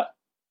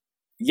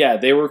 yeah,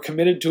 they were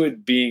committed to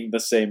it being the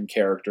same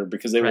character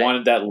because they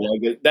wanted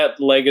that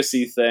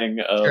legacy thing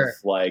of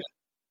like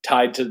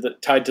tied to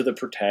the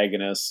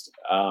protagonist,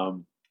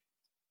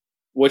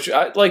 which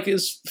I like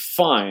is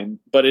fine,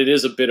 but it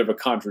is a bit of a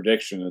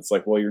contradiction. It's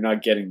like, well, you're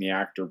not getting the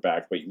actor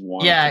back, but you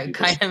want. Yeah, it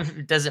kind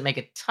of doesn't make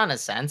a ton of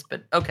sense,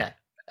 but okay.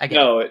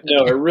 No, it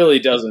really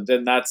doesn't,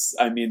 and that's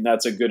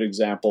a good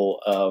example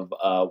of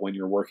when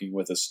you're working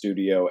with a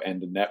studio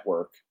and a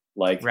network.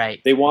 Like,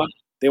 they want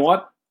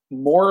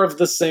more of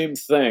the same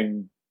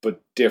thing,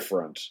 but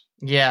different.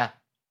 Yeah.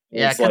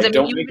 Yeah, because like,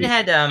 you even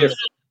had,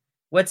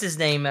 what's his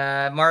name?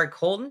 Mark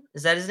Holden?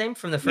 Is that his name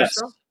from the first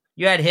film?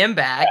 You had him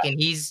back, and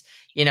he's,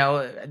 you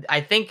know, I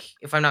think,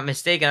 if I'm not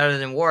mistaken, other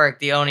than Warwick,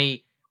 the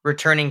only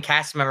returning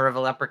cast member of a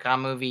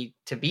Leprechaun movie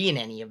to be in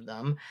any of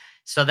them.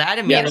 So that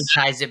immediately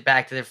ties it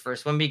back to the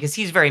first one, because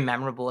he's very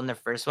memorable in the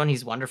first one.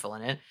 He's wonderful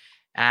in it.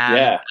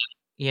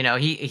 You know,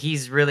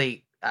 he's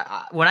really...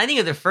 when I think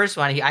of the first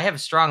one, I have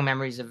strong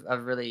memories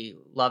of really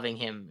loving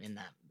him in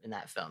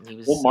that film. He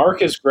was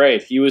Mark is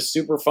great. He was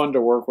super fun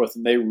to work with,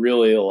 and they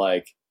really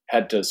like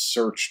had to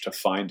search to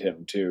find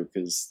him too,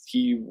 because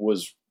he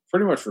was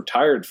pretty much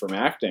retired from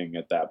acting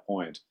at that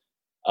point.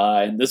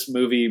 And this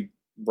movie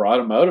brought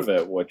him out of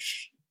it,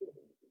 which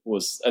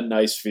was a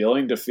nice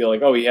feeling to feel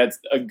like, oh, he had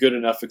a good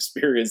enough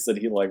experience that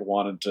he like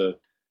wanted to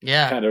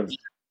kind of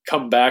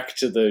come back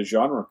to the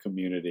genre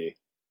community.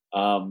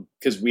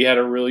 Because we had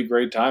a really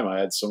great time. I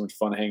had so much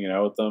fun hanging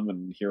out with him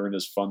and hearing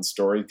his fun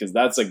story. Because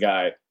that's a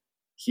guy,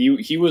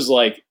 he was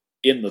like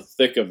in the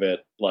thick of it,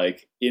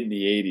 like in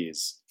the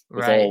 80s,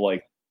 with all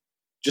like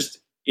just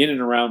in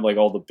and around like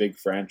all the big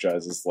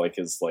franchises, like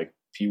his like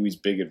Pee-wee's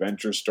Big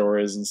Adventure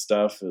stories and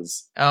stuff.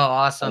 Is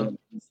awesome.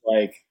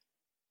 Like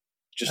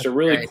just a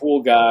really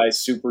cool guy,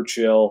 super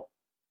chill.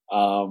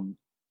 And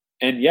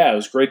yeah, it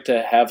was great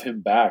to have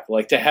him back.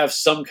 Like to have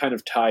some kind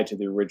of tie to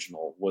the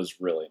original was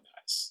really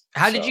nice.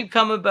 How did you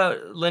come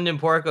about Lyndon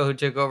Porco, who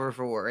took over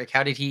for Warwick?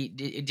 How did he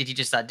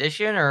just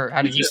audition, or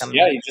how did he come?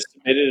 Yeah, he just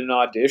submitted an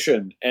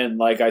audition, and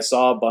like I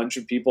saw a bunch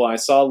of people. And I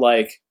saw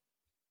like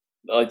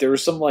there were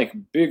some like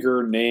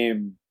bigger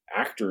name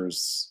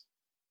actors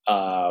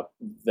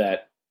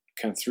that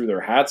kind of threw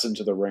their hats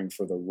into the ring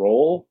for the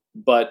role.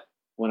 But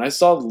when I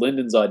saw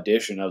Lyndon's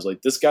audition, I was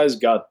like, this guy's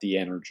got the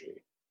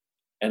energy.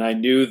 And I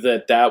knew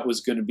that was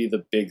going to be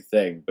the big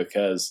thing,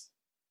 because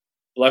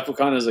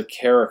Leprechaun as a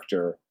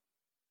character,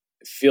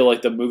 I feel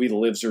like the movie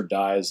lives or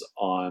dies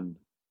on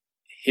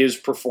his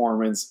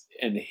performance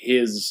and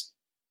his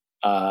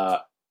kind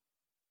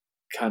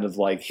of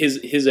like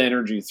his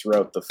energy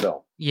throughout the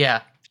film.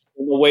 Yeah.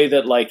 In the way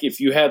that like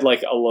if you had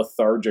like a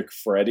lethargic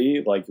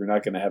Freddy, like you're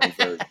not going to have a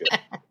very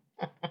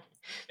good.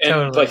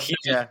 Totally. But he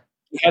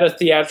had a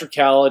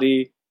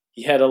theatricality.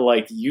 He had a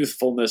like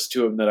youthfulness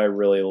to him that I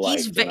really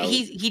liked.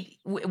 He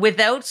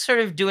without sort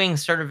of doing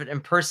sort of an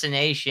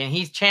impersonation,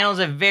 he channels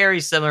a very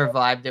similar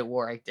vibe that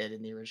Warwick did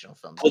in the original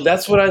film. Well,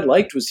 that's what I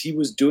liked, was he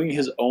was doing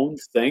his own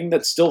thing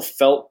that still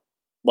felt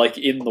like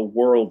in the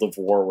world of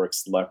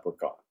Warwick's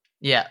Leprechaun.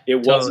 Yeah,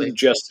 it wasn't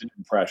just an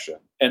impression,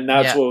 and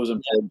that's what was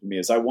important to me.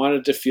 Is I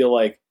wanted to feel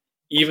like,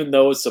 even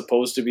though it's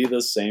supposed to be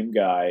the same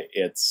guy,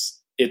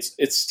 it's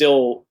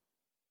still.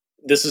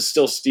 This is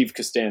still Steve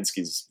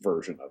Kostanski's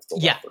version of the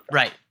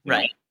Leprechaun.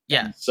 Right.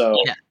 Yeah. So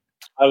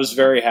I was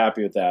very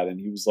happy with that, and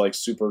he was like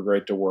super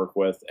great to work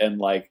with, and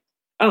like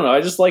I don't know,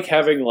 I just like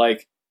having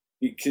like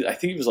I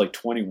think he was like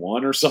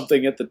 21 or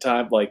something at the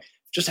time, like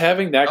just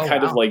having that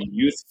kind of like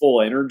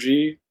youthful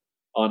energy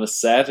on a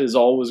set is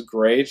always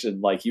great,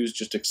 and like he was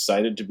just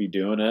excited to be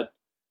doing it,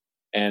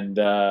 and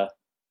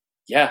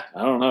yeah,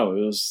 I don't know.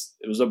 It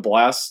was a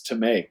blast to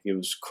make. It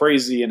was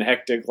crazy and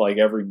hectic, like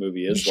every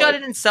movie is. You shot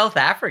it in South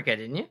Africa,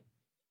 didn't you?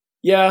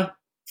 Yeah,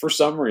 for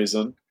some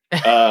reason.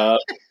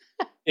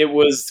 It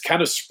was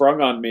kind of sprung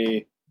on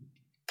me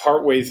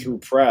partway through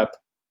prep.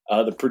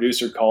 The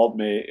producer called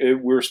me. We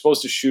were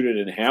supposed to shoot it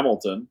in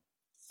Hamilton,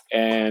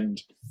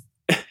 and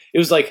it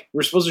was like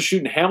we're supposed to shoot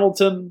in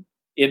Hamilton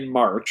in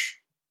March,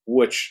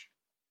 which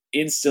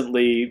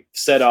instantly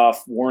set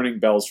off warning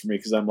bells for me,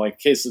 because I'm like,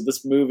 okay, so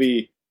this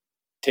movie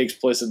takes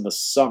place in the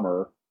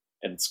summer,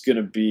 and it's going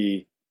to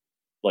be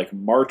like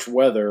March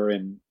weather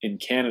in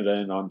Canada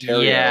and Ontario.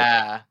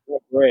 Yeah.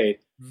 Great.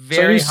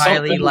 Very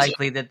highly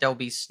likely that there'll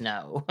be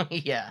snow.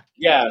 Yeah.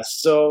 Yeah.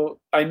 So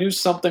I knew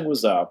something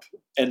was up.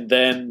 And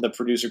then the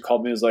producer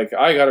called me and was like,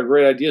 I got a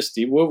great idea,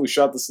 Steve. Well, we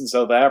shot this in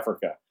South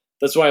Africa.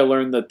 that's why I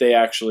learned that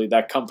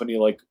that company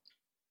like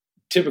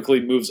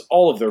typically moves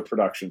all of their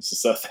productions to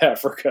South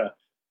Africa.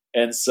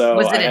 And so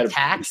Was it I a had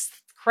tax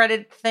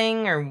credit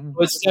thing or?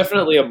 it's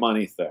definitely a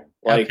money thing.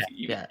 Like Okay,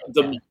 yeah,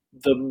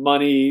 the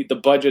money, the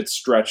budget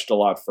stretched a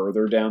lot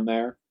further down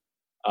there.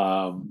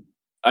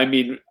 I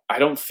mean, I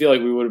don't feel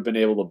like we would have been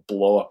able to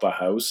blow up a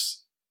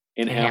house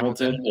in in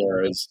Hamilton,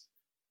 whereas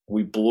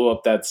we blew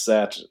up that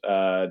set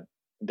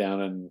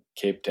down in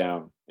Cape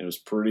Town. It was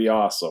pretty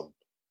awesome.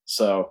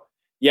 So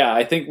yeah,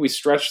 I think we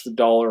stretched the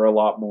dollar a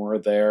lot more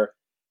there,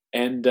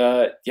 and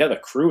yeah, the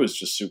crew is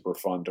just super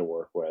fun to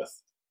work with.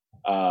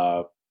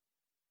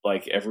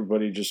 Like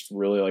everybody just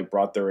really like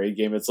brought their A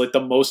game. It's like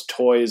the most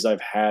toys I've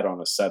had on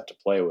a set to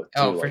play with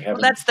too. Oh, Like well,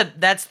 that's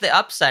the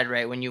upside,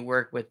 right? When you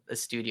work with a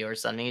studio or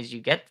something, is you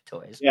get the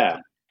toys.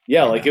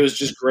 yeah, like it was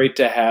just great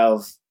to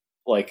have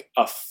like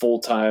a full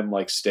time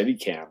like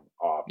Steadicam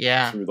op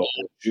through the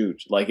whole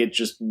shoot. Like it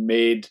just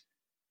made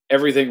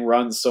everything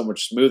run so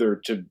much smoother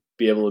to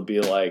be able to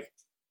be like,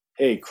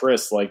 hey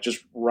Chris, like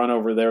just run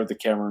over there with the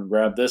camera and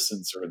grab this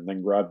insert and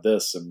then grab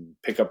this and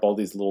pick up all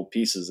these little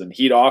pieces. And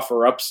he'd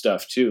offer up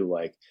stuff too.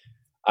 Like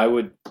I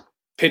would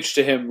pitch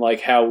to him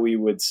like how we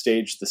would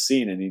stage the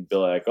scene and he'd be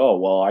like, oh,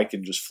 well, I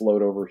can just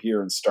float over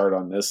here and start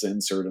on this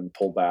insert and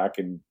pull back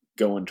and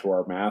go into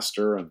our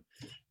master and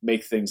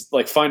make things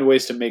like find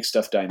ways to make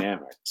stuff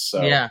dynamic.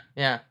 So yeah,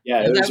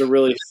 it was a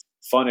really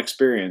fun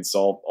experience,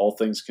 all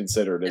things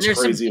considered. As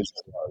crazy as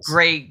it was.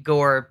 Great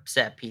gore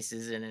set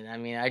pieces in it. I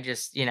mean, I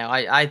just,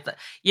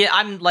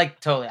 I'm like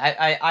totally.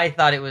 I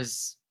thought it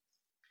was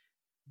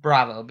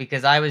bravo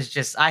because I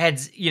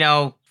had,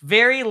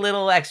 very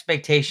little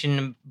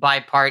expectation by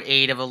part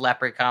 8 of a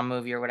Leprechaun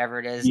movie or whatever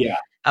it is. Yeah.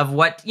 Of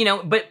what,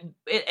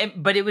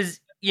 but it was,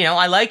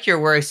 I like your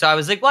work, so I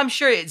was like, well, I'm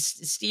sure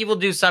Steve will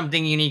do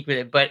something unique with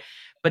it, but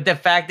the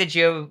fact that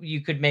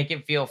you could make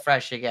it feel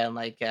fresh again,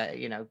 like,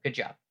 good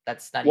job.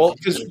 That's not well,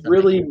 because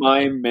really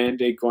my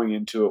mandate going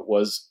into it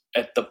was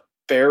at the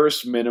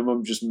barest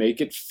minimum, just make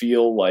it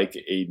feel like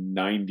a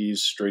 90s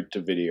straight to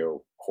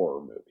video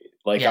horror movie.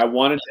 Like I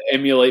wanted to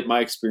emulate my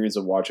experience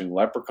of watching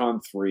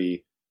Leprechaun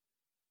 3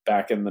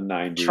 back in the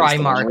 90s.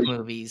 Trimark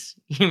movies.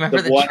 You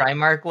remember the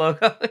Trimark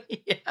logo?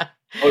 Yeah.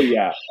 Oh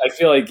yeah. I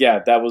feel like,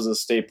 that was a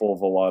staple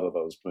of a lot of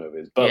those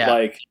movies. But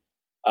like,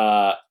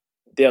 the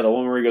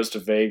one where he goes to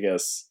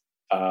Vegas,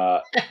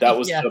 that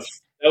was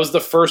that was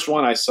the first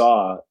one I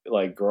saw,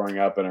 like growing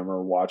up, and I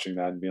remember watching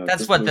that and being like,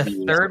 "That's what the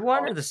third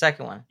one or the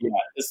second one?" Yeah,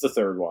 it's the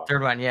third one.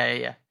 Third one,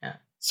 yeah.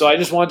 So I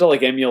just wanted to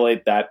like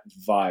emulate that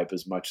vibe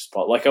as much as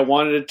possible. Like I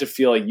wanted it to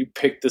feel like you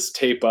picked this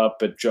tape up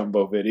at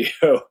Jumbo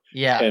Video,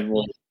 and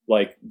we're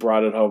like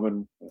brought it home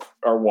and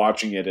are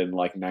watching it in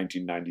like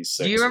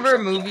 1996. Do you remember a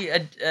movie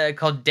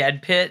called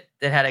Dead Pit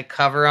that had a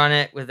cover on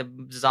it with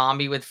a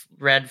zombie with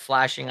red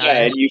flashing eyes?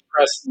 Yeah, and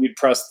you'd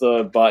press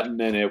the button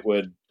and it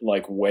would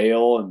like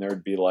wail and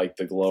there'd be like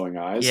the glowing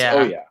eyes. Yeah.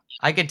 Oh yeah.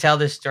 I could tell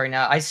this story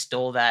now. I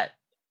stole that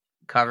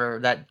cover,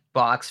 that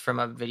box from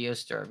a video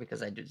store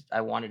because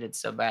I wanted it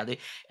so badly,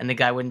 and the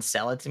guy wouldn't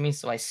sell it to me,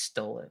 so I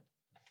stole it.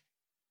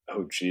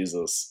 Oh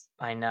Jesus.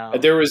 I know.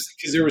 There was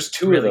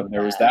two of them.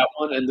 There was that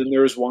one, and then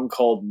there was one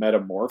called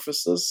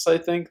Metamorphosis, I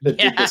think, that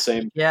did the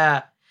same.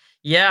 Yeah.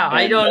 And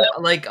I don't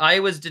I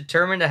was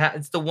determined to have.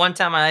 It's the one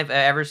time I've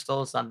ever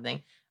stole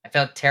something. I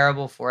felt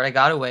terrible for it. I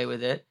got away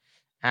with it.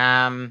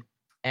 And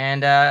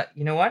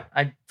you know what?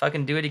 I'd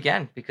fucking do it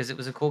again because it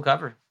was a cool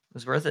cover. It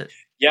was worth it.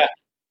 Yeah.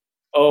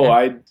 Oh,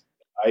 yeah.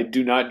 I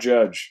do not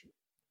judge.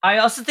 I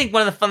also think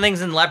one of the fun things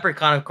in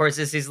Leprechaun, of course,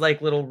 is his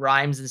like little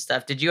rhymes and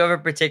stuff. Did you have a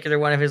particular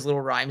one of his little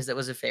rhymes that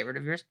was a favorite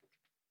of yours?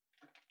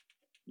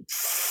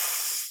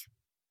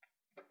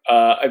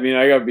 I mean,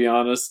 I gotta be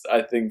honest.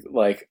 I think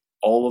like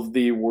all of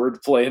the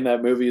wordplay in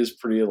that movie is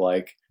pretty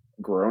like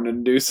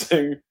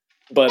groan-inducing,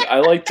 but I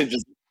like to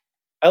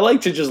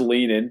just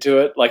lean into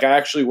it. Like I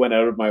actually went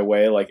out of my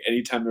way. Like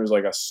anytime there was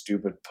like a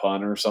stupid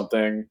pun or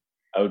something,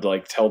 I would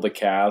like tell the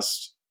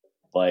cast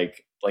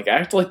like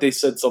act like they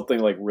said something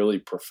like really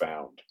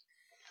profound,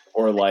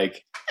 or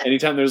like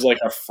anytime there's like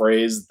a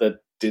phrase that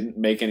didn't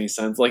make any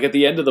sense. Like at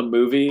the end of the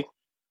movie,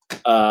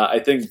 I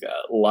think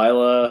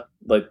Lila,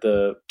 like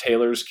the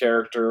Taylor's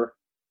character,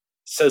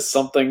 says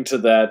something to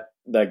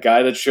that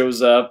guy that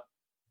shows up,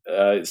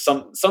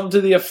 some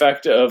to the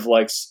effect of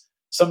like,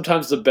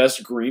 sometimes the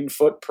best green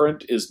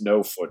footprint is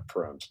no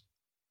footprint,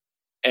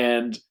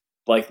 and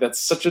like that's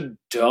such a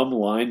dumb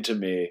line to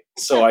me.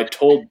 So I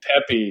told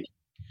Peppy,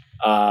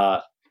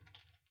 the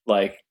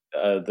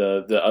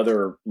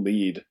other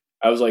lead,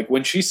 I was like,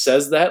 when she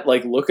says that,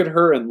 like look at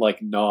her and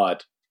like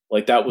nod.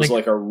 Like that was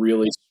like a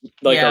really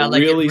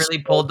really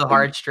pulled the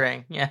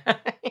heartstring. Yeah.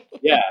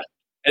 Yeah.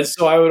 And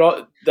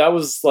so that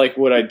was like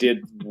what I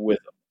did with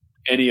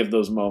any of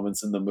those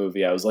moments in the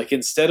movie. I was like,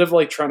 instead of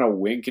like trying to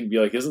wink and be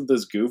like, isn't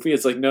this goofy?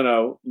 It's like,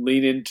 no,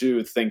 lean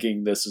into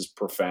thinking this is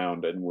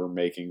profound and we're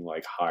making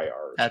like high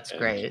art. That's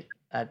great.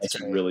 That's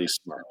great. Really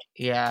smart.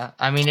 Yeah.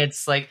 I mean,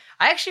 it's like,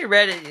 I actually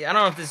read it. I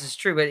don't know if this is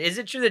true, but is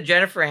it true that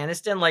Jennifer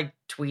Aniston like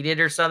tweeted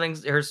or something,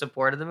 her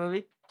support of the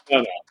movie?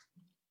 No.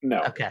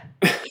 No. Okay.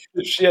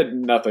 She had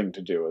nothing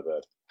to do with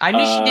it. I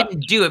knew she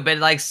didn't do it, but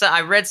like, so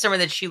I read somewhere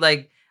that she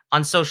like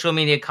on social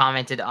media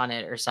commented on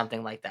it or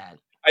something like that.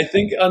 I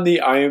think on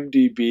the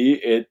IMDb,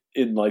 it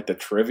in like the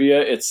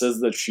trivia, it says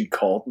that she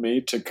called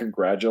me to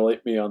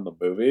congratulate me on the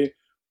movie,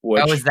 Oh,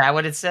 is which that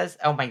what it says?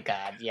 Oh my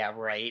god, yeah,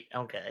 right.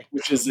 Okay.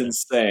 is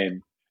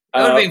insane. It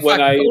would have been When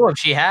fucking cool if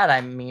she had,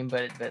 I mean,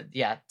 but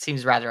yeah, it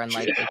seems rather she,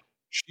 unlikely.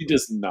 she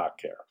does not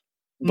care.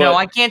 No, But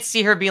I can't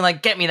see her being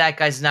like, "Get me that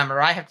guy's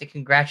number. I have to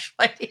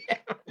congratulate him."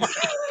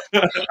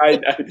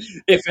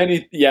 if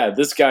any, yeah,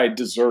 this guy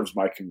deserves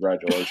my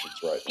congratulations,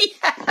 right?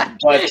 Yeah.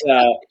 But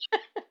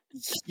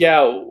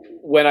yeah,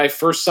 when I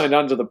first signed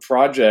on to the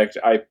project,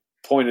 I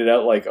pointed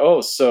out like,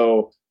 oh,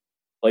 so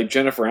like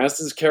Jennifer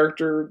Aniston's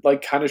character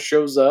like kind of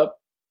shows up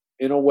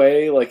in a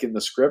way, like in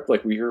the script,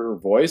 like we hear her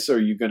voice. Are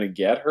you going to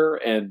get her?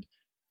 And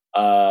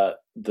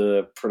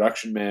the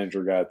production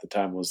manager guy at the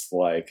time was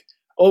like,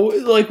 oh,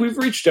 like we've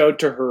reached out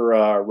to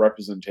her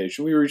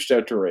representation. We reached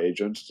out to her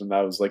agent, and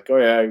I was like, oh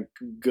yeah,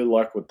 good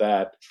luck with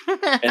that.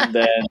 And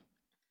then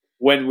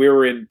when we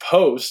were in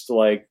post,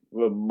 like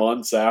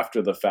months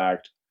after the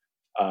fact,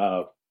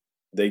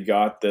 they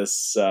got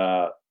this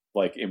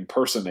like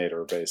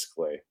impersonator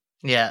basically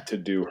Yeah. to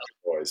do her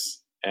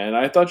voice, and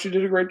I thought she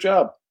did a great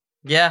job.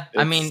 Yeah.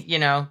 I mean,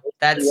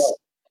 that's.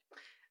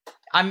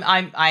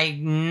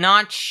 I'm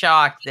not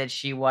shocked that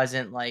she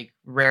wasn't like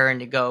raring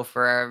to go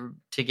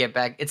to get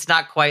back. It's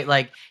not quite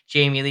like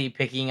Jamie Lee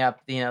picking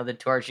up the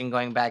torch and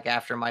going back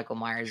after Michael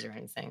Myers or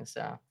anything.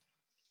 So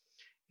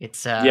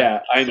it's Yeah,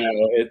 I know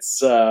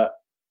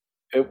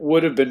it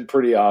would have been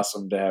pretty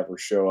awesome to have her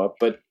show up,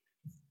 but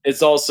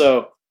it's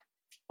also,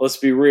 let's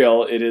be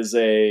real, it is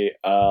a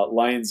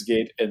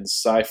Lionsgate and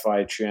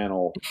Sci-Fi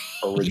Channel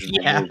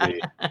original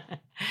movie.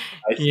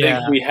 I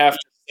think we have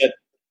to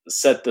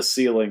set the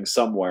ceiling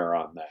somewhere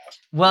on that.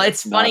 Well,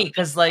 it's funny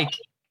because like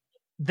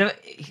the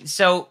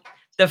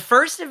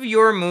first of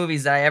your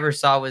movies that I ever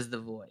saw was The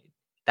Void.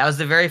 That was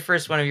the very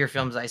first one of your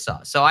films I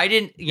saw. So I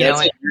didn't, That's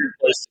a weird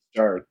place to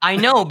start. I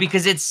know,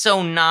 because it's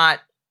so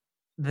not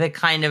the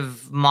kind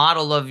of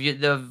model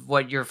of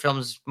what your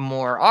films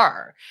more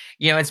are.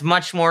 It's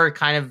much more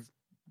kind of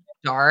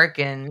dark,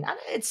 and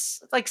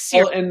it's like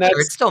serious. Well, and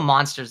it's still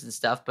monsters and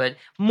stuff, but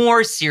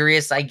more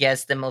serious, I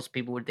guess, than most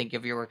people would think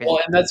of your work. Well,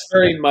 and that's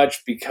very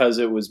much because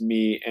it was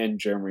me and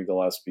Jeremy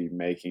Gillespie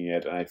making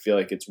it, and I feel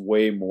like it's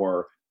way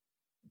more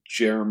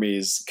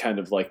Jeremy's kind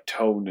of like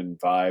tone and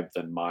vibe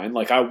than mine.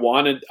 Like I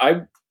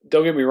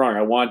don't get me wrong,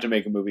 I wanted to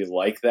make a movie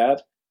like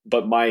that,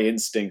 but my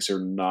instincts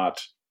are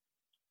not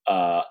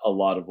a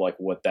lot of like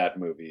what that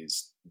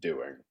movie's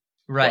doing.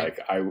 Right. Like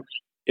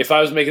if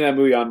I was making that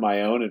movie on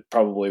my own, it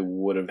probably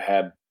would have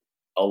had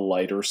a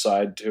lighter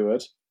side to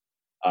it.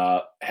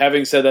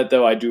 Having said that,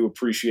 though, I do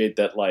appreciate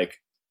that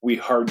like we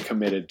hard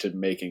committed to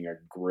making a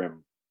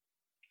grim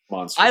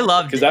monster. I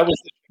loved it, because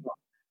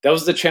that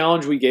was the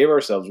challenge we gave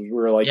ourselves. We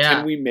were like,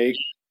 can we make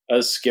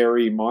a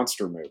scary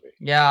monster movie?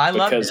 Yeah, I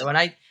loved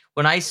it.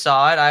 When I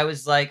saw it, I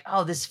was like,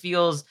 oh, this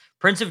feels.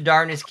 Prince of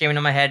Darkness came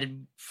into my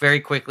head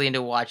very quickly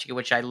into watching it,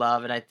 which I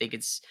love, and I think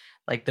it's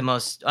like the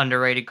most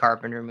underrated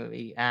Carpenter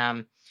movie.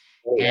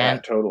 Yeah,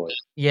 totally.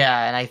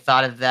 Yeah, and I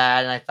thought of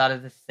that, and I thought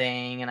of The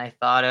Thing, and I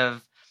thought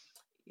of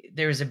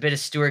there was a bit of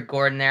Stuart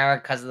Gordon there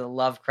because of the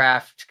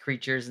Lovecraft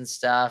creatures and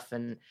stuff,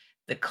 and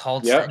the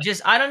cults. Yep.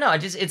 Just I don't know.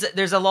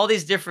 There's all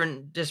these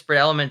different disparate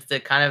elements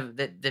that kind of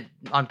that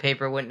on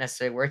paper wouldn't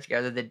necessarily work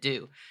together that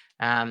do.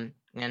 I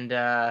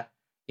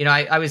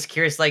was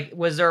curious, like,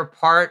 was there a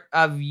part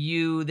of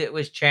you that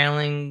was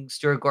channeling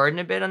Stuart Gordon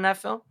a bit on that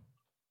film?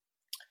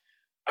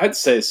 I'd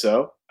say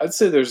so. I'd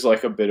say there's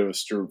like a bit of a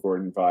Stuart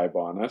Gordon vibe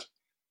on it.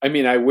 I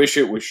mean, I wish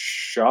it was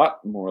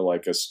shot more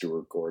like a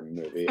Stuart Gordon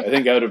movie. I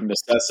think out of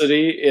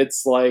necessity,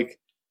 it's like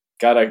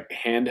got a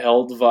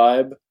handheld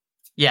vibe.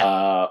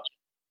 Yeah.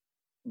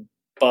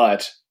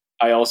 But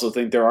I also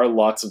think there are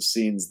lots of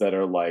scenes that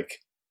are like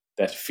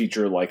that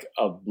feature like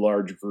a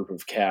large group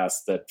of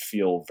cast that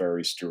feel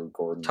very Stuart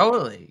Gordon.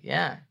 Totally.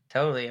 Yeah,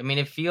 totally. I mean,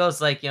 it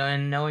feels like,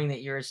 and knowing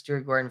that you're a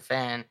Stuart Gordon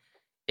fan,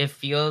 it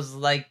feels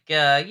like,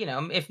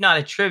 if not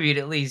a tribute,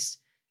 at least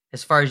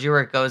as far as your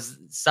work goes,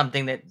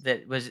 something that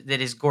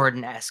is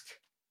Gordon-esque.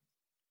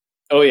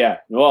 Oh yeah.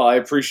 Well, I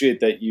appreciate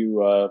that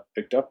you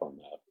picked up on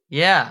that.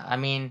 Yeah. I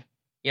mean,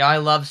 I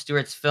love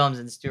Stuart's films,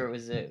 and Stuart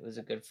was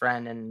a good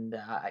friend. And,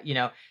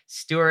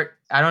 Stuart,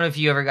 I don't know if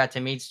you ever got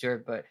to meet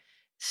Stuart, but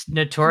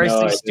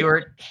notoriously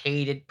Stuart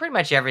hated pretty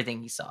much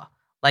everything he saw.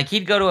 Like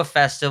he'd go to a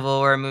festival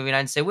or a movie night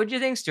and say, "What'd you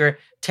think, Stuart?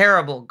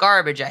 Terrible,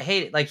 garbage. I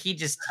hate it." Like he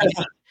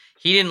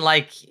didn't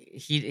like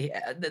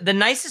the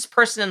nicest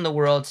person in the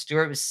world.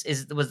 Stuart was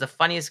the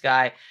funniest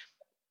guy,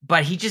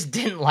 but he just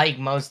didn't like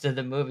most of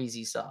the movies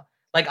he saw.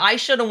 Like I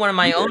showed him one of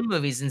my own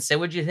movies and said,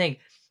 "What'd you think?"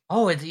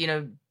 "Oh, it's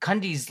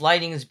Cundy's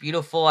lighting is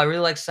beautiful. I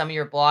really like some of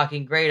your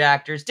blocking. Great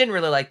actors." Didn't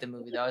really like the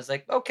movie though. I was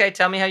like, "Okay,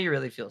 tell me how you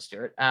really feel,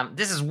 Stuart."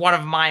 This is one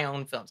of my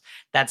own films.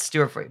 That's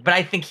Stuart for you. But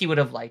I think he would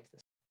have liked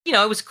this.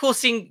 it was cool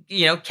seeing,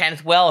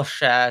 Kenneth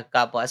Welsh,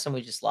 God bless him,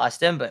 we just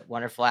lost him, but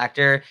wonderful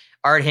actor.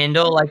 Art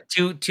Hindle, like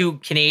two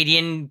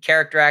Canadian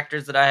character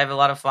actors that I have a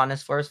lot of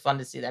fondness for. It's fun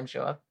to see them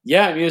show up.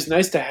 Yeah, I mean, it's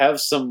nice to have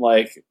some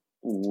like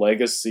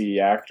legacy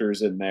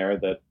actors in there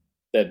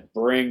that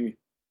bring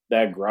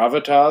that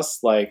gravitas.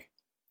 Like,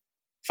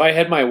 if I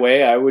had my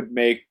way, I would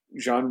make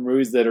genre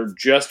movies that are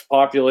just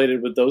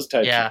populated with those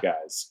types Yeah. of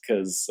guys,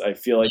 because I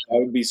feel like that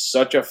would be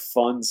such a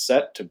fun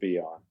set to be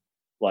on.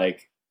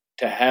 Like,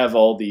 to have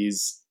all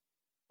these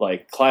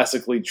like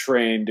classically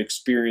trained,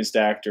 experienced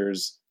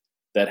actors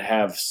that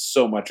have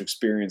so much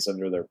experience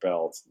under their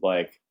belt.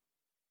 Like,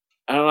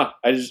 I don't know.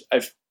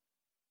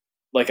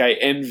 I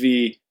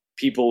envy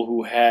people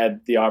who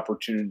had the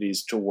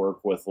opportunities to work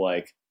with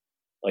like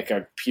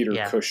a Peter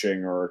Yeah.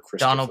 Cushing or a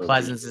Christopher Donald Lee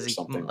Pleasance or is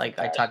something like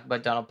I talked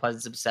about Donald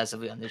Pleasance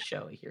obsessively on this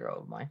show, a hero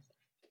of mine.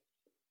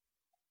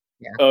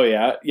 Oh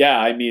yeah.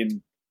 I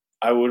mean,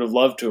 I would have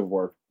loved to have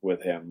worked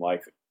with him.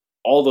 Like,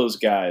 all those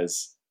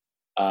guys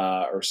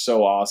are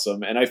so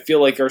awesome, and I feel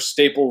like are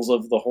staples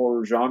of the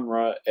horror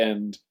genre.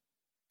 And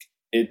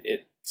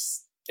it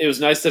was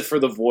nice that for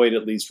The Void,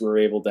 at least, we were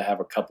able to have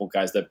a couple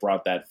guys that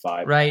brought that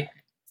vibe. Right.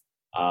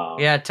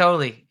 Yeah,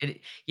 totally. So-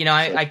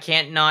 I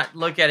can't not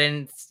look at it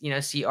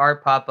and see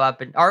Art pop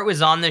up. And Art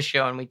was on the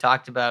show, and we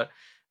talked about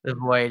The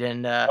Void.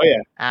 And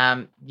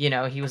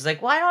he was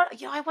like, "Why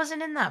don't I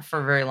wasn't in that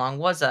for very long,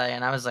 was I?"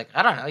 And I was like,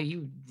 "I don't know.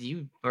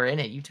 You were in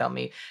it. You tell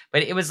me."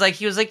 But it was like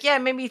he was like, "Yeah,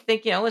 it made me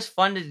think. It was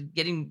fun to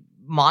getting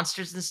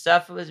monsters and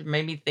stuff. It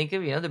made me think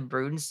of the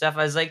Brood and stuff."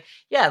 I was like,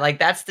 "Yeah, like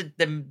that's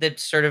the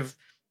sort of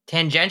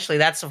tangentially.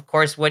 That's of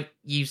course what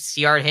you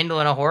see Art Hindle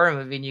in a horror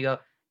movie, and you go."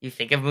 You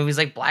think of movies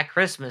like Black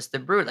Christmas, The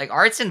Brood, like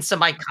Art's in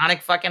some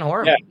iconic fucking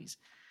horror movies.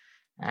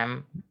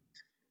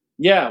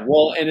 Yeah,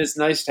 well, and it's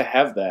nice to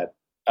have that,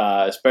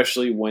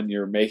 especially when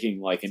you're making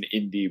like an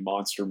indie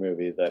monster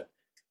movie. That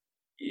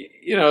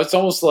it's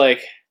almost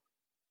like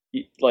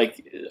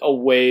a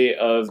way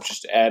of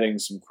just adding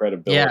some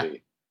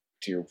credibility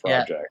to your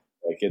project.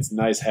 Like, it's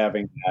nice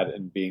having that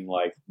and being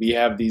like, we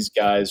have these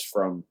guys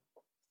from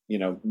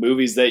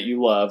movies that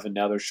you love, and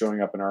now they're showing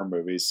up in our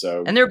movies.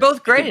 So, and they're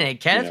both great in it.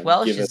 Kenneth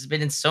Welsh has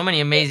been in so many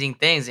amazing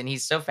things, and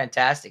he's so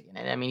fantastic in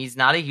it. I mean, he's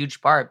not a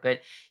huge part,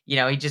 but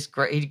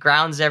he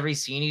grounds every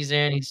scene he's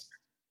in. He's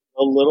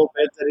a little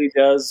bit that he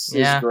does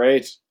is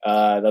great.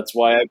 That's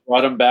why I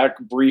brought him back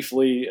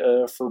briefly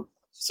for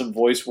some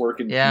voice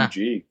work in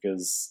PG,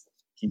 because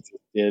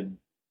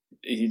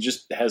he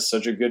just has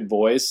such a good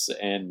voice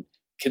and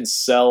can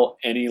sell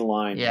any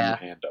line you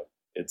hand him.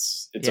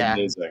 It's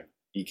amazing.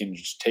 He can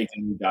just take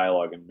any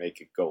dialogue and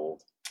make it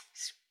gold.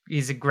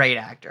 He's a great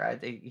actor. I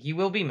think he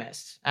will be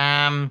missed.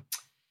 And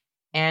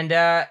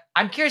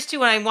I'm curious too,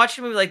 when I watch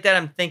a movie like that,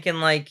 I'm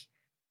thinking like,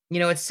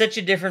 it's such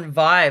a different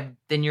vibe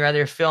than your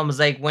other films.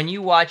 Like, when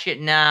you watch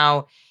it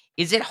now,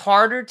 is it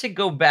harder to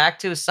go back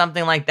to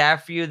something like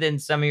that for you than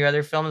some of your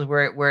other films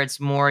where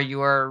it's more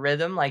your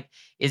rhythm? Like,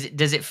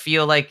 does it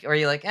feel like, or are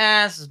you like,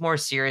 this is more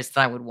serious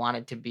than I would want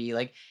it to be?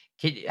 Like,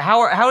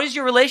 how is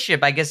your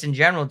relationship, I guess, in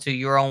general, to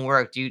your own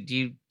work? Do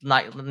you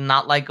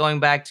not like going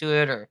back to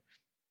it, or?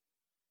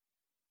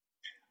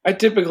 I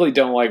typically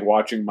don't like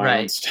watching my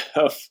own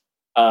stuff,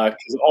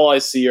 because all I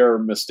see are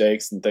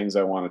mistakes and things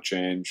I want to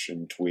change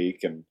and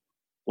tweak. And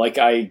like,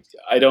 I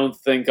don't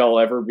think I'll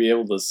ever be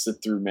able to sit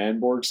through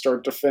Manborg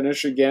start to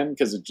finish again,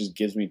 because it just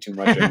gives me too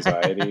much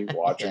anxiety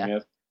watching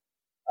it.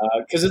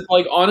 Because it's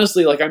like,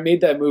 honestly, like, I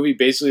made that movie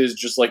basically as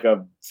just like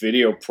a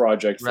video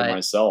project for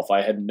myself.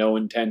 I had no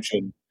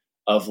intention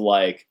of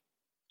like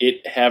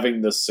it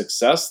having the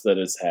success that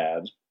it's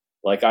had.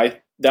 Like,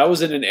 that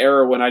was in an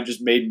era when I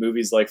just made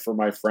movies like for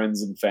my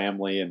friends and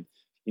family, and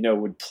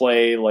would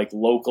play like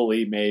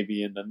locally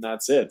maybe, and then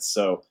that's it.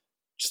 So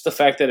just the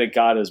fact that it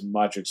got as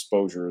much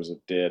exposure as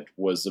it did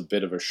was a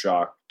bit of a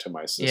shock to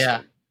my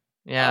system.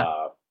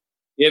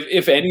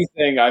 If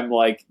anything, I'm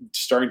like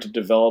starting to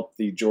develop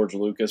the George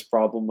Lucas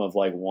problem of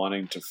like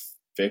wanting to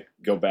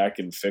go back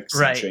and fix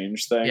and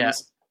change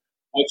things,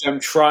 which I'm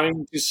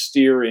trying to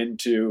steer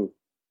into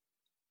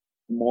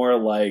more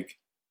like,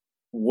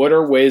 what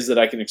are ways that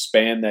I can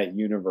expand that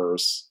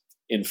universe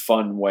in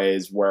fun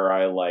ways where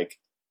I like,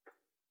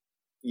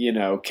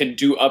 can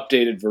do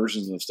updated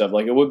versions of stuff.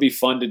 Like, it would be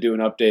fun to do an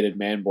updated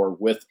Manborg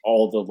with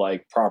all the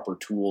like proper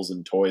tools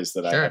and toys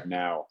that I have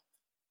now,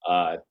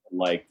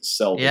 like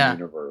sell the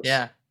universe.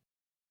 Yeah.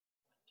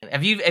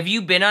 Have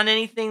you been on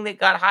anything that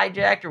got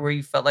hijacked, or where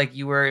you felt like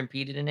you were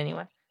impeded in any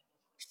way?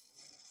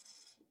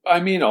 I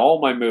mean,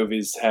 all my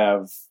movies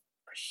have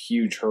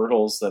huge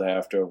hurdles that I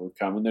have to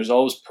overcome, and there's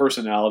always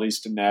personalities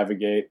to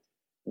navigate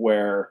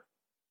where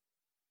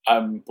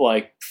I'm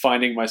like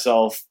finding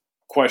myself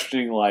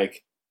questioning,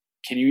 like,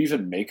 can you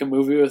even make a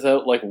movie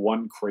without like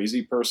one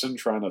crazy person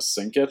trying to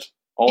sync it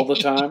all the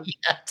time?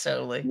 Yeah,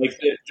 totally. Like,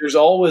 there's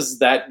always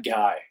that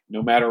guy,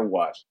 no matter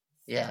what.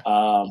 Yeah.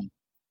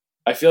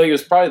 I feel like it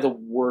was probably the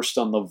worst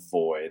on The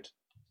Void.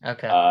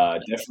 Okay.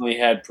 Definitely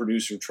had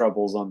producer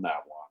troubles on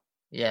that one.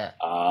 Yeah.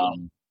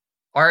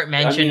 Art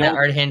mentioned that.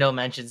 Art Hindle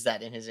mentions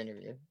that in his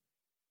interview.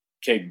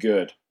 Okay,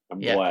 good. I'm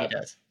glad. He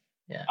does.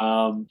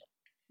 Yeah.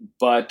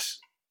 But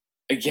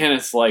again,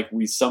 it's like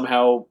we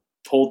somehow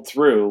pulled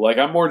through. Like,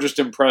 I'm more just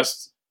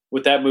impressed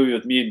with that movie,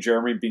 with me and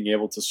Jeremy being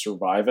able to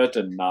survive it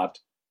and not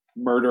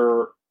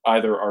murder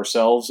either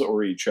ourselves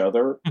or each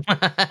other.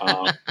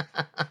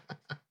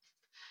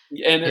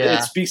 And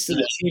it speaks to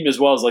the team as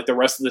well, as like the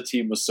rest of the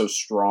team was so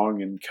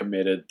strong and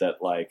committed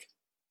that, like,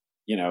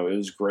 you know, it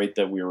was great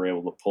that we were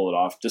able to pull it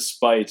off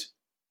despite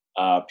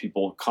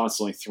people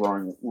constantly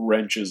throwing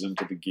wrenches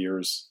into the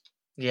gears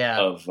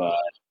of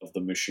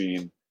the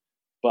machine.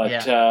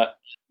 But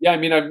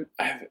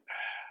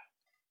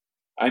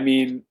I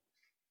mean,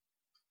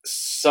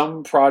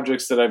 some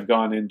projects that I've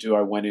gone into,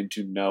 I went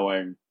into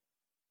knowing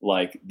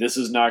like this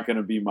is not going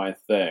to be my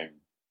thing,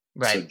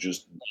 right? So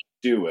just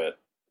do it.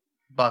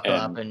 Buckle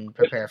up and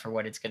prepare for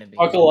what it's going to be.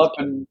 Buckle up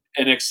and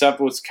accept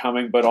what's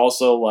coming, but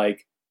also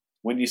like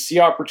when you see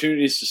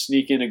opportunities to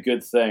sneak in a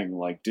good thing,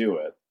 like do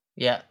it.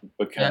 Yeah.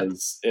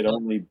 Because it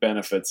only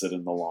benefits it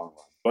in the long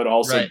run. But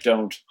also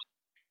don't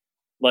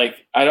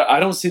like I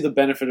don't see the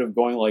benefit of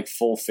going like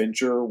full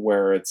Fincher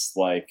where it's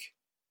like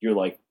you're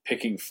like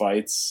picking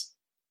fights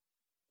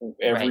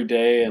every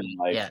day and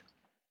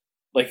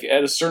like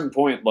at a certain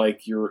point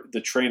like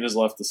the train has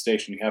left the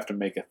station, you have to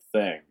make a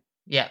thing.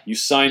 Yeah. You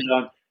signed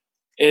on.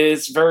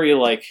 It's very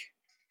like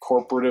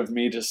corporate of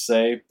me to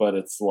say, but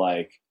it's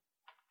like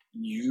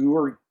you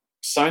are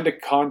signed a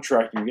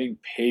contract and you're getting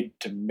paid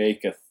to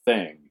make a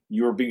thing.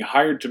 You are being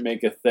hired to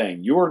make a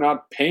thing. You are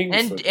not paying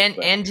for the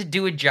thing. And to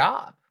do a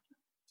job.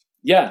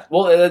 Yeah,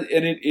 well,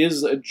 and it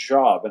is a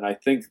job, and I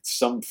think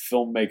some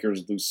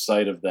filmmakers lose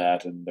sight of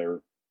that, and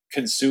they're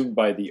consumed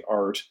by the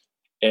art.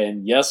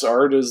 And yes,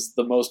 art is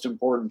the most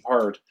important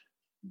part,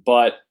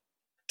 but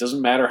it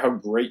doesn't matter how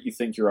great you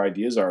think your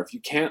ideas are. If you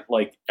can't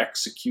like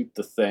execute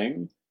the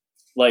thing,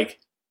 like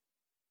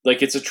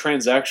it's a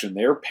transaction.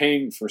 They're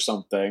paying for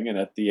something, and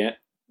at the end,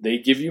 they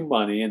give you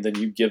money, and then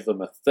you give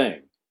them a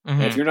thing.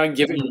 Mm-hmm. And if you're not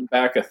giving them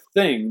back a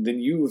thing, then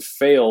you have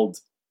failed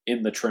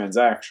in the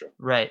transaction.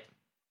 Right.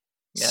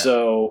 Yeah.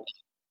 So,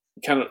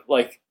 kind of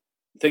like,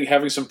 I think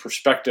having some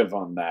perspective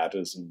on that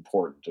is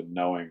important, and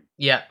knowing,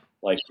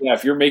 like,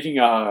 if you're making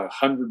 $100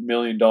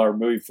 million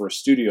movie for a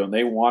studio and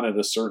they want it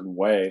a certain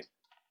way,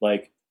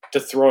 like to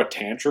throw a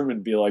tantrum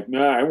and be like,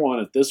 "Nah, I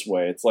want it this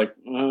way." It's like,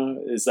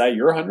 is that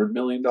your $100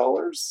 million?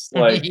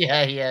 Like,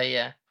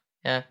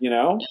 yeah. You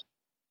know,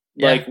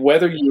 like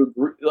whether you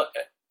agree,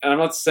 and I'm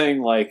not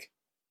saying like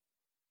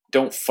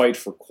don't fight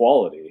for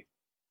quality.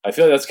 I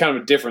feel like that's kind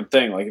of a different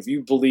thing. Like if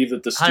you believe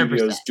that the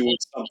studio is doing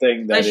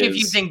something that especially if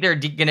you think they're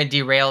going to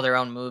derail their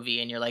own movie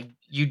and you're like,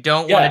 you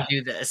don't want to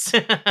do this.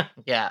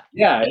 Yeah,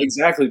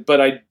 exactly. But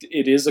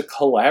it is a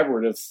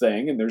collaborative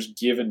thing, and there's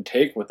give and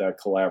take with that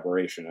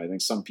collaboration. I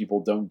think some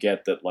people don't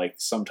get that. Like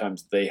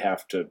sometimes they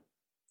have to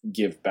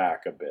give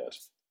back a bit.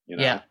 You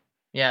know?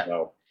 Yeah.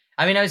 So,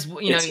 I mean, I was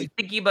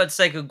thinking about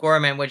Psycho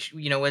Goreman, which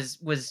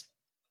was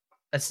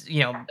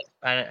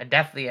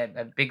definitely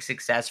a big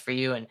success for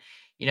you, and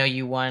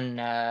you won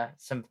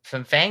some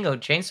Fango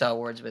Chainsaw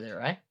Awards with it,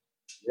 right?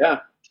 Yeah,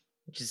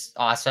 which is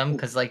awesome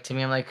because, like, to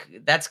me, I'm like,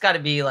 that's got to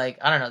be like,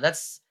 I don't know,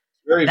 that's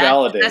very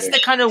validating. That's the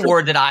kind of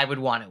award that I would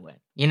want to win.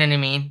 You know what I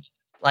mean?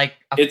 Like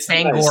a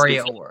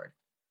Fangoria award.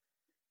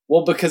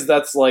 Well, because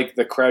that's like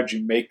the crowd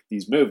you make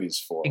these movies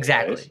for,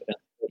 exactly. Right?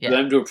 For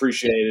them to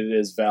appreciate it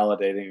is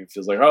validating. It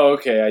feels like, oh,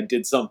 okay, I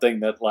did something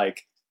that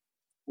like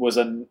was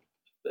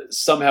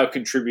somehow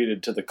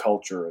contributed to the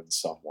culture in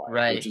some way,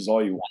 right? Which is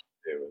all you want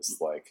to do is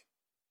like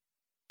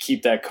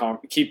keep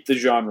the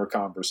genre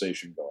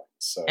conversation going.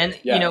 So, and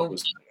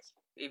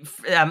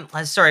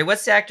sorry,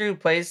 what's the actor who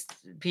plays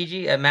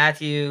PG?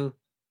 Matthew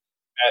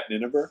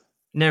Ninneber.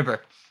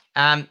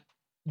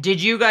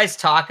 Did you guys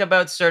talk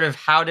about sort of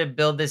how to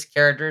build this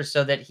character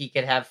so that he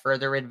could have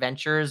further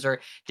adventures, or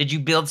did you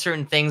build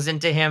certain things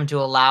into him to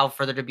allow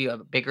for there to be a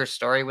bigger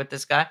story with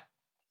this guy?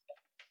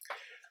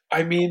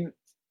 I mean,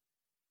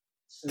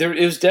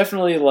 it was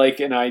definitely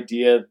like an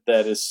idea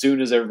that as soon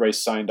as everybody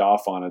signed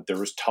off on it, there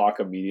was talk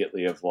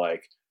immediately of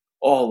like,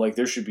 oh, like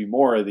there should be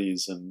more of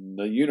these and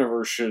the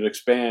universe should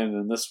expand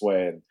in this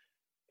way.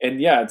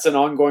 And yeah, it's an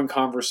ongoing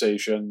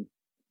conversation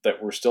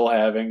that we're still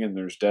having, and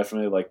there's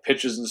definitely like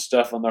pitches and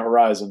stuff on the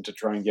horizon to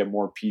try and get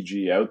more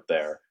PG out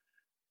there.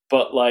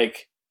 But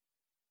like,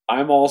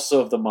 I'm also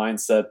of the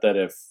mindset that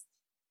if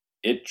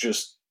it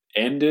just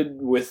ended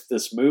with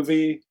this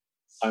movie,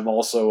 I'm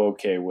also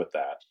okay with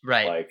that.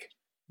 Right. Like,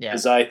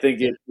 because I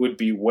think it would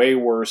be way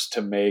worse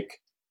to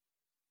make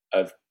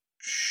a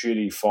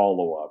shitty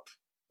follow-up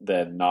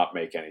than not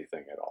make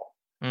anything at all.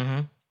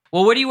 Mm-hmm.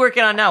 Well, what are you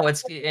working on now?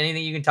 What's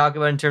anything you can talk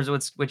about in terms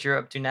of what you're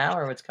up to now,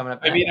 or what's coming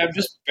up now? I mean, I'm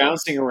just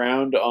bouncing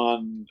around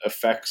on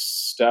effects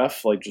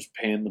stuff, like just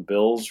paying the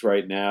bills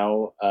right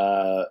now.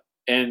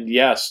 And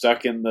yeah,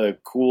 stuck in the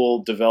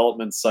cool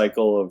development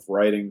cycle of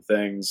writing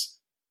things,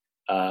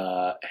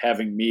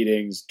 having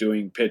meetings,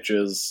 doing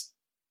pitches.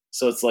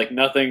 So it's like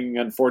nothing,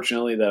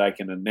 unfortunately, that I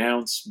can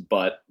announce,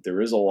 but there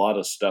is a lot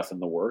of stuff in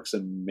the works,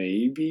 and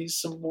maybe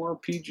some more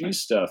PG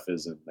stuff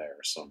is in there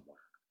somewhere.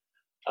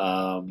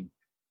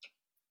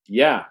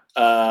 Yeah,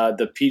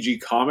 the PG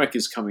comic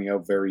is coming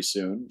out very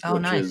soon, Oh,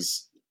 which nice.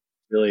 is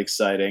really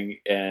exciting.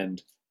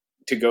 And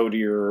to go to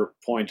your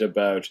point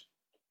about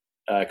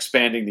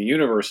expanding the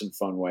universe in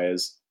fun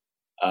ways,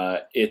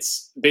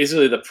 it's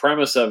basically the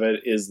premise of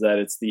it is that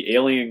it's the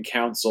Alien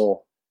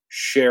Council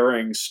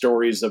sharing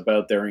stories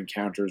about their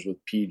encounters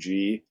with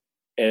PG.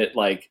 It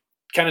like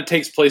kind of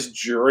takes place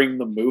during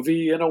the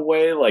movie in a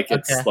way. Like Okay.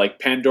 it's like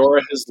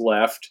Pandora has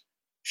left.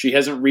 She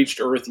hasn't reached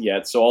Earth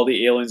yet, so all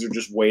the aliens are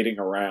just waiting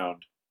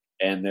around,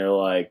 and they're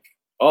like,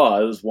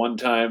 "Oh, it was one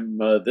time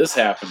this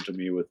happened to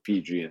me with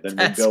PG," and then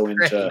we'll That's go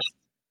into great.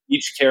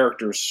 each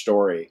character's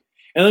story.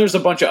 And there's a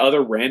bunch of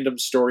other random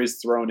stories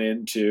thrown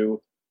in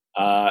too.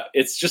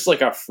 It's just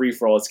like a free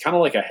for all. It's kind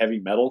of like a heavy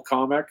metal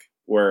comic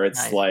where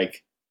it's Nice.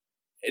 like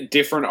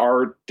different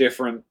art,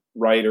 different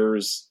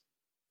writers.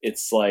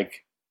 It's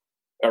like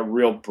a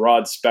real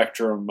broad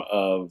spectrum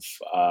of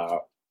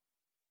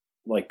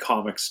like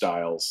comic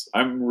styles.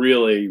 I'm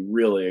really,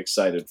 really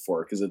excited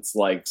for it because it's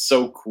like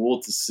so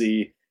cool to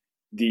see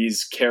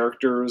these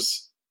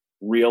characters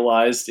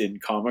realized in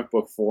comic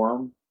book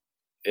form.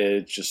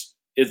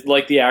 It's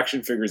like the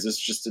action figures. It's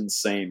just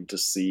insane to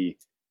see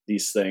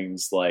these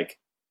things like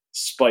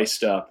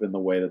spiced up in the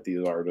way that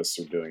these artists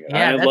are doing it.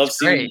 Yeah, I that's love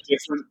great.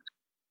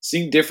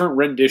 seeing different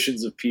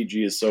renditions of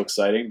PG is so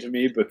exciting to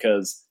me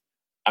because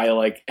I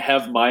like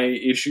have my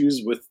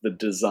issues with the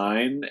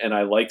design and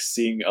I like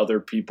seeing other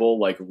people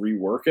like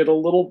rework it a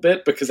little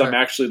bit because I'm Sure.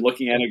 actually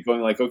looking at it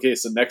going like, okay,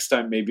 so next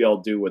time maybe I'll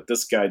do what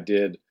this guy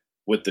did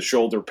with the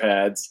shoulder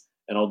pads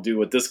and I'll do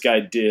what this guy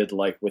did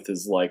like with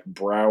his like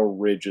brow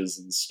ridges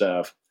and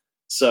stuff.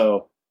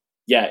 So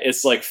yeah,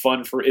 it's like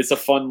it's a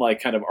fun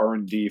like kind of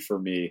R&D for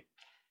me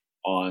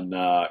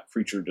on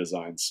creature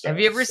design Have stuff.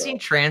 you ever seen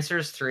So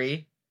Trancers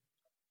 3?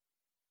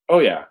 oh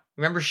yeah,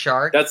 Remember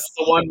Shark? that's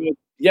the one with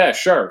yeah,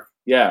 Shark.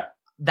 Yeah.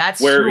 That's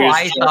Where who is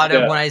I Shark? thought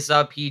of when I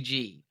saw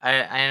PG.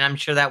 And I'm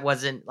sure that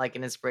wasn't like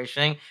an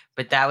inspiration,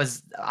 but that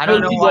was I No,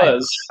 don't know he why.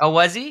 was. Oh,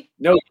 was he?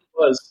 No, he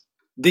was.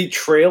 The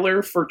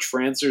trailer for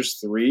Trancers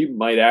 3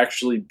 might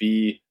actually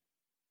be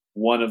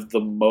one of the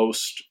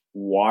most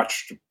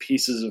watched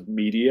pieces of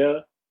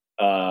media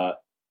uh,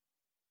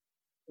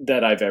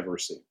 that I've ever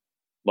seen.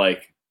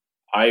 Like,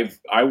 I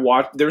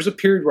watched. There's a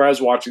period where I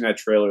was watching that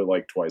trailer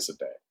like twice a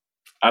day.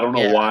 I don't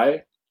know Yeah.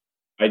 why.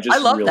 I I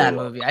just love really that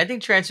love movie. it. I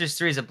think Trancers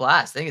 3 is a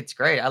blast. I think it's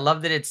great. I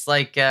love that it's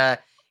like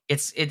it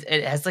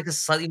has like a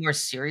slightly more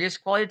serious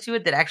quality to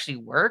it that actually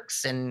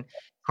works. And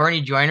Courtney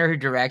Joyner, who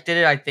directed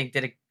it, I think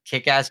did a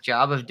kick-ass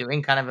job of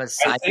doing kind of a I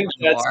sci-fi think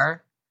that's.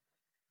 noir.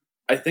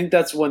 I think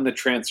that's when the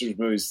Trancers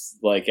movies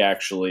like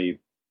actually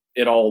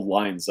it all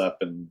lines up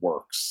and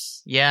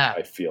works. Yeah.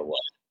 I feel like.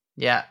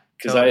 Yeah.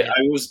 Because Totally.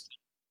 I was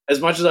as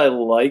much as I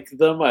like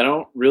them, I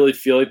don't really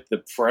feel like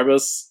the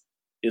premise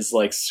is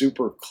like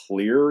super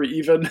clear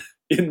even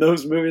in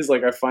those movies.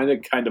 Like I find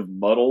it kind of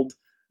muddled.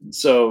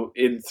 So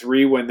in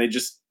three, when they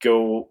just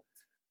go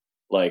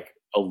like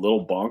a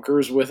little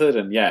bonkers with it,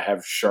 and yeah,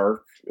 have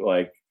Shark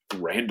like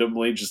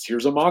randomly just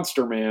here's a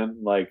monster man.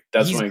 Like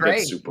that's He's when it gets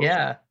great. super fun.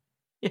 Yeah.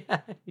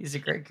 Yeah. He's a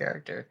great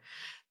character.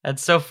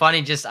 That's so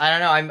funny. Just I don't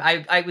know.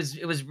 I was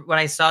it was when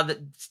I saw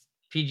the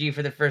PG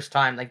for the first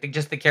time, like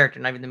just the character,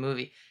 not even the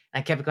movie. And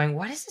I kept going,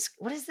 what is this?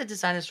 What does the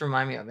design this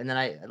remind me of? And then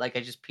I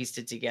just pieced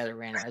it together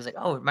random. I was like,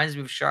 oh, it reminds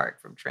me of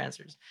Shark from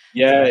Trancers.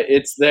 Yeah, So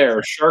it's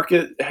there. Shark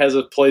it has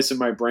a place in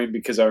my brain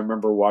because I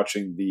remember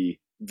watching the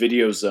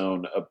video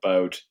zone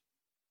about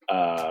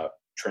uh,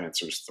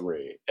 Trancers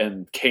 3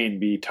 and Kane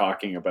B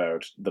talking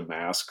about the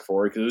mask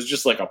for it because it was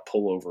just like a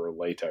pullover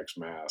latex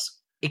mask.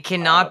 it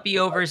cannot be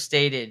But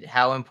overstated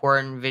how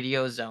important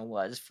Video Zone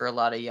was for a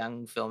lot of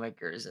young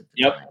filmmakers at the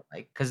yep, time.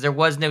 Like, because there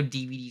was no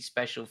DVD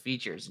special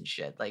features and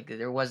shit. Like,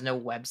 there was no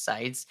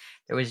websites.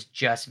 There was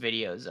just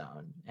Video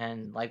Zone.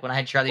 And like when I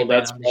had Charlie well,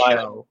 Band that's on the why.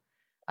 show,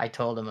 I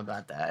told him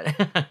about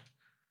that.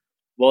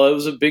 Well, it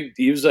was a big.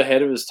 He was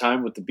ahead of his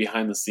time with the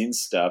behind the scenes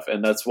stuff,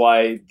 and that's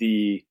why I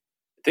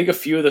think a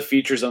few of the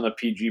features on the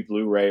PG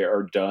Blu-ray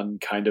are done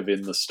kind of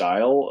in the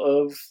style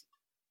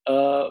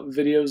of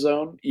Video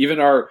Zone. Even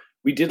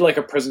we did like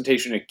a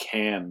presentation at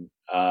Cannes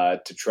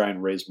to try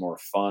and raise more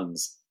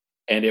funds,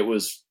 and it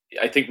was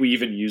I think we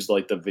even used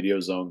like the Video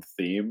Zone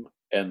theme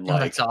and Oh,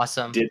 that's like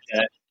awesome. did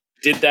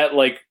that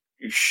like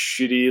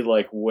shitty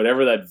like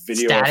whatever that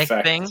video Static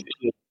effect thing?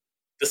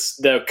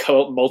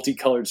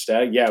 multicolored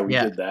static. Yeah, we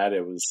Yeah. did that.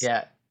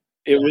 Yeah.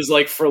 It was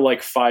like for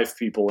like five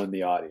people in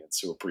the audience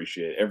who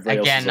appreciate it. Everybody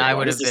else was Again, like,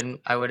 "What is this?"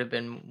 I would have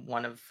been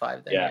one of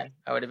 5 then, Yeah, yeah.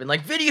 I would have been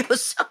like, "Video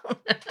Zone."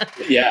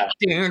 yeah.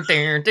 Dun,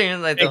 dun,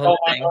 dun, like the Take all whole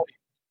my thing. money.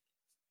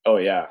 Oh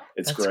yeah,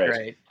 it's That's great.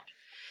 great.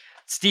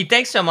 Steve,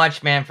 thanks so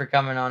much, man, for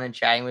coming on and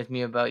chatting with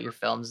me about your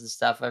films and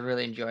stuff. I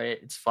really enjoyed it.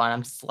 It's fun.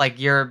 I'm just like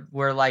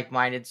we're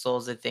like-minded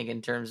souls, I think,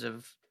 in terms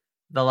of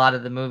a lot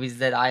of the movies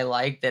that I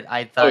like that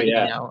I Oh thought,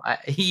 yeah.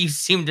 you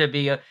seem to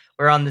be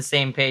we're on the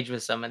same page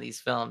with some of these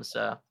films.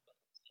 So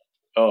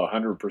Oh,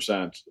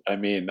 100%. I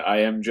mean,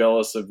 I am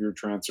jealous of your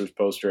Trancers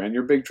poster and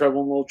your Big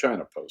Trouble in Little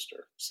China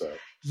poster. So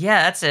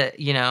Yeah, that's it.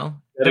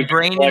 The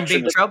brain in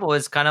Big Trouble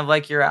is kind of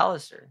like your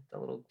Alistair, the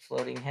little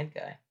floating head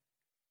guy.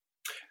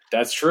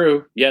 That's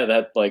true. Yeah,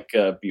 that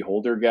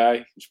Beholder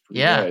guy. He's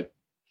pretty good.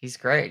 He's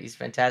great. He's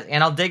fantastic.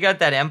 And I'll dig out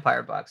that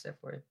Empire box set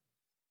for you.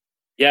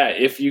 Yeah,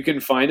 if you can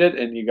find it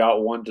and you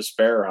got one to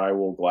spare, I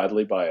will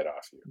gladly buy it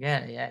off you.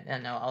 Yeah.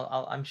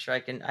 No, I'm sure I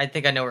can. I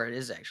think I know where it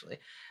is actually.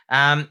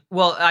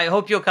 Well, I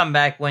hope you'll come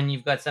back when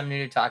you've got something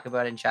new to talk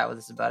about and chat with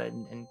us about it,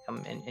 and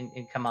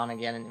come on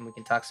again, and we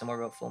can talk some more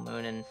about Full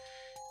Moon and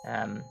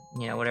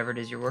whatever it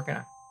is you're working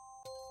on.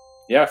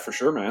 Yeah, for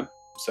sure, man.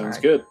 Sounds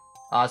good.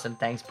 Awesome.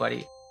 Thanks,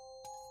 buddy.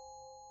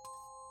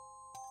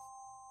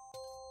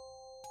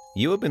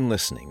 You have been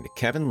listening to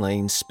Kevin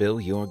Lane's Spill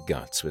Your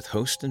Guts with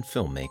host and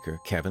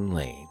filmmaker Kevin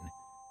Lane.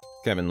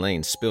 Kevin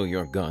Lane's Spill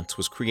Your Guts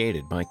was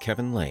created by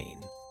Kevin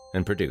Lane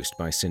and produced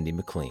by Cindy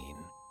McLean.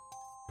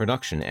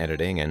 Production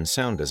editing and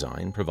sound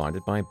design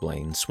provided by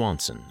Blaine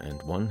Swanson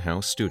and One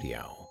House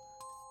Studio.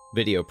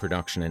 Video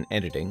production and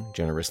editing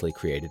generously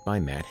created by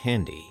Matt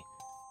Handy.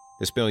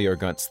 The Spill Your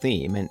Guts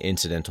theme and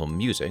incidental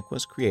music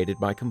was created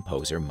by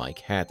composer Mike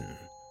Haddon.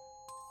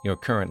 You're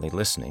currently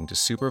listening to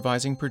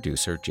supervising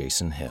producer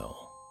Jason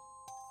Hill.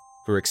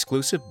 For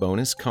exclusive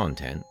bonus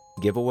content,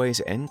 giveaways,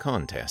 and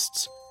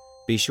contests,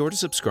 be sure to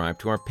subscribe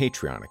to our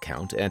Patreon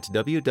account at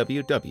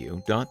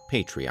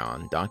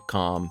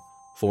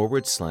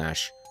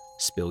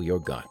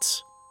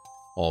www.patreon.com/spillyourguts.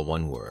 All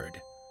one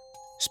word.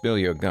 Spill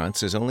Your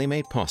Guts is only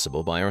made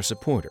possible by our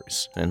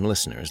supporters and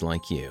listeners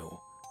like you.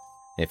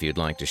 If you'd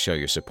like to show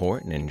your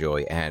support and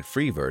enjoy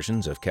ad-free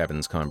versions of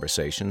Kevin's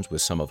conversations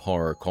with some of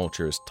horror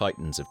culture's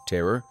titans of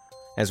terror,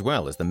 as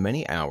well as the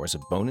many hours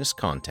of bonus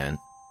content,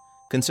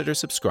 consider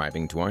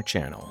subscribing to our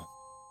channel.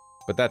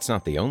 But that's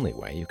not the only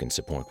way you can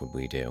support what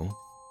we do.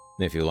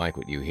 If you like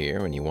what you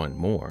hear and you want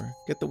more,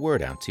 get the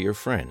word out to your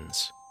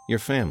friends, your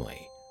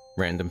family,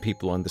 random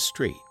people on the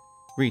street,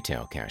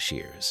 retail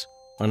cashiers,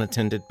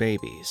 unattended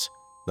babies,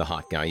 the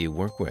hot guy you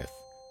work with,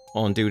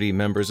 on-duty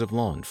members of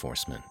law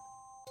enforcement,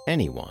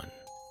 anyone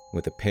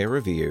with a pair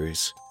of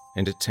ears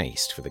and a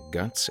taste for the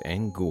guts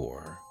and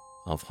gore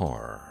of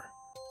horror.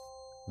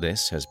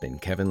 This has been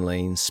Kevin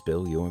Lane's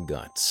Spill Your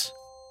Guts.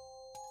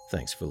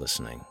 Thanks for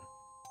listening.